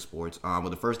at the end of sports. But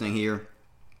the first thing here,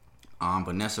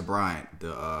 Vanessa Bryant,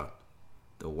 the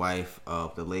wife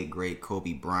of the late great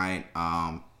Kobe Bryant,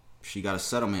 she got a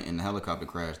settlement in the helicopter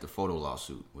crash, the photo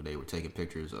lawsuit, where they were taking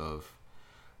pictures of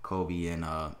Kobe and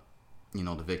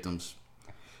the victims.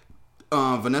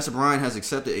 Vanessa Bryant has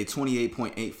accepted a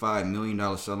 $28.85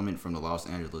 million settlement from the Los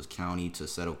Angeles County to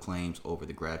settle claims over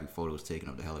the graphic photos taken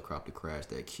of the helicopter crash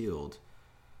that killed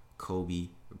Kobe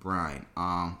Bryant.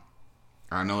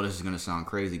 I know this is going to sound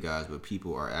crazy, guys, but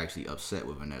people are actually upset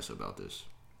with Vanessa about this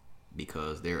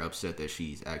because they're upset that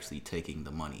she's actually taking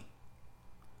the money.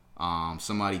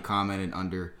 Somebody commented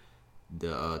under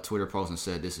the Twitter post and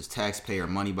said, "This is taxpayer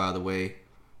money, by the way."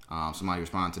 Somebody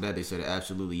responded to that. They said it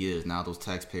absolutely is. Now those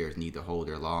taxpayers need to hold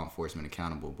their law enforcement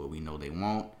accountable, but we know they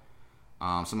won't.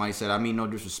 Somebody said, "I mean no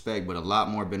disrespect, but a lot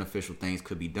more beneficial things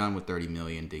could be done with $30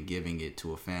 million than giving it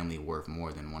to a family worth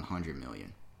more than $100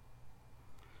 million."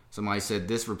 Somebody said,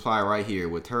 "This reply right here,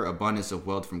 with her abundance of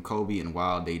wealth from Kobe, and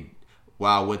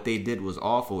while what they did was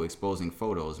awful, exposing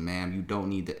photos, ma'am, you don't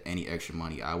need any extra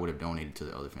money. I would have donated to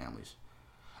the other families."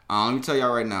 Let me tell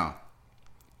y'all right now,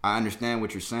 I understand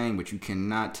what you're saying, but you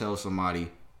cannot tell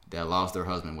somebody that lost their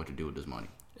husband what to do with this money.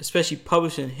 Especially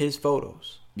publishing his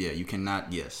photos. Yeah, you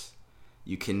cannot, yes.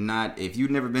 You cannot, if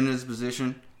you've never been in this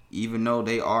position, even though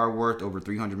they are worth over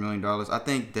 $300 million,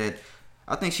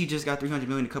 I think she just got $300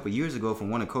 million a couple years ago from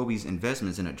one of Kobe's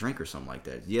investments in a drink or something like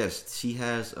that. Yes, she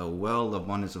has a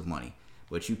abundance of money,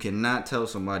 but you cannot tell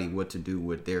somebody what to do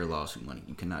with their lawsuit money.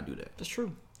 You cannot do that. That's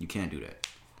true. You can't do that.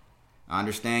 I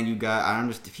understand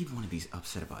people want to be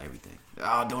upset about everything.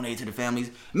 I'll donate to the families.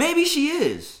 Maybe she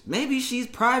is. Maybe she's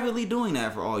privately doing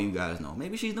that for all you guys know.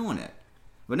 Maybe she's doing that.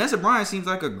 Vanessa Bryant seems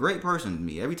like a great person to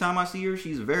me. Every time I see her,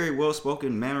 she's a very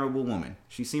well-spoken, mannerable woman.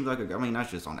 She seems like not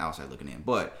just on the outside looking in,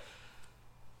 but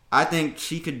I think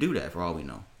she could do that for all we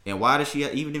know. And why does she,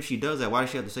 even if she does that, why does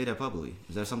she have to say that publicly?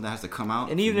 Is that something that has to come out?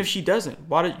 And even if she doesn't,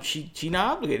 why did she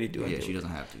not obligated to do it? Yeah, she doesn't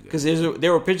have to. Because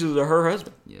there were pictures of her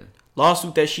husband. Yeah.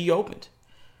 Lawsuit that she opened.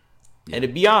 Yeah. And to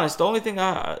be honest, I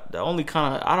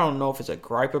don't know if it's a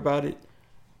gripe about it.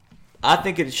 I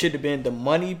think it should have been the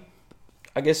money,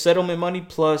 I guess settlement money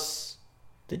plus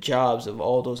the jobs of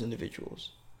all those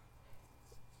individuals.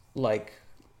 Like,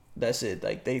 that's it.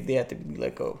 Like, they have to be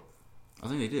let go. I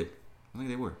think they did. I think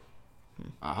they were.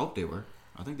 I hope they were.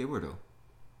 I think they were, though.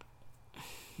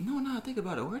 No, think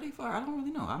about it. Where are they fired? I don't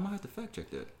really know. I might have to fact check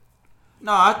that.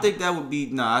 No, I think that would be.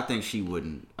 No, I think she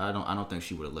wouldn't. I don't think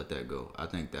she would have let that go. I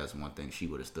think that's one thing she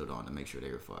would have stood on to make sure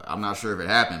they were fired. I'm not sure if it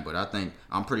happened, but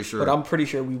I'm pretty sure. But I'm pretty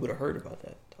sure we would have heard about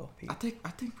that, though. I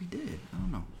think we did. I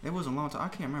don't know. It was a long time. I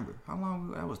can't remember how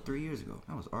long. That was 3 years ago.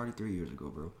 That was already 3 years ago,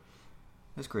 bro.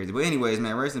 That's crazy. But anyways,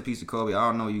 man, rest in peace to Kobe. I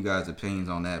don't know you guys' opinions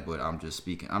on that, but I'm just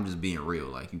speaking. I'm just being real.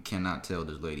 Like, you cannot tell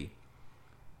this lady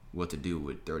what to do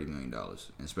with $30 million,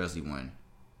 especially when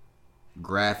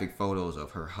graphic photos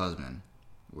of her husband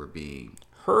were being...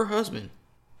 Her husband?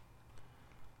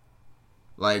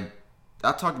 Like,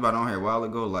 I talked about it on here a while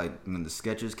ago, like, when the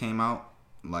sketches came out,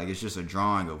 like, it's just a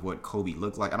drawing of what Kobe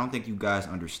looked like. I don't think you guys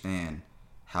understand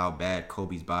how bad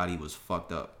Kobe's body was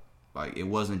fucked up. Like, it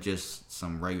wasn't just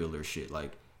some regular shit.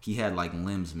 Like, he had, like,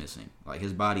 limbs missing. Like,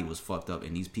 his body was fucked up,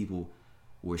 and these people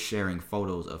were sharing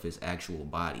photos of his actual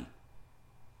body.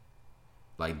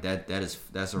 Like,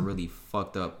 that's a really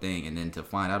fucked up thing. And then to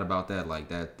find out about that, like,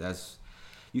 that's...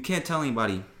 You can't tell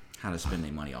anybody how to spend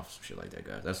their money off some shit like that,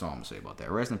 guys. That's all I'm going to say about that.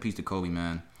 Rest in peace to Kobe,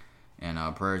 man.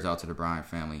 And prayers out to the Bryant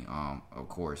family, of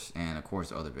course. And, of course,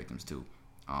 the other victims, too,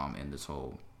 in this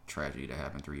whole tragedy that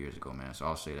happened 3 years ago, man. So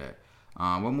I'll say that.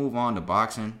 We'll move on to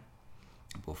boxing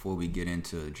before we get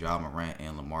into Ja Morant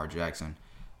and Lamar Jackson.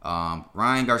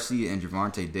 Ryan Garcia and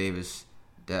Gervonta Davis,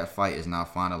 that fight is now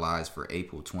finalized for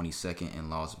April 22nd in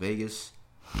Las Vegas.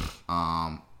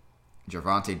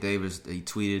 Gervonta Davis, he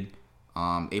tweeted,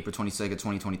 April 22nd,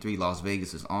 2023, Las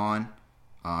Vegas is on.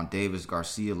 Davis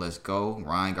Garcia, let's go.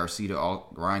 Ryan Garcia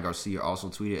also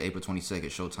tweeted, April 22nd,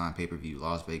 Showtime pay-per-view,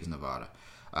 Las Vegas, Nevada.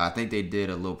 I think they did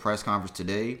a little press conference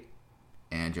today.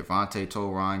 And Gervonta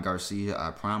told Ryan Garcia,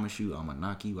 I promise you, I'm going to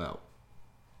knock you out.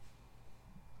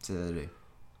 Today.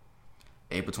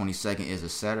 April 22nd is a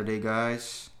Saturday,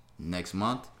 guys. Next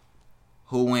month.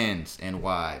 Who wins and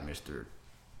why, Mr.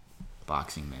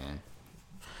 Boxing Man?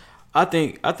 I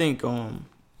think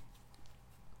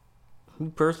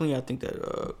personally, I think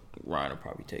that Ryan will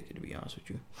probably take it, to be honest with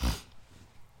you.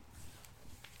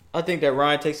 I think that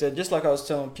Ryan takes it, just like I was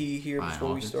telling P here Ryan before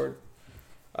Hawkins. we started.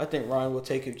 I think Ryan will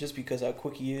take it just because how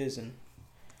quick he is, and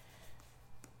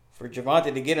for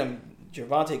Gervonta to get him,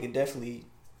 Gervonta can definitely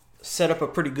set up a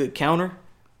pretty good counter,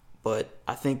 but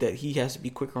I think that he has to be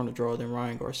quicker on the draw than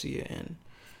Ryan Garcia, and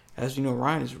as you know,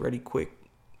 Ryan is really quick,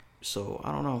 so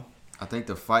I don't know. I think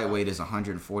the fight weight is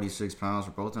 146 pounds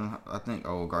for both of them. I think,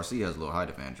 Garcia has a little height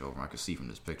advantage over him. I can see from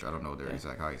this picture. I don't know their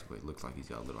exact heights, but it looks like he's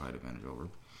got a little height advantage over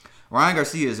him. Ryan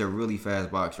Garcia is a really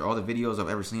fast boxer. All the videos I've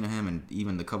ever seen of him, and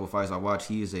even the couple fights I watched,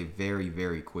 he is a very,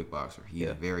 very quick boxer. He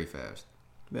is very fast.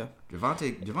 Yeah.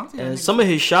 Gervonta. And some of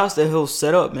his shots that he'll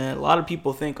set up, man, a lot of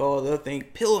people think, they'll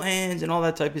think pillow hands and all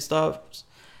that type of stuff.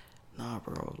 Nah,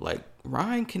 bro. Like,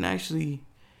 Ryan can actually,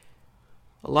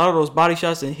 a lot of those body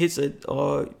shots and hits,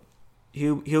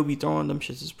 he'll be throwing them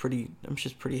shits is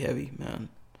pretty heavy, man.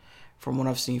 From what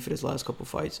I've seen for his last couple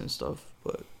fights and stuff,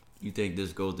 but. You think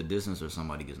this goes the distance or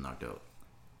somebody gets knocked out?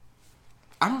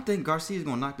 I don't think Garcia's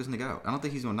gonna knock this nigga out. I don't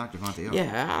think he's gonna knock Gervonta out.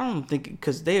 Yeah, I don't think,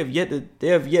 because both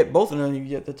of them have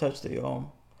yet to touch the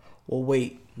Well,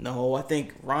 wait, no, I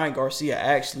think Ryan Garcia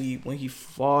actually, when he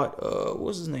fought,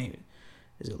 what's his name?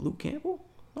 Is it Luke Campbell?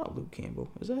 Not Luke Campbell.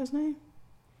 Is that his name?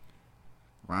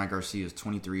 Ryan Garcia is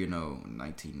 23-0,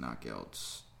 19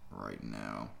 knockouts right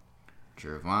now.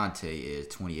 Gervonta is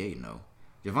 28-0.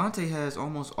 Gervonta has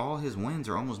almost all his wins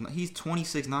are almost. He's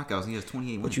 26 knockouts and he has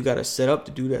 28 wins. But you got to set up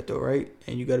to do that, though, right?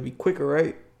 And you got to be quicker,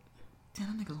 right?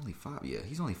 Damn, that nigga's only 5. Yeah,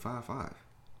 he's only 5'5".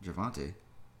 Gervonta.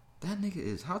 That nigga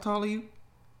is. How tall are you?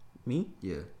 Me?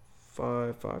 Yeah.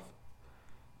 5'5".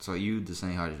 So you the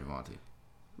same height as Javonte?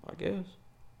 I guess.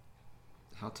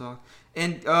 How tall?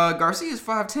 And Garcia is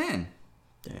 5'10".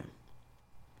 Damn.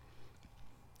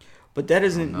 But that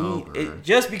doesn't mean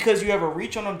just because you have a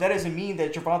reach on him, that doesn't mean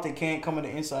that Javonte can't come in the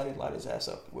inside and light his ass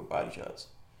up with body shots.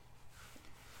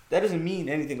 That doesn't mean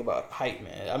anything about height,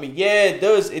 man. I mean, yeah, it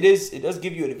does. It does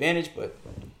give you an advantage, but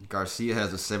Garcia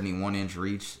has a 71-inch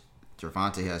reach.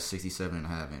 Javonte has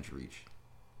 67.5-inch reach.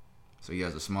 So he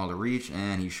has a smaller reach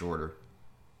and he's shorter.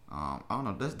 I don't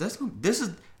know.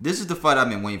 This is the fight I've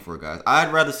been waiting for, guys.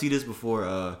 I'd rather see this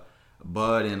before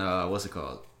Bud and what's it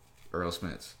called, Earl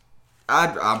Spence.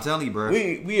 I'm telling you, bro.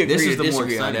 We agree this is the more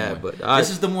exciting on that, but this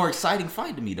is the more exciting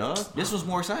fight to me, dog. This was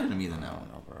more exciting to me than that one.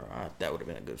 No, bro. That would have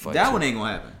been a good fight. That one ain't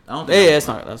gonna happen. I don't think. That's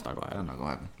not gonna happen. That's not gonna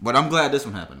happen. But I'm glad this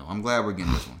one happened, though. I'm glad we're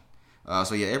getting this one.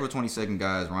 So yeah, April 22nd,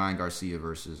 guys. Ryan Garcia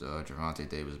versus Gervonta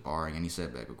Davis, barring any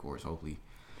setback, of course. Hopefully,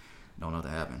 don't let that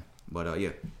happen. But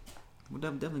yeah, we're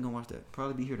definitely gonna watch that.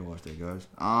 Probably be here to watch that, guys.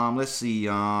 Let's see.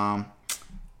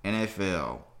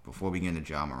 NFL. Before we get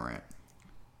into Ja Morant,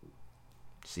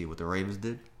 see what the Ravens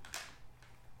did.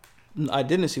 I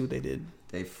didn't see what they did.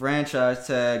 They franchise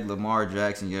tagged Lamar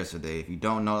Jackson yesterday. If you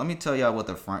don't know, let me tell y'all what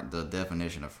the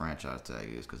definition of franchise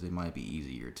tag is, because it might be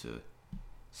easier to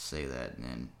say that and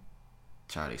then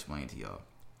try to explain to y'all.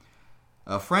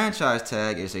 A franchise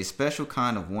tag is a special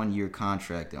kind of one-year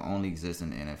contract that only exists in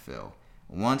the NFL.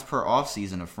 Once per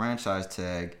offseason, a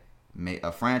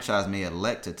franchise may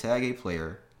elect to tag a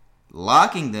player,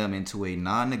 locking them into a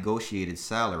non-negotiated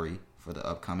salary for the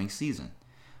upcoming season.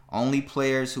 Only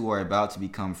players who are about to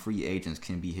become free agents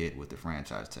can be hit with the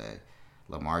franchise tag.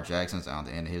 Lamar Jackson's on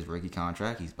the end of his rookie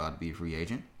contract. He's about to be a free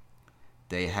agent.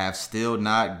 They have still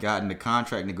not gotten the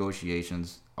contract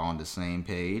negotiations on the same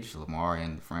page, Lamar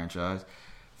and the franchise.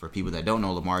 For people that don't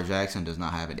know, Lamar Jackson does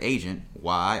not have an agent.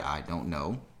 Why? I don't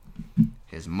know.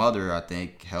 His mother, I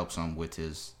think, helps him with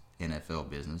his NFL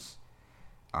business.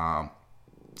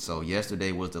 So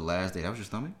yesterday was the last day. That was your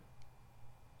stomach?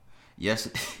 Yes.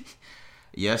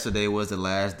 Yesterday was the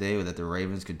last day that the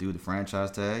Ravens could do the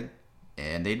franchise tag,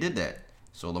 and they did that.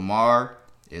 So Lamar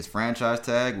is franchise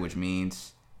tag, which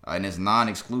means, and it's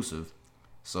non-exclusive,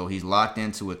 so he's locked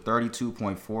into a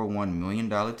 $32.41 million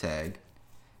tag.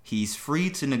 He's free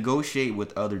to negotiate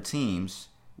with other teams,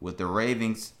 with the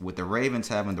Ravens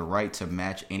having the right to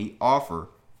match any offer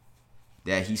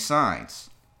that he signs,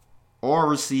 or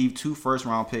receive 2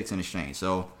 first-round picks in exchange.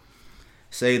 So,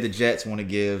 say the Jets want to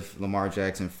give Lamar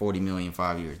Jackson $40 million in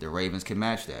 5 years. The Ravens can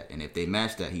match that. And if they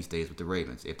match that, he stays with the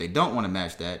Ravens. If they don't want to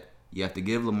match that, you have to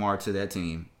give Lamar to that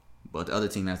team, but the other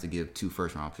team has to give 2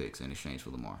 first-round picks in exchange for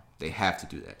Lamar. They have to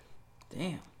do that.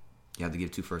 Damn. You have to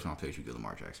give 2 first-round picks, you give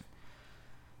Lamar Jackson.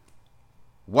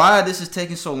 Why this is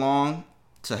taking so long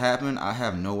to happen, I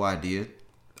have no idea.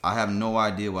 I have no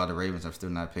idea why the Ravens have still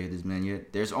not paid this man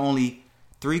yet. There's only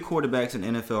 3 quarterbacks in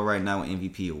the NFL right now with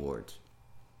MVP awards.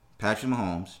 Patrick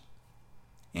Mahomes,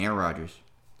 Aaron Rodgers,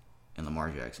 and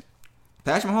Lamar Jackson.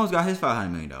 Patrick Mahomes got his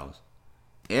 $500 million.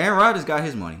 Aaron Rodgers got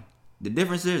his money. The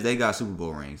difference is they got Super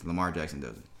Bowl rings. Lamar Jackson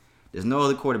doesn't. There's no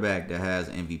other quarterback that has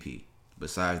MVP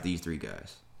besides these 3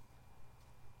 guys.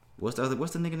 What's the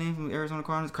nigga name from Arizona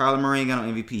Cardinals? Kyler Murray ain't got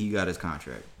no MVP. He got his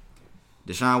contract.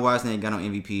 Deshaun Watson ain't got no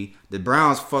MVP. The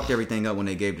Browns fucked everything up when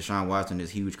they gave Deshaun Watson this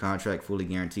huge contract, fully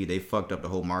guaranteed. They fucked up the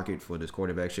whole market for this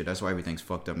quarterback shit. That's why everything's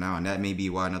fucked up now. And that may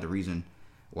be why another reason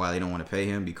why they don't want to pay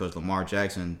him, because Lamar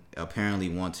Jackson apparently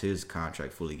wants his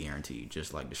contract fully guaranteed,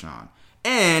 just like Deshaun.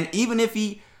 And even if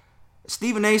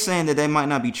Stephen A. saying that might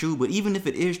not be true, but even if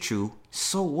it is true,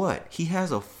 so what? He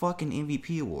has a fucking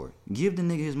MVP award. Give the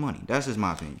nigga his money. That's just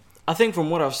my opinion. I think from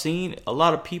what I've seen, a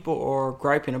lot of people are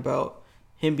griping about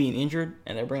him being injured,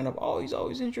 and they're bringing up, he's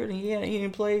always injured and he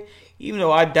didn't play. Even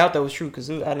though I doubt that was true, because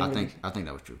I think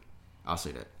that was true. I'll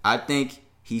say that. I think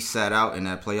he sat out in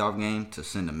that playoff game to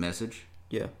send a message.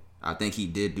 Yeah, I think he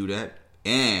did do that.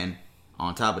 And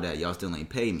on top of that, y'all still ain't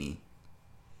pay me.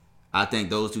 I think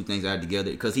those 2 things added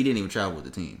together, because he didn't even travel with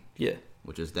the team. Yeah,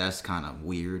 that's kind of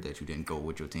weird that you didn't go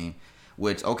with your team.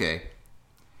 Which, okay,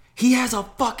 he has a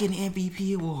fucking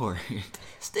MVP award.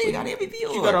 Still got an MVP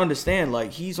award. You gotta understand,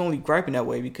 like, he's only griping that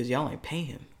way because y'all ain't paying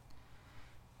him.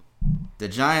 The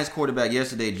Giants quarterback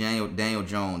yesterday, Daniel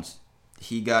Jones,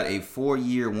 he got a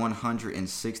 4-year,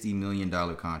 $160 million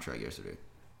contract yesterday.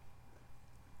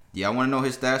 Do y'all want to know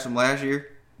his stats from last year?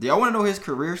 Do y'all want to know his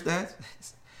career stats?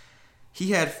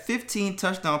 He had 15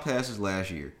 touchdown passes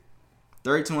last year.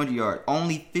 3,200 yards.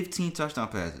 Only 15 touchdown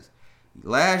passes.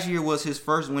 Last year was his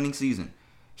first winning season.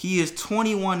 He is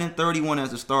 21-31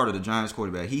 as a starter, the Giants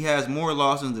quarterback. He has more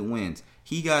losses than wins.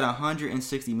 He got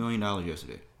 $160 million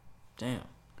yesterday. Damn.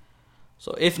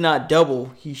 So if not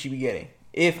double, he should be getting.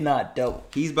 If not double.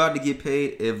 He's about to get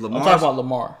paid. If Lamar, I'm talking about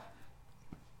Lamar.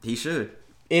 He should.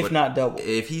 If not double.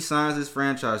 If he signs his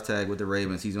franchise tag with the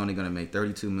Ravens, he's only going to make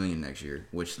 $32 million next year,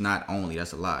 which not only,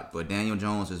 that's a lot. But Daniel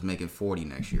Jones is making $40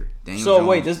 next year. Daniel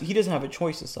Jones, he doesn't have a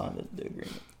choice to sign the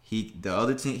agreement. The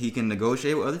other team, he can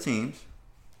negotiate with other teams,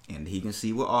 and he can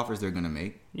see what offers they're going to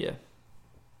make. Yeah.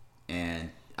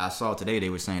 And I saw today they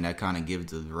were saying that kind of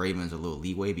gives the Ravens a little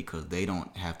leeway because they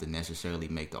don't have to necessarily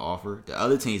make the offer. The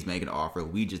other teams make an offer.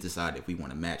 We just decide if we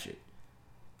want to match it.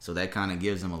 So that kind of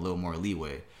gives them a little more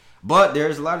leeway. But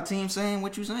there's a lot of teams saying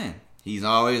what you're saying. He's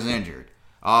always injured.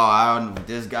 Oh,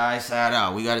 this guy sat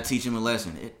out. We got to teach him a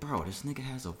lesson. Bro, this nigga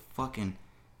has a fucking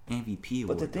MVP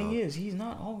award. But the thing is, he's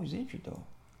not always injured, though.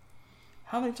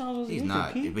 How many times was he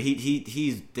injured? He's not. But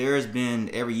he's there's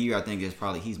been every year. I think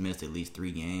he's missed at least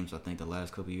 3 games. I think the last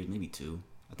couple of years, maybe 2.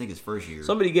 I think his first year.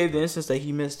 Somebody gave the instance that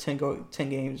he missed 10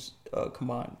 games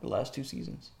combined the last 2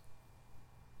 seasons.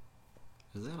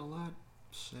 Is that a lot?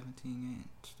 17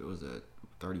 games. It was at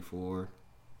 34.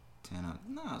 10 out.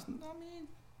 No, I mean,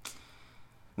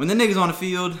 when the nigga's on the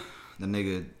field, the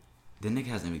nigga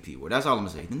has an MVP award. That's all I'm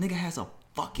gonna say. The nigga has a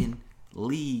fucking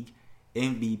league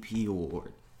MVP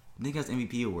award. Nigga has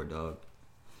MVP award, dog.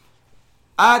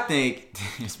 I think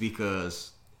it's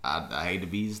because I hate to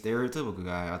be the stereotypical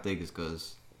guy. I think it's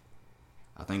because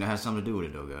I think that has something to do with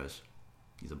it, though, guys.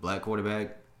 He's a black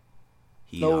quarterback.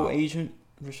 No agent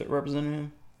representing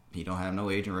him. He don't have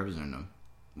no agent representing him,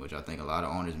 which I think a lot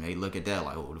of owners may look at that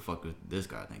like, "Who the fuck does this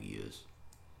guy think he is?"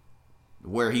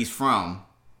 Where he's from.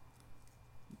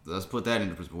 Let's put that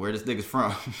into perspective. Where this nigga's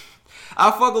from.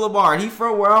 I fuck with Lamar. He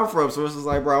from where I'm from. So it's just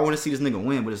like, bro, I want to see this nigga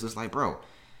win. But it's just like, bro,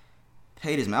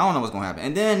 pay this man. I don't know what's going to happen.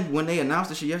 And then when they announced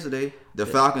this shit yesterday, the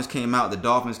Falcons came out. The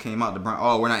Dolphins came out.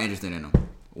 We're not interested in them.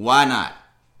 Why not?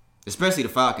 Especially the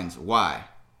Falcons. Why?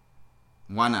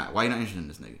 Why not? Why you not interested in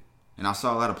this nigga? And I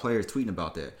saw a lot of players tweeting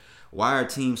about that. Why are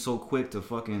teams so quick to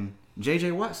fucking...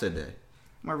 J.J. Watt said that.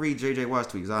 I'm going to read J.J.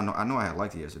 Watt's tweets. I know I had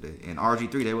liked it yesterday. And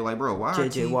RG3, they were like, bro, why are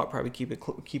J.J. Watt probably keep it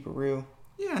real.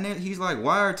 Yeah, and he's like,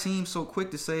 why are teams so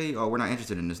quick to say, oh, we're not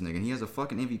interested in this nigga? And he has a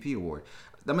fucking MVP award.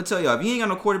 I'm going to tell y'all, if you ain't got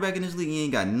no quarterback in this league, you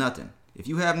ain't got nothing. If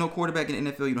you have no quarterback in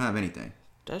the NFL, you don't have anything.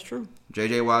 That's true.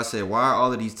 J.J. Watt said, why are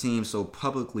all of these teams so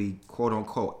publicly,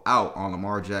 quote-unquote, out on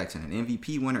Lamar Jackson, an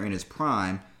MVP winner in his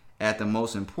prime, at the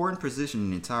most important position in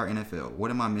the entire NFL?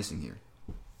 What am I missing here?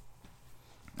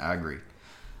 I agree.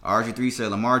 RG3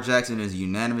 said Lamar Jackson is a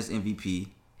unanimous MVP.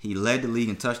 He led the league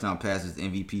in touchdown passes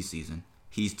MVP season.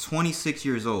 He's 26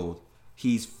 years old.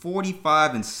 He's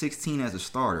 45-16 as a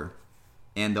starter.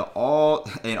 And all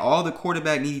the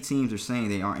quarterback needy teams are saying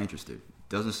they aren't interested.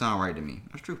 Doesn't sound right to me.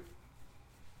 That's true.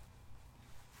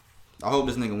 I hope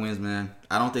this nigga wins, man.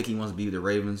 I don't think he wants to be with the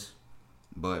Ravens,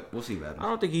 but we'll see what happens. I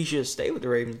don't think he should stay with the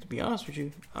Ravens, to be honest with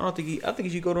you. I think he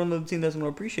should go to another team that's going to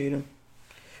appreciate him.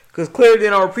 Because clearly they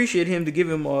don't appreciate him to give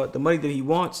him the money that he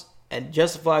wants and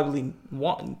justifiably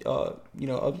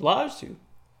obliged to.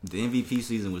 The MVP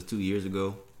season was 2 years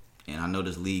ago, and I know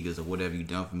this league is a whatever you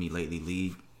done for me lately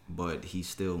league, but he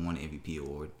still won the MVP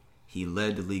award. He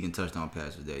led the league in touchdown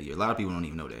passes that year. A lot of people don't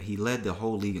even know that. He led the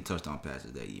whole league in touchdown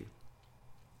passes that year.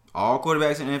 All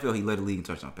quarterbacks in the NFL, he led the league in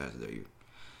touchdown passes that year.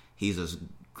 He's a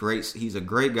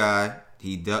great guy.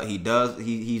 He's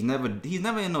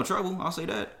never in no trouble. I'll say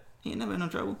that. He ain't never in no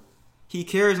trouble. He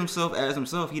carries himself as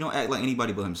himself. He don't act like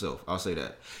anybody but himself. I'll say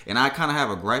that. And I kind of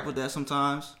have a gripe with that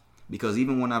sometimes. Because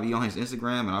even when I be on his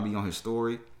Instagram and I be on his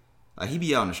story, like he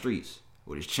be out in the streets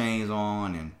with his chains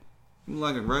on and he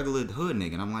like a regular hood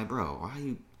nigga. And I'm like, bro, why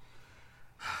you...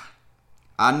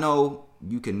 I know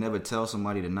you can never tell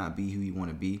somebody to not be who you want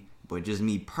to be. But just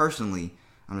me personally,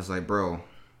 I'm just like, bro.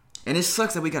 And it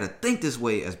sucks that we got to think this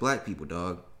way as black people,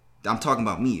 dog. I'm talking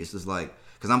about me. It's just like...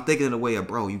 Because I'm thinking in a way of,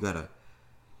 bro, you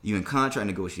in contract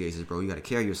negotiations, bro. You got to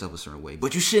carry yourself a certain way.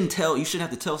 But you shouldn't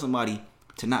have to tell somebody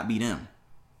to not be them.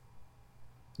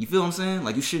 You feel what I'm saying?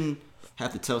 Like, you shouldn't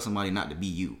have to tell somebody not to be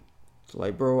you. So,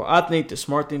 like, bro, I think the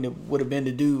smart thing that would have been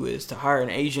to do is to hire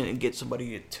an agent and get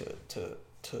somebody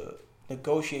to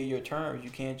negotiate your terms.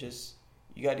 You can't just...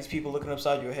 You got these people looking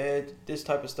upside your head, this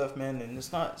type of stuff, man. And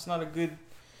it's not a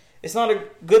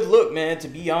good look, man, to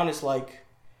be honest. Like,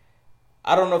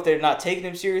 I don't know if they're not taking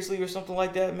him seriously or something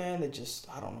like that, man.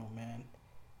 I don't know, man.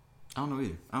 I don't know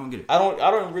either. I don't get it. I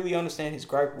don't really understand his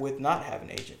gripe with not having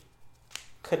an agent.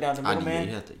 Cut down the middle, man.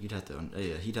 He'd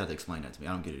have to explain that to me.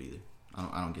 I don't get it either.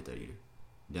 I don't get that either.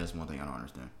 That's one thing I don't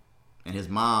understand. And his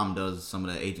mom does some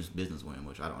of the agent's business with him,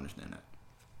 which I don't understand that.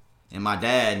 And my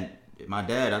dad my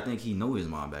dad, I think he knew his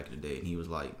mom back in the day, and he was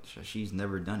like, she's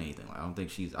never done anything. Like, I don't think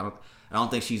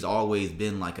she's always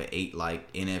been like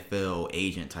NFL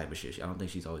agent type of shit. I don't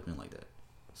think she's always been like that.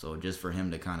 So just for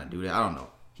him to kind of do that, I don't know.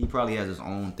 He probably has his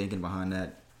own thinking behind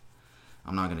that.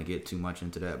 I'm not gonna get too much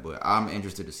into that, but I'm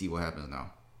interested to see what happens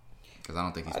now. Because I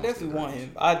don't think he's. I definitely want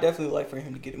him. I definitely like for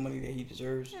him to get the money that he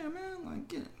deserves. Yeah, man, like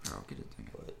get it thing.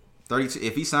 32.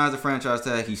 If he signs the franchise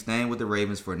tag, he's staying with the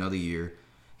Ravens for another year.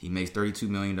 He makes $32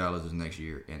 million this next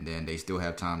year, and then they still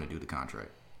have time to do the contract.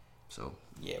 So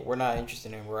yeah, we're not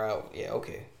interested in. We're out. Yeah,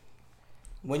 okay.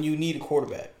 When you need a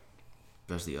quarterback,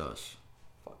 especially us.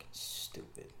 Fucking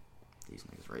stupid. These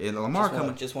niggas, right? And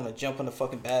Lamar just want to jump on the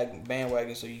fucking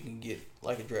bandwagon so you can get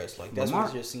like a dress. Like that's what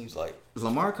it just seems like.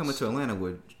 Lamar coming to Atlanta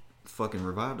would fucking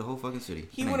revive the whole fucking city.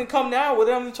 He wouldn't come now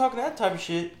without me talking that type of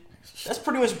shit. That's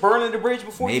pretty much burning the bridge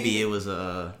before. Maybe it was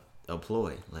a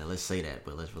ploy. Like, let's say that,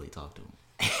 but let's really talk to him.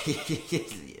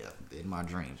 Yeah, in my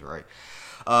dreams, right?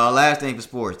 Last thing for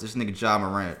sports. This nigga Ja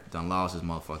Morant done lost his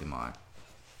motherfucking mind.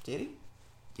 Did he?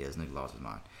 Yeah, this nigga lost his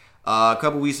mind. A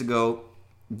couple weeks ago,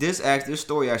 this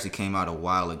story actually came out a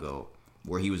while ago,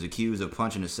 where he was accused of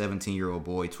punching a 17-year-old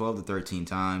boy 12 to 13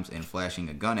 times and flashing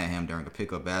a gun at him during a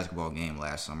pickup basketball game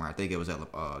last summer. I think it was at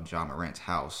Ja Morant's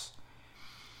house.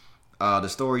 The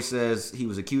story says he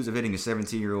was accused of hitting a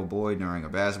 17-year-old boy during a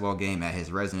basketball game at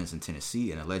his residence in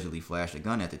Tennessee and allegedly flashed a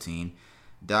gun at the teen.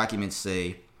 Documents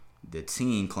say the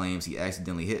teen claims he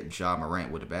accidentally hit Ja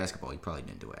Morant with a basketball. He probably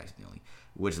didn't do it accidentally,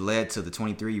 which led to the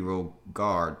 23-year-old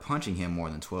guard punching him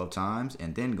more than 12 times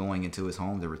and then going into his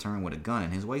home to return with a gun in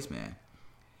his waistband.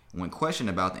 When questioned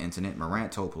about the incident,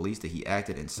 Morant told police that he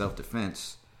acted in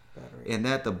self-defense and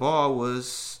that the ball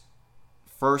was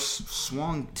first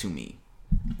swung to me.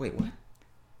 Wait, what?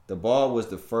 The ball was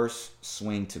the first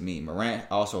swing to me. Morant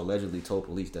also allegedly told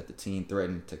police that the teen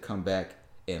threatened to come back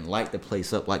and light the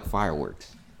place up like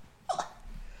fireworks.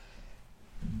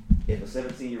 If a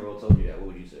 17-year-old told you that,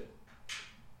 what would you say?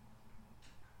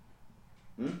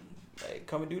 Hey,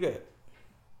 come and do that.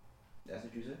 That's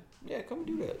what you said? Yeah, come and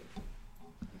do that.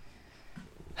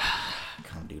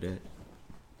 Come do that.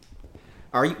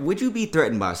 Would you be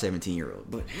threatened by a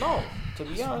 17-year-old? But no, to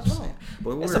be honest, no.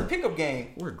 But it's a pickup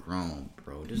game. We're grown,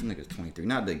 bro. This nigga's 23.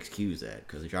 Not to excuse that,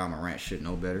 because Ja Morant should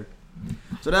know better.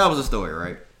 So that was the story,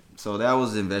 right? So that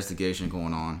was the investigation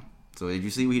going on. So did you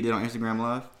see what he did on Instagram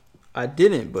Live? I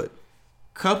didn't, but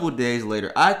couple days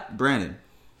later, Brandon,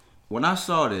 when I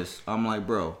saw this, I'm like,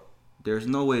 bro, there's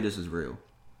no way this is real.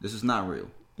 This is not real.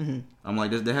 Mm-hmm. I'm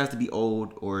like, there has to be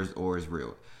old or is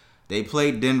real. They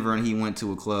played Denver and he went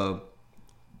to a club.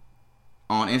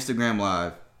 On Instagram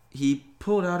Live, he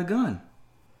pulled out a gun.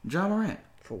 Ja Morant.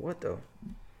 For what, though?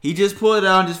 He just pulled it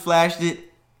out and just flashed it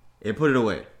and put it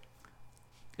away.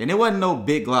 And it wasn't no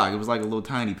big Glock. It was like a little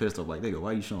tiny pistol. Like, nigga, why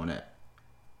are you showing that?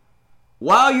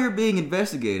 While you're being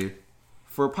investigated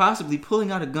for possibly pulling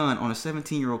out a gun on a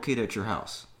 17-year-old kid at your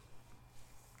house.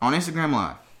 On Instagram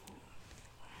Live.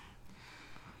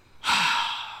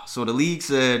 So the league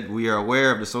said, we are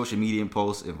aware of the social media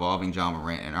posts involving Ja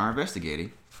Morant and are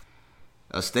investigating.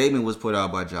 A statement was put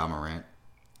out by Ja Morant.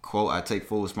 Quote, I take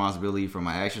full responsibility for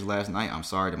my actions last night. I'm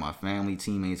sorry to my family,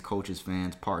 teammates, coaches,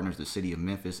 fans, partners, the city of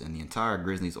Memphis, and the entire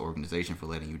Grizzlies organization for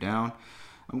letting you down.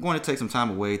 I'm going to take some time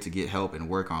away to get help and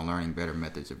work on learning better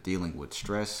methods of dealing with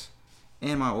stress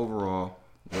and my overall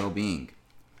well-being.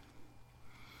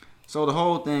 So the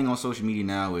whole thing on social media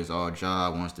now is, oh,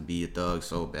 Ja wants to be a thug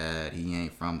so bad. He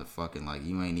ain't from the fucking, like,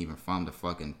 you ain't even from the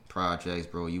fucking projects,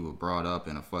 bro. You were brought up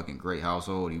in a fucking great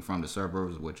household. You from the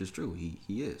suburbs, which is true. He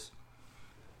is.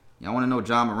 Y'all want to know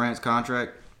Ja Morant's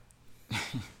contract?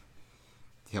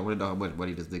 Y'all want to know how much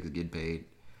money this nigga's getting paid?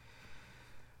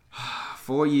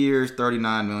 4 years,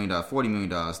 $39 million, $40 million,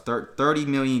 $30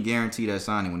 million guaranteed at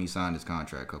signing when he signed his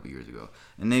contract a couple years ago.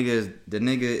 The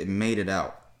nigga made it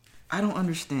out. I don't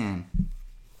understand.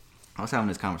 I was having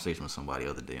this conversation with somebody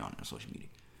the other day on social media.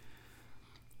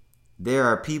 There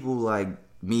are people like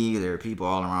me, there are people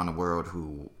all around the world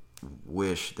who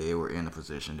wish they were in a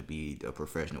position to be a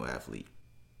professional athlete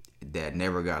that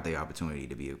never got the opportunity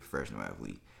to be a professional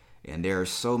athlete. And there are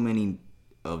so many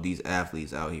of these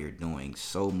athletes out here doing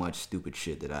so much stupid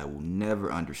shit that I will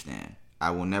never understand.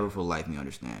 I will never for life me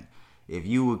understand.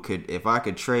 If I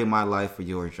could trade my life for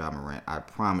yours, Ja Morant, I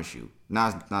promise you.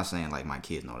 Not saying like my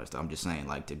kids and all that stuff. I'm just saying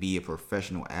like to be a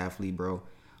professional athlete, bro.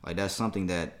 Like that's something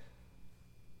that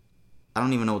I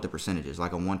don't even know what the percentage is.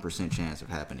 Like a 1% chance of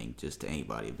happening just to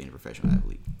anybody of being a professional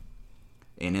athlete.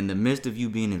 And in the midst of you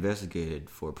being investigated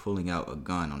for pulling out a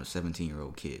gun on a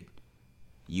 17-year-old kid,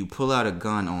 you pull out a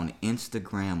gun on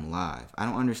Instagram Live. I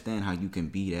don't understand how you can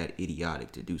be that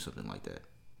idiotic to do something like that.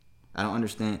 I don't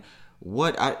understand.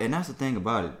 And that's the thing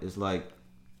about it. It's like,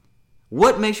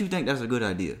 what makes you think that's a good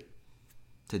idea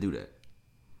to do that?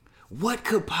 What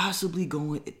could possibly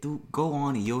go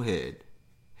on in your head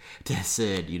that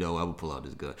said, I would pull out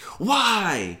this gun?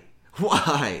 Why?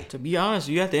 To be honest,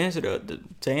 you have to answer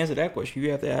to answer that question.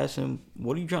 You have to ask him,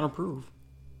 what are you trying to prove?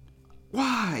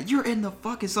 Why? You're in the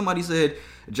fucking... Somebody said,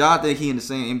 Ja think he in the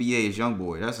same NBA as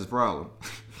YoungBoy. That's his problem.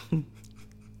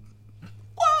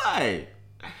 Why?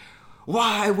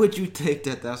 Why would you think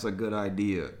that that's a good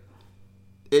idea?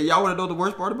 And y'all want to know the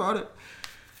worst part about it?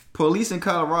 Police in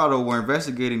Colorado were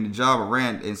investigating the Ja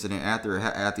Morant incident after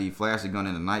he flashed a gun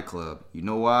in a nightclub. You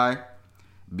know why?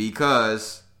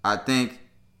 Because I think,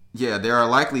 there are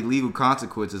likely legal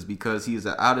consequences because he is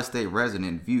an out-of-state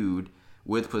resident viewed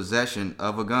with possession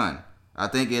of a gun. I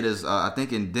think it is. I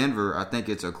think in Denver, I think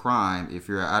it's a crime if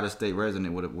you're an out-of-state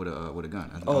resident with a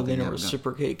gun. Then a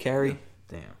reciprocate carry.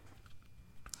 Damn.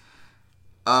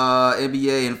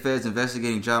 NBA and feds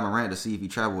investigating Ja Morant to see if he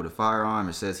traveled with a firearm.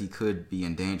 It says he could be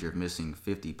in danger of missing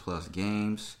 50-plus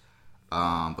games.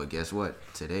 But guess what?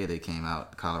 Today they came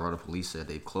out. Colorado police said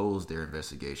they've closed their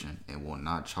investigation and will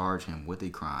not charge him with a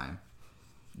crime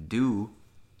due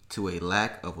to a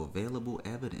lack of available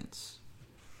evidence.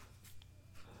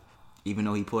 Even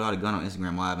though he pulled out a gun on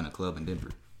Instagram Live in a club in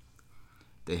Denver.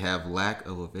 They have lack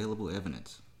of available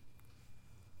evidence.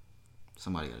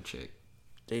 Somebody got to check.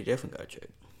 They definitely got to check.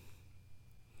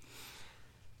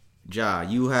 Ja,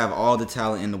 you have all the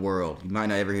talent in the world. You might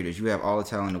not ever hear this. You have all the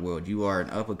talent in the world. You are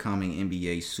an up-and-coming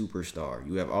NBA superstar.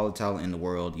 You have all the talent in the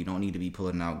world. You don't need to be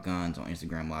pulling out guns on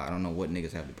Instagram Live. I don't know what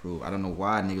niggas have to prove. I don't know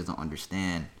why niggas don't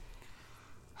understand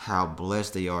how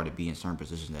blessed they are to be in certain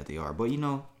positions that they are. But,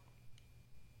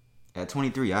 at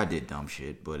 23, I did dumb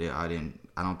shit. But I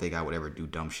don't think I would ever do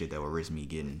dumb shit that would risk me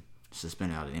getting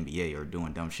suspended out of the NBA or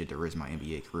doing dumb shit to risk my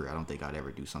NBA career. I don't think I'd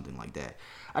ever do something like that.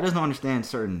 I just don't understand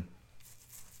certain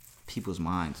people's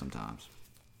minds sometimes.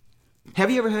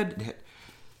 Have you ever had...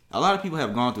 A lot of people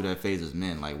have gone through that phase as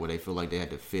men, like where they feel like they had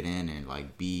to fit in and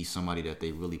like be somebody that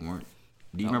they really weren't.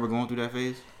 Do you remember going through that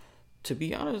phase? To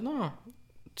be honest, no.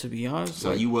 To be honest,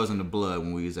 so you wasn't the blood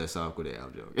when we was at South Korea.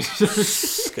 I'm joking.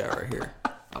 This guy right here.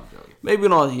 I'm joking. Maybe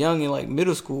when I was young in like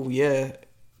middle school, yeah,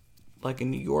 like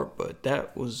in New York, but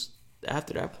that was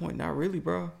after that point. Not really,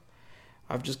 bro.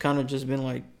 I've just kind of just been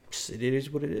like, it is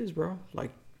what it is, bro.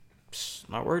 Like,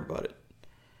 not worried about it.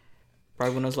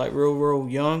 Probably when I was like real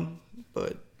young,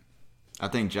 but I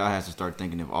think Ja has to start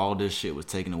thinking if all this shit was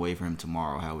taken away from him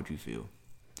tomorrow, how would you feel?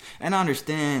 And I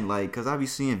understand, like, because I be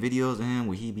seeing videos of him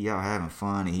where he be out having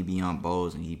fun and he be on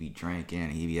bows and he be drinking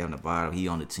and he be having a bottle. He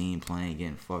on the team playing,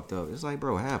 getting fucked up. It's like,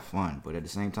 bro, have fun. But at the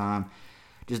same time,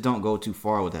 just don't go too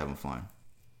far with having fun.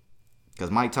 Because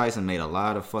Mike Tyson made a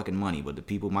lot of fucking money, but the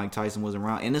people Mike Tyson was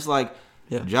around. And it's like,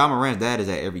 Ja Morant's dad is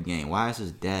at every game. Why is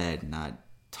his dad not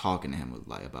talking to him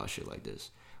about shit like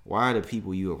this? Why are the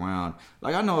people you around?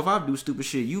 Like, I know if I do stupid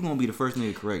shit, you gonna be the first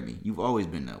nigga to correct me. You've always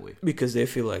been that way. Because they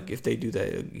feel like if they do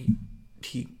that,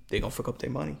 they gonna fuck up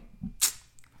their money.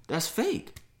 That's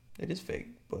fake. It is fake,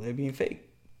 but they're being fake.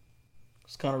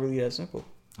 It's kind of really that simple.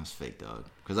 That's fake, dog.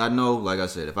 Because I know, like I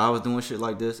said, if I was doing shit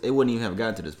like this, it wouldn't even have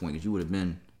gotten to this point. Because you would have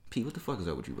been, Pete, what the fuck is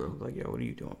up with you, bro? Like, yo, what are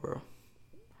you doing, bro?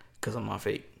 Because I'm not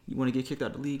fake. You want to get kicked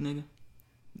out the league, nigga?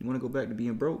 You want to go back to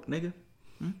being broke, nigga?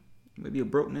 You want to be a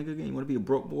broke nigga again? You want to be a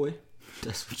broke boy?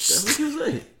 That's what you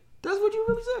say. That's what you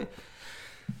really say.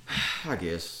 I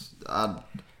guess. I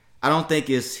don't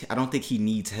think he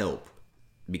needs help.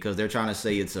 Because they're trying to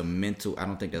say it's a mental... I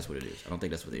don't think that's what it is. I don't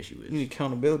think that's what the issue is. You need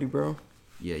accountability, bro.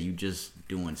 Yeah, you just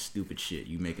doing stupid shit.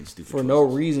 You making stupid for choices. no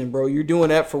reason, bro. You're doing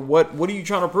that for what? What are you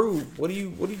trying to prove? What are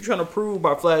you trying to prove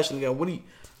by flashing the gun? What do you...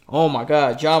 Oh my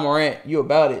God, Ja Morant, you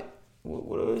about it.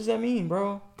 What does that mean,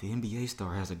 bro? The NBA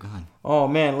star has a gun. Oh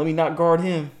man, let me not guard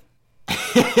him.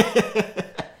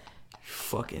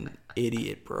 Fucking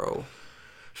idiot, bro.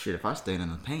 Shit, if I stand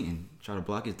in the paint and try to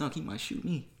block his dunk, he might shoot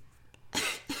me.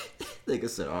 Nigga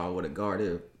said, oh, I want to guard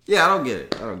him. Yeah, I don't get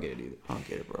it. I don't get it either. I don't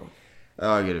get it, bro.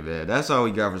 I don't get it, man. That's all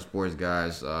we got for sports,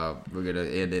 guys. We're going to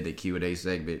end in the Q&A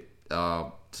segment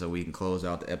so we can close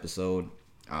out the episode.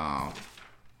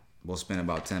 We'll spend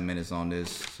about 10 minutes on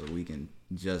this so we can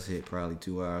just hit probably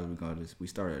 2 hours. We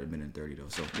started at 1:30 though.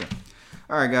 So yeah.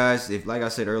 All right, guys. Like I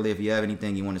said earlier, if you have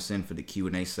anything you want to send for the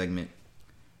Q&A segment,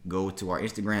 go to our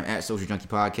Instagram at Social Junkie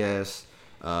Podcast.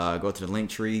 Go to the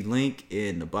Linktree link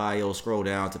in the bio. Scroll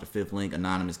down to the 5th link,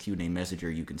 anonymous Q&A messenger.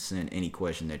 You can send any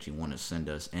question that you want to send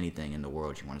us. Anything in the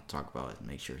world you want to talk about.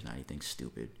 Make sure it's not anything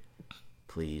stupid.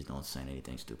 Please don't send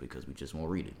anything stupid because we just won't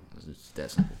read it. It's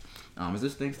that simple. Is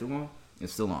this thing still on?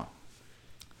 It's still on.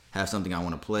 Have something I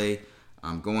want to play.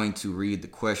 I'm going to read the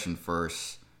question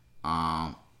first,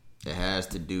 It has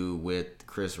to do with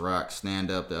Chris Rock's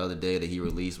stand-up the other day that he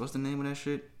released. What's the name of that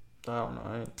shit? I don't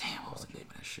know. Damn, what was the name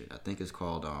of that shit? I think it's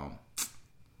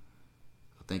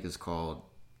called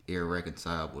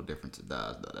Irreconcilable Differences.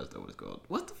 No, that's not what it's called.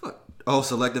 What the fuck? Oh,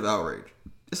 Selective Outrage.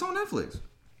 It's on Netflix.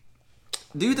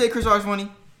 Do you think Chris Rock's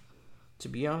funny? To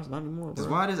be honest, not anymore, bro.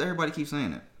 Why does everybody keep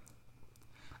saying that?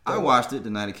 I watched it the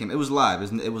night it came. It was live.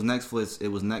 It was Netflix. It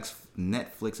was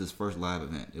Netflix's first live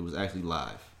event. It was actually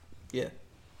live. Yeah.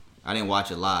 I didn't watch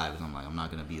it live because I'm like, I'm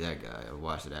not gonna be that guy. I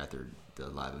watched it after the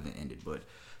live event ended. But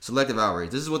Selective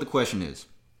Outrage. This is what the question is.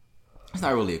 It's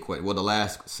not really a question. Well, the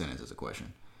last sentence is a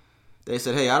question. They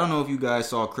said, hey, I don't know if you guys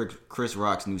saw Chris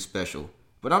Rock's new special,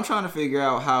 but I'm trying to figure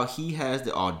out how he has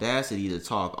the audacity to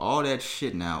talk all that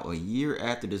shit now a year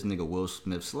after this nigga Will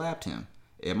Smith slapped him.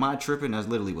 Am I tripping? That's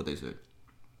literally what they said.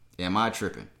 Am I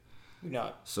tripping? You're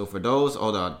not. So for those,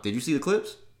 hold on. Did you see the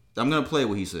clips? I'm going to play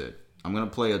what he said. I'm going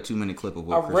to play a 2-minute clip of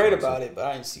what I read about it, but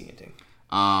I didn't see anything.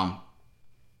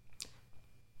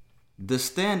 The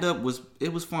stand-up was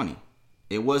funny.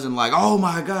 It wasn't like, oh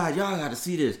my God, y'all got to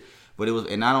see this. But it was,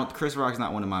 and Chris Rock's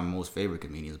not one of my most favorite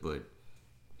comedians, but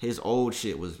Chris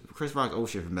Rock's old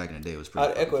shit from back in the day was pretty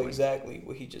I'd echo funny. exactly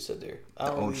what he just said there. I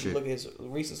don't really look at his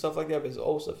recent stuff like that, but his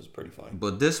old stuff is pretty funny.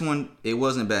 But this one, it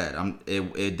wasn't bad.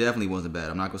 It definitely wasn't bad.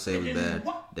 I'm not going to say it was bad.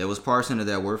 There was parts in it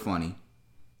that were funny.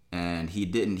 And he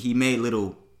made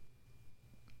little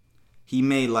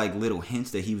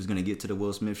hints that he was going to get to the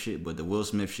Will Smith shit, but the Will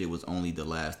Smith shit was only the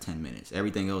last 10 minutes.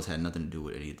 Everything else had nothing to do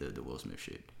with any of the Will Smith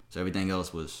shit. So everything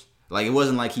else was, like, it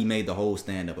wasn't like he made the whole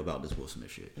stand-up about this Will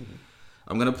Smith shit. Mm-hmm.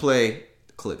 I'm going to play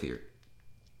the clip here.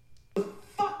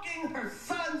 Fucking her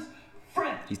son's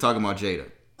friend. He's talking about Jada.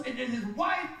 And then his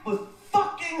wife was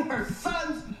fucking her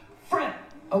son's friend.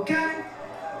 Okay?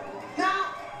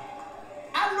 Now,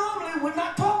 I normally would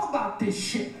not talk about this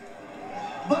shit.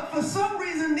 But for some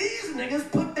reason, these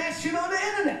niggas put that shit on the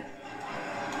internet.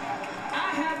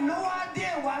 I have no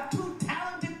idea why two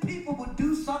talented people would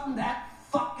do something that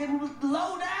fucking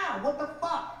low down. What the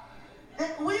fuck?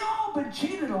 We all been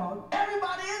cheated on.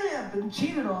 Everybody in here have been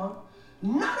cheated on.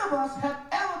 None of us have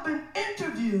ever been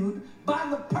interviewed by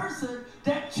the person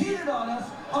that cheated on us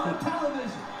on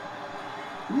television.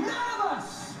 None of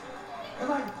us. It's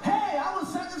like, hey, I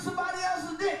was sucking somebody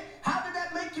else's dick. How did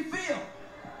that make you feel?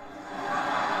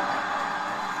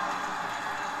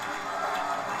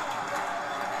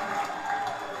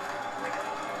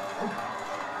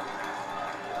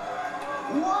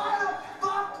 Why the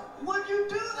fuck would you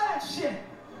do that shit?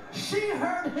 She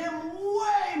hurt him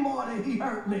way more than he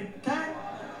hurt me, okay?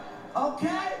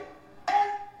 Okay?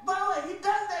 And by the way, he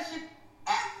does that shit.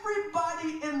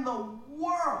 Everybody in the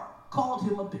world called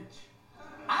him a bitch.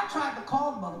 I tried to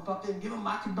call the motherfucker and give him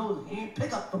my condolences. He ain't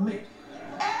pick up for me.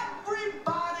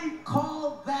 Everybody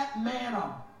called that man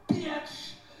a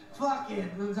bitch.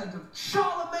 Fucking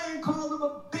Charlamagne called him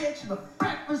a bitch. The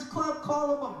Breakfast Club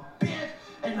called him a bitch.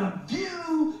 And The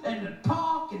View and The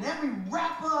Talk and every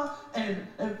rapper and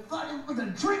fucking the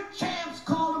Drink Champs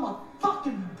called him a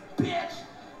fucking bitch.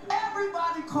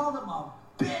 Everybody called him a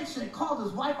bitch. They called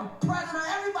his wife a predator.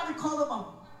 Everybody called him a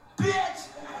bitch.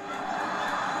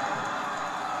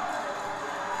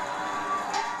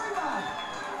 Everybody.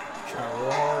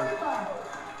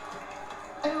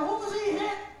 And who's he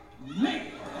hit?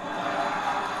 Me.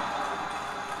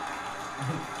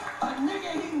 A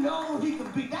nigga he know he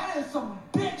could be. That is some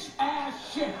bitch ass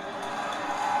shit.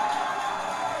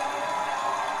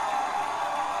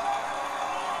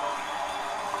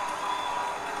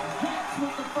 That's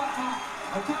what the fuck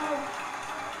happened. Okay?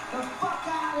 The fuck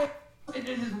out of it. It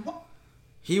is what.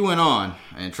 He went on,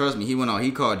 and trust me, he went on.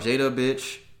 He called Jada a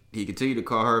bitch. He continued to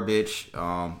call her a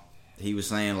bitch. He was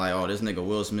saying, like, oh, this nigga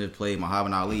Will Smith played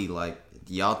Muhammad Ali. Like,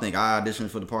 y'all think I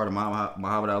auditioned for the part of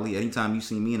Muhammad Ali? Anytime you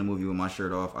see me in a movie with my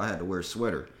shirt off, I had to wear a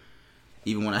sweater.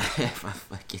 Even when I have my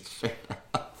fucking shirt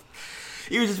off.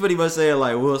 He was just pretty much saying,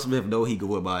 like, Will Smith know he could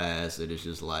whip my ass. And it's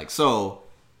just like, so,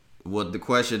 what the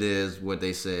question is, what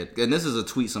they said. And this is a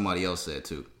tweet somebody else said,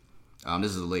 too. This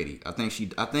is a lady. I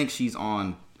think she's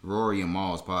on Rory and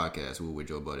Maul's podcast with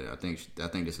Joe Budden. I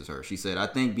think this is her. She said, I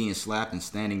think being slapped and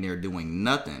standing there doing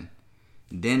nothing,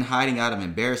 then hiding out of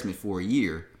embarrassment for a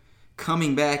year,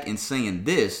 coming back and saying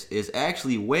this is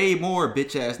actually way more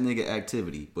bitch ass nigga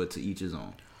activity, but to each his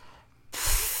own.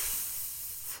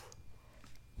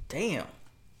 Damn.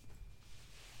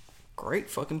 Great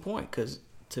fucking point, because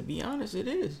to be honest, it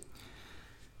is.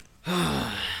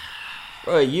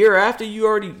 Bro, a year after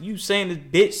you saying this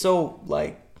bitch so,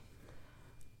 like,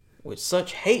 with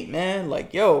such hate, man.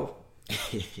 Like, yo.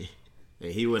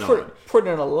 He went on.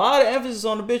 Putting a lot of emphasis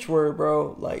on the bitch word,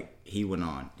 bro. Like, he went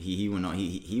on. He went on.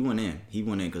 He went in. He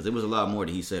went in because there was a lot more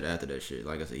that he said after that shit.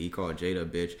 Like I said, he called Jada a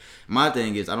bitch. My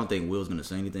thing is, I don't think Will's gonna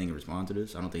say anything in response to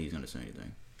this. I don't think he's gonna say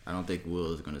anything. I don't think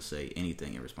Will is gonna say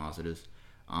anything in response to this.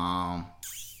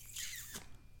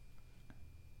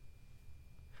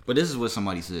 But this is what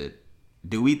somebody said.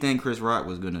 Do we think Chris Rock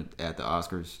was gonna at the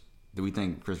Oscars? Do we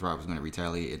think Chris Rock was gonna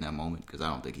retaliate in that moment? Because I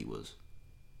don't think he was.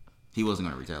 He wasn't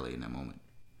gonna retaliate in that moment.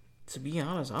 To be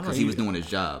honest, I don't know. Because he was doing his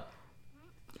job.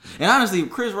 And honestly,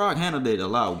 Chris Rock handled it a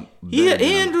lot better. He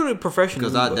handled it professionally.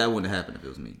 Because that wouldn't happen if it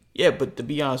was me. Yeah, but to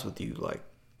be honest with you, like,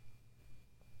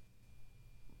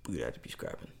 we'd have to be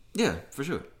scrapping. Yeah, for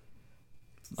sure.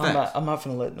 I'm not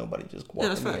gonna let nobody just walk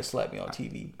in and slap me on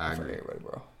TV in front of agree. everybody,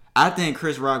 bro. I think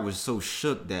Chris Rock was so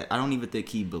shook that I don't even think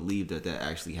he believed that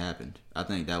actually happened. I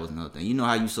think that was another thing. You know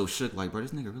how you so shook, like, bro,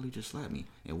 this nigga really just slapped me.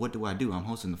 And what do I do? I'm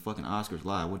hosting the fucking Oscars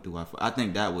live. What do I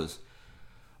think that was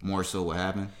more so what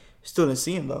happened. Still didn't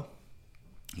see him, though.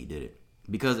 He did it.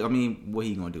 Because, I mean, what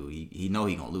he gonna do? He know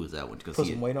he gonna lose that one. Put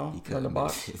some weight on? He the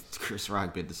box? Chris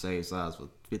Rock been the same size for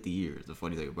 50 years. The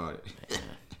funny thing about it.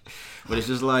 But it's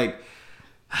just like,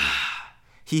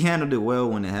 he handled it well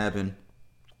when it happened.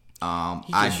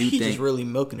 He's just really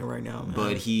milking it right now, man.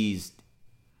 But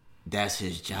that's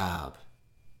his job.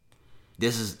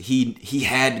 This is he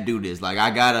had to do this. Like, I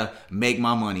gotta make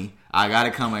my money. I gotta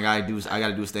come. I gotta do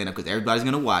a stand up because everybody's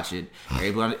gonna watch it.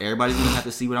 Everybody's gonna have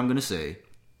to see what I'm gonna say,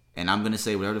 and I'm gonna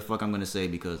say whatever the fuck I'm gonna say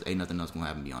because ain't nothing else gonna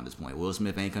happen beyond this point. Will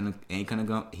Smith ain't gonna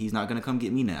go. He's not gonna come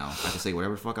get me now. I can say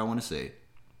whatever the fuck I want to say.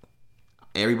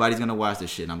 Everybody's gonna watch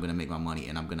this shit, and I'm gonna make my money,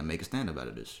 and I'm gonna make a stand up out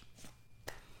of this.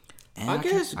 And I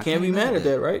guess we can't be mad at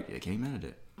that, right? Yeah, can't be mad at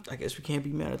that. I guess we can't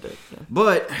be mad at that. Yeah.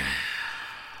 But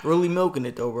really milking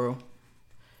it though, bro.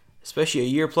 Especially a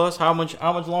year plus. How much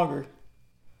longer?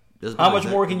 How much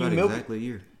more can you milk? Exactly a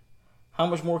year. How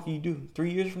much more can you do?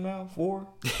 3 years from now? 4?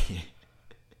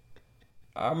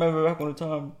 I remember back when the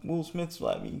time Will Smith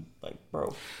slapped me, like,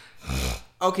 bro.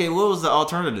 Okay, what was the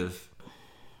alternative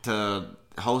to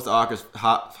host the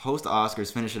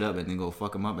Oscars, finish it up, and then go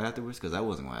fuck them up afterwards? Because that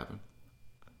wasn't gonna happen.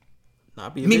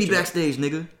 Meet me backstage,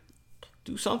 nigga.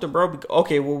 Do something, bro.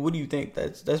 Okay, well, what do you think?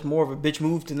 That's more of a bitch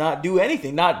move to not do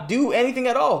anything. Not do anything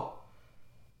at all.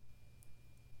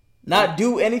 Not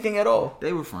do anything at all.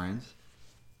 They were friends.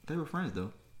 They were friends,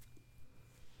 though.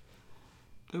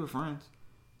 They were friends.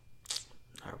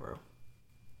 All right, bro.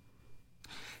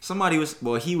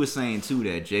 He was saying, too,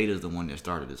 that Jada's the one that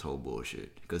started this whole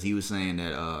bullshit. Because he was saying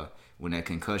that when that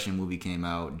Concussion movie came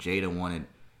out, Jada wanted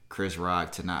Chris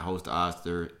Rock to not host the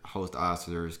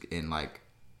Oscars in, like,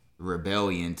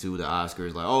 rebellion to the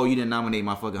Oscars. Like, oh, you didn't nominate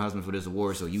my fucking husband for this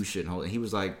award, so you shouldn't hold it. And he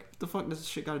was like, what the fuck does this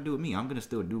shit got to do with me? I'm going to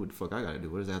still do what the fuck I got to do.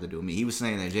 What does that have to do with me? He was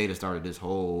saying that Jada started this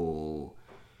whole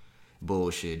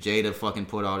bullshit. Jada fucking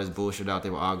put all this bullshit out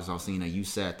there with August Alsina. You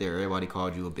sat there. Everybody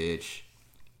called you a bitch.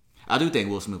 I do think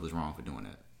Will Smith was wrong for doing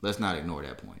that. Let's not ignore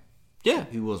that point. Yeah.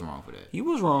 He was wrong for that. He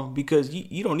was wrong because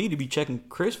you don't need to be checking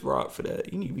Chris Rock for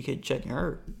that. You need to be checking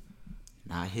her.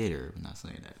 Not hit her. We're not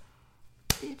saying that.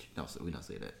 Bitch. No, we're not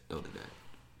saying that. Don't do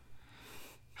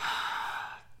that.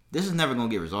 This is never going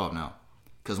to get resolved now.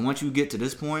 Because once you get to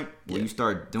this point where you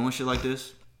start doing shit like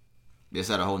this,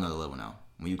 it's at a whole nother level now.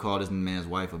 When you call this man's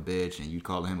wife a bitch and you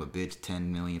call him a bitch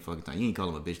 10 million fucking times, you ain't call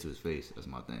him a bitch to his face. That's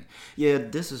my thing. Yeah,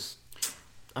 this is...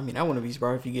 I mean, I wouldn't be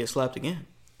surprised if he gets slapped again.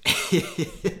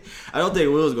 I don't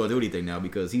think Will's going to do anything now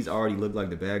because he's already looked like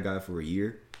the bad guy for a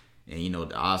year. And, you know,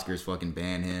 the Oscars fucking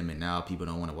banned him and now people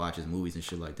don't want to watch his movies and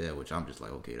shit like that, which I'm just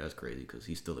like, okay, that's crazy because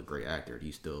he's still a great actor.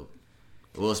 He's still...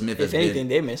 Will Smith has been... If anything,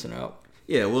 they're missing out.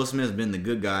 Yeah, Will Smith's been the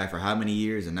good guy for how many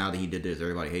years, and now that he did this,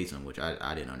 everybody hates him, which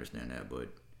I didn't understand that. But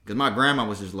because my grandma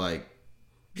was just like...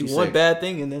 One bad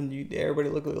thing, and then everybody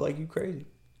look like you crazy.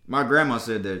 My grandma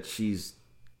said that she's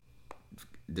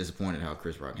disappointed how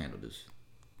Chris Rock handled this.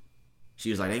 She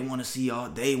was like, they want to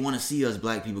see us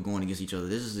black people going against each other.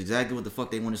 This is exactly what the fuck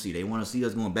they want to see. They want to see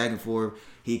us going back and forth.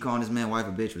 He calling his man wife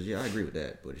a bitch. Yeah, I agree with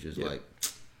that. But it's just like,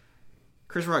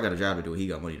 Chris Rock got a job to do. He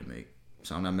got money to make.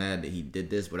 So I'm not mad that he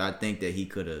did this, but I think that he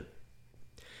could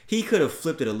have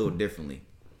flipped it a little differently.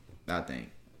 I think.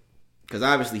 Because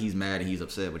obviously he's mad and he's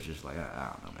upset, but just like,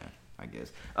 I don't know, man. I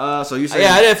guess. So you say?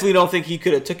 Yeah, I definitely don't think he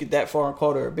could have took it that far and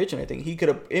called her a bitch or anything. He could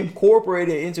have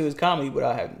incorporated it into his comedy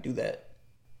without having to do that.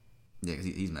 Yeah, because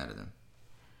he's mad at them.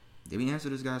 Did we answer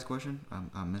this guy's question?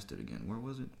 I missed it again. Where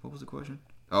was it? What was the question?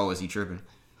 Oh, is he tripping?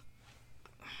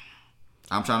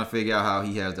 I'm trying to figure out how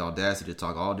he has the audacity to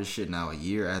talk all this shit now a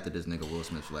year after this nigga Will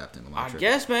Smith slapped him. I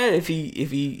guess, man, if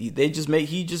he just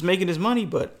making his money,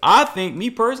 but I think, me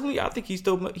personally, I think he's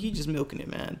just milking it,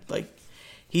 man. Like,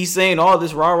 he's saying all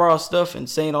this rah-rah stuff and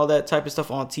saying all that type of stuff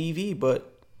on TV,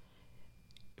 but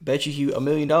Bet you $1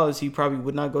 million he probably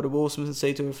would not go to Will Smith and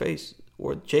say to her face,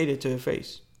 or Jada to her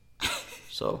face.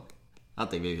 So I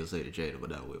think maybe he'll say to Jada, but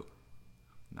not Will.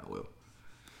 Not Will.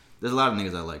 There's a lot of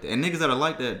niggas that like that. And niggas that are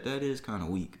like that, that is kind of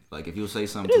weak. Like, if you'll say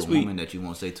something to a woman that you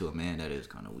won't say to a man, that is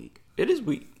kind of weak. It is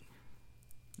weak.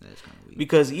 That is kind of weak.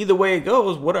 Because either way it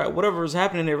goes, whatever is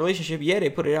happening in their relationship, yeah,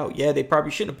 they put it out. Yeah, they probably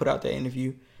shouldn't have put out that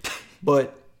interview.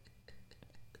 But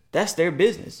that's their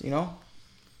business, you know?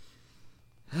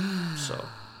 So,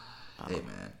 hey,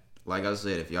 man. Like I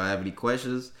said, if y'all have any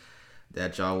questions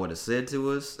that y'all would have said to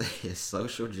us, it's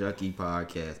Social Junkie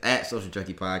Podcast. At Social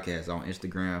Junkie Podcast on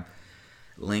Instagram.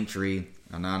 Linktree,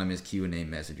 anonymous Q&A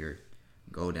messenger.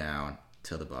 Go down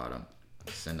to the bottom.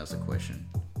 Send us a question.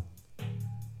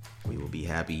 We will be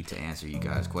happy to answer you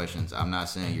guys' questions. I'm not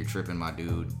saying you're tripping, my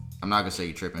dude. I'm not gonna say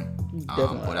you're tripping.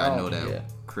 But I know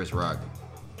that Chris Rock,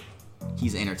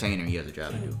 he's an entertainer. He has a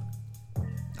job to do.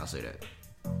 I'll say that.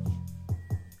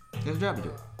 He has a job to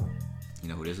do. You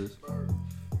know who this is?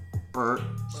 Bert.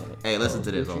 Hey, listen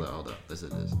to this. Hold up. Listen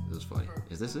to this. This is funny.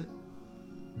 Is this it?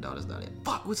 No, that's not it.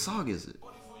 Fuck, what song is it?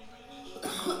 What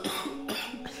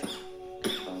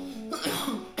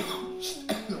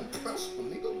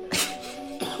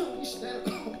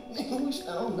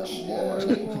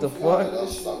the fuck?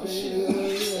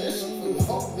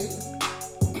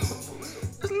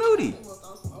 It's Nudie.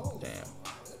 Damn.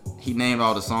 He named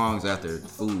all the songs after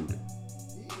food.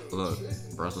 Look,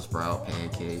 Brussels sprout,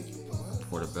 pancake,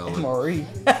 portobello, Marie.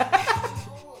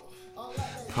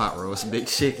 pot roast, big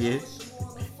chicken,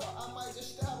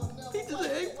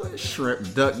 eggplant,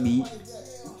 shrimp, duck meat.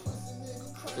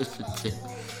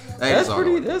 Hey, That's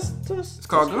pretty. That's it's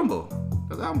called gumbo.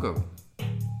 That's album cover.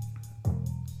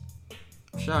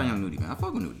 Shout out Young Nudie, man. I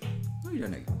fuck with Nudie. Nudie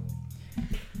that nigga.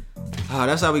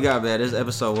 That's how we got, man. This is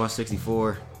episode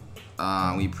 164.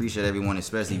 We appreciate everyone,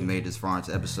 especially if you made this far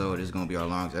into episode. This is gonna be our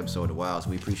longest episode in a while, so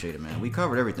we appreciate it, man. We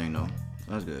covered everything though.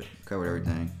 That's good. Covered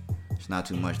everything. It's not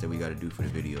too much that we got to do for the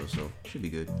video, so should be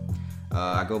good.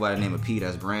 I go by the name of Pete.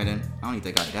 That's Brandon. I don't even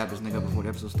think I dapped this nigga before the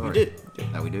episode started. We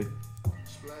did. That we did.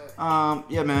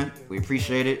 Yeah, man. We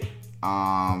appreciate it.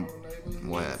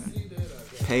 What happened?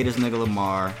 Pay this nigga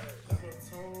Lamar.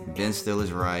 Ben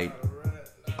Stiller's right.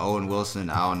 Owen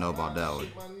Wilson. I don't know about that one.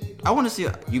 I want to see.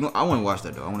 I want to watch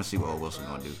that though. I want to see what Owen Wilson's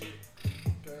gonna do.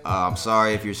 I'm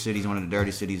sorry if your city's one of the dirty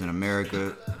cities in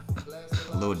America.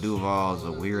 Lil Duval's a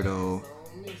weirdo.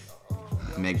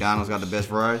 McDonald's got the best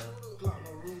fries.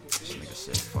 This nigga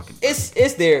said fucking.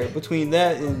 It's there between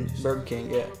that and Burger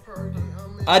King. Yeah,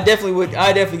 I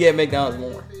definitely get McDonald's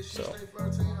more. So.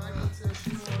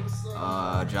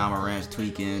 John Moran's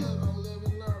tweaking.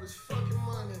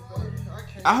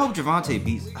 I hope Javante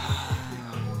beats. I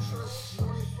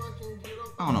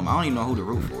don't know. I don't even know who to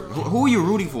root for. Who are you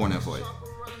rooting for in that fight?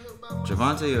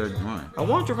 Javante or Ryan? I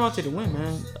want Javante to win,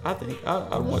 man. I think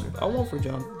I want for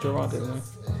Javante to win.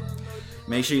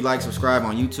 Make sure you like, subscribe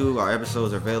on YouTube. Our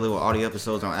episodes are available. Audio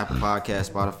episodes on Apple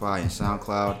Podcasts, Spotify, and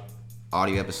SoundCloud.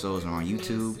 Audio episodes are on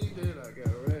YouTube.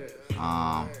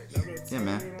 Yeah,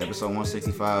 man. Episode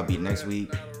 165 will be next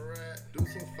week.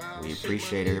 We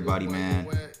appreciate everybody, man.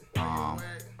 I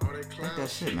think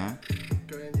that's it, man.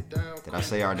 Did I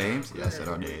say our names? Yeah, I said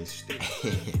our names.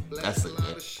 That's it,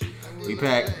 man. We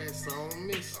packed.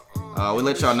 We'll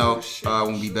let y'all know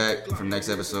when we be back from next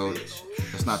episode.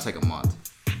 Let's not take a month.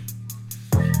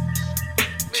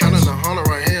 Counting 100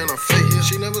 right here in her face.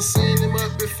 She never seen him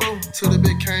up before. Till the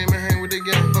bitch came and hang with the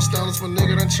gang. Her stylist for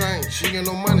nigga done changed. She get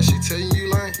no money, she tell you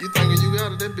lying. You thinking you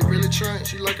got it, that bitch really trained.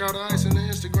 She like all the ice in the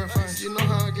Instagram fame. You know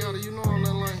how I got it, you know I'm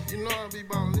that lane. You know I be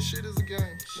ballin', this shit is a game.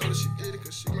 Know that she did it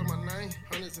cause she love my name.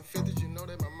 Hundreds and fifties, you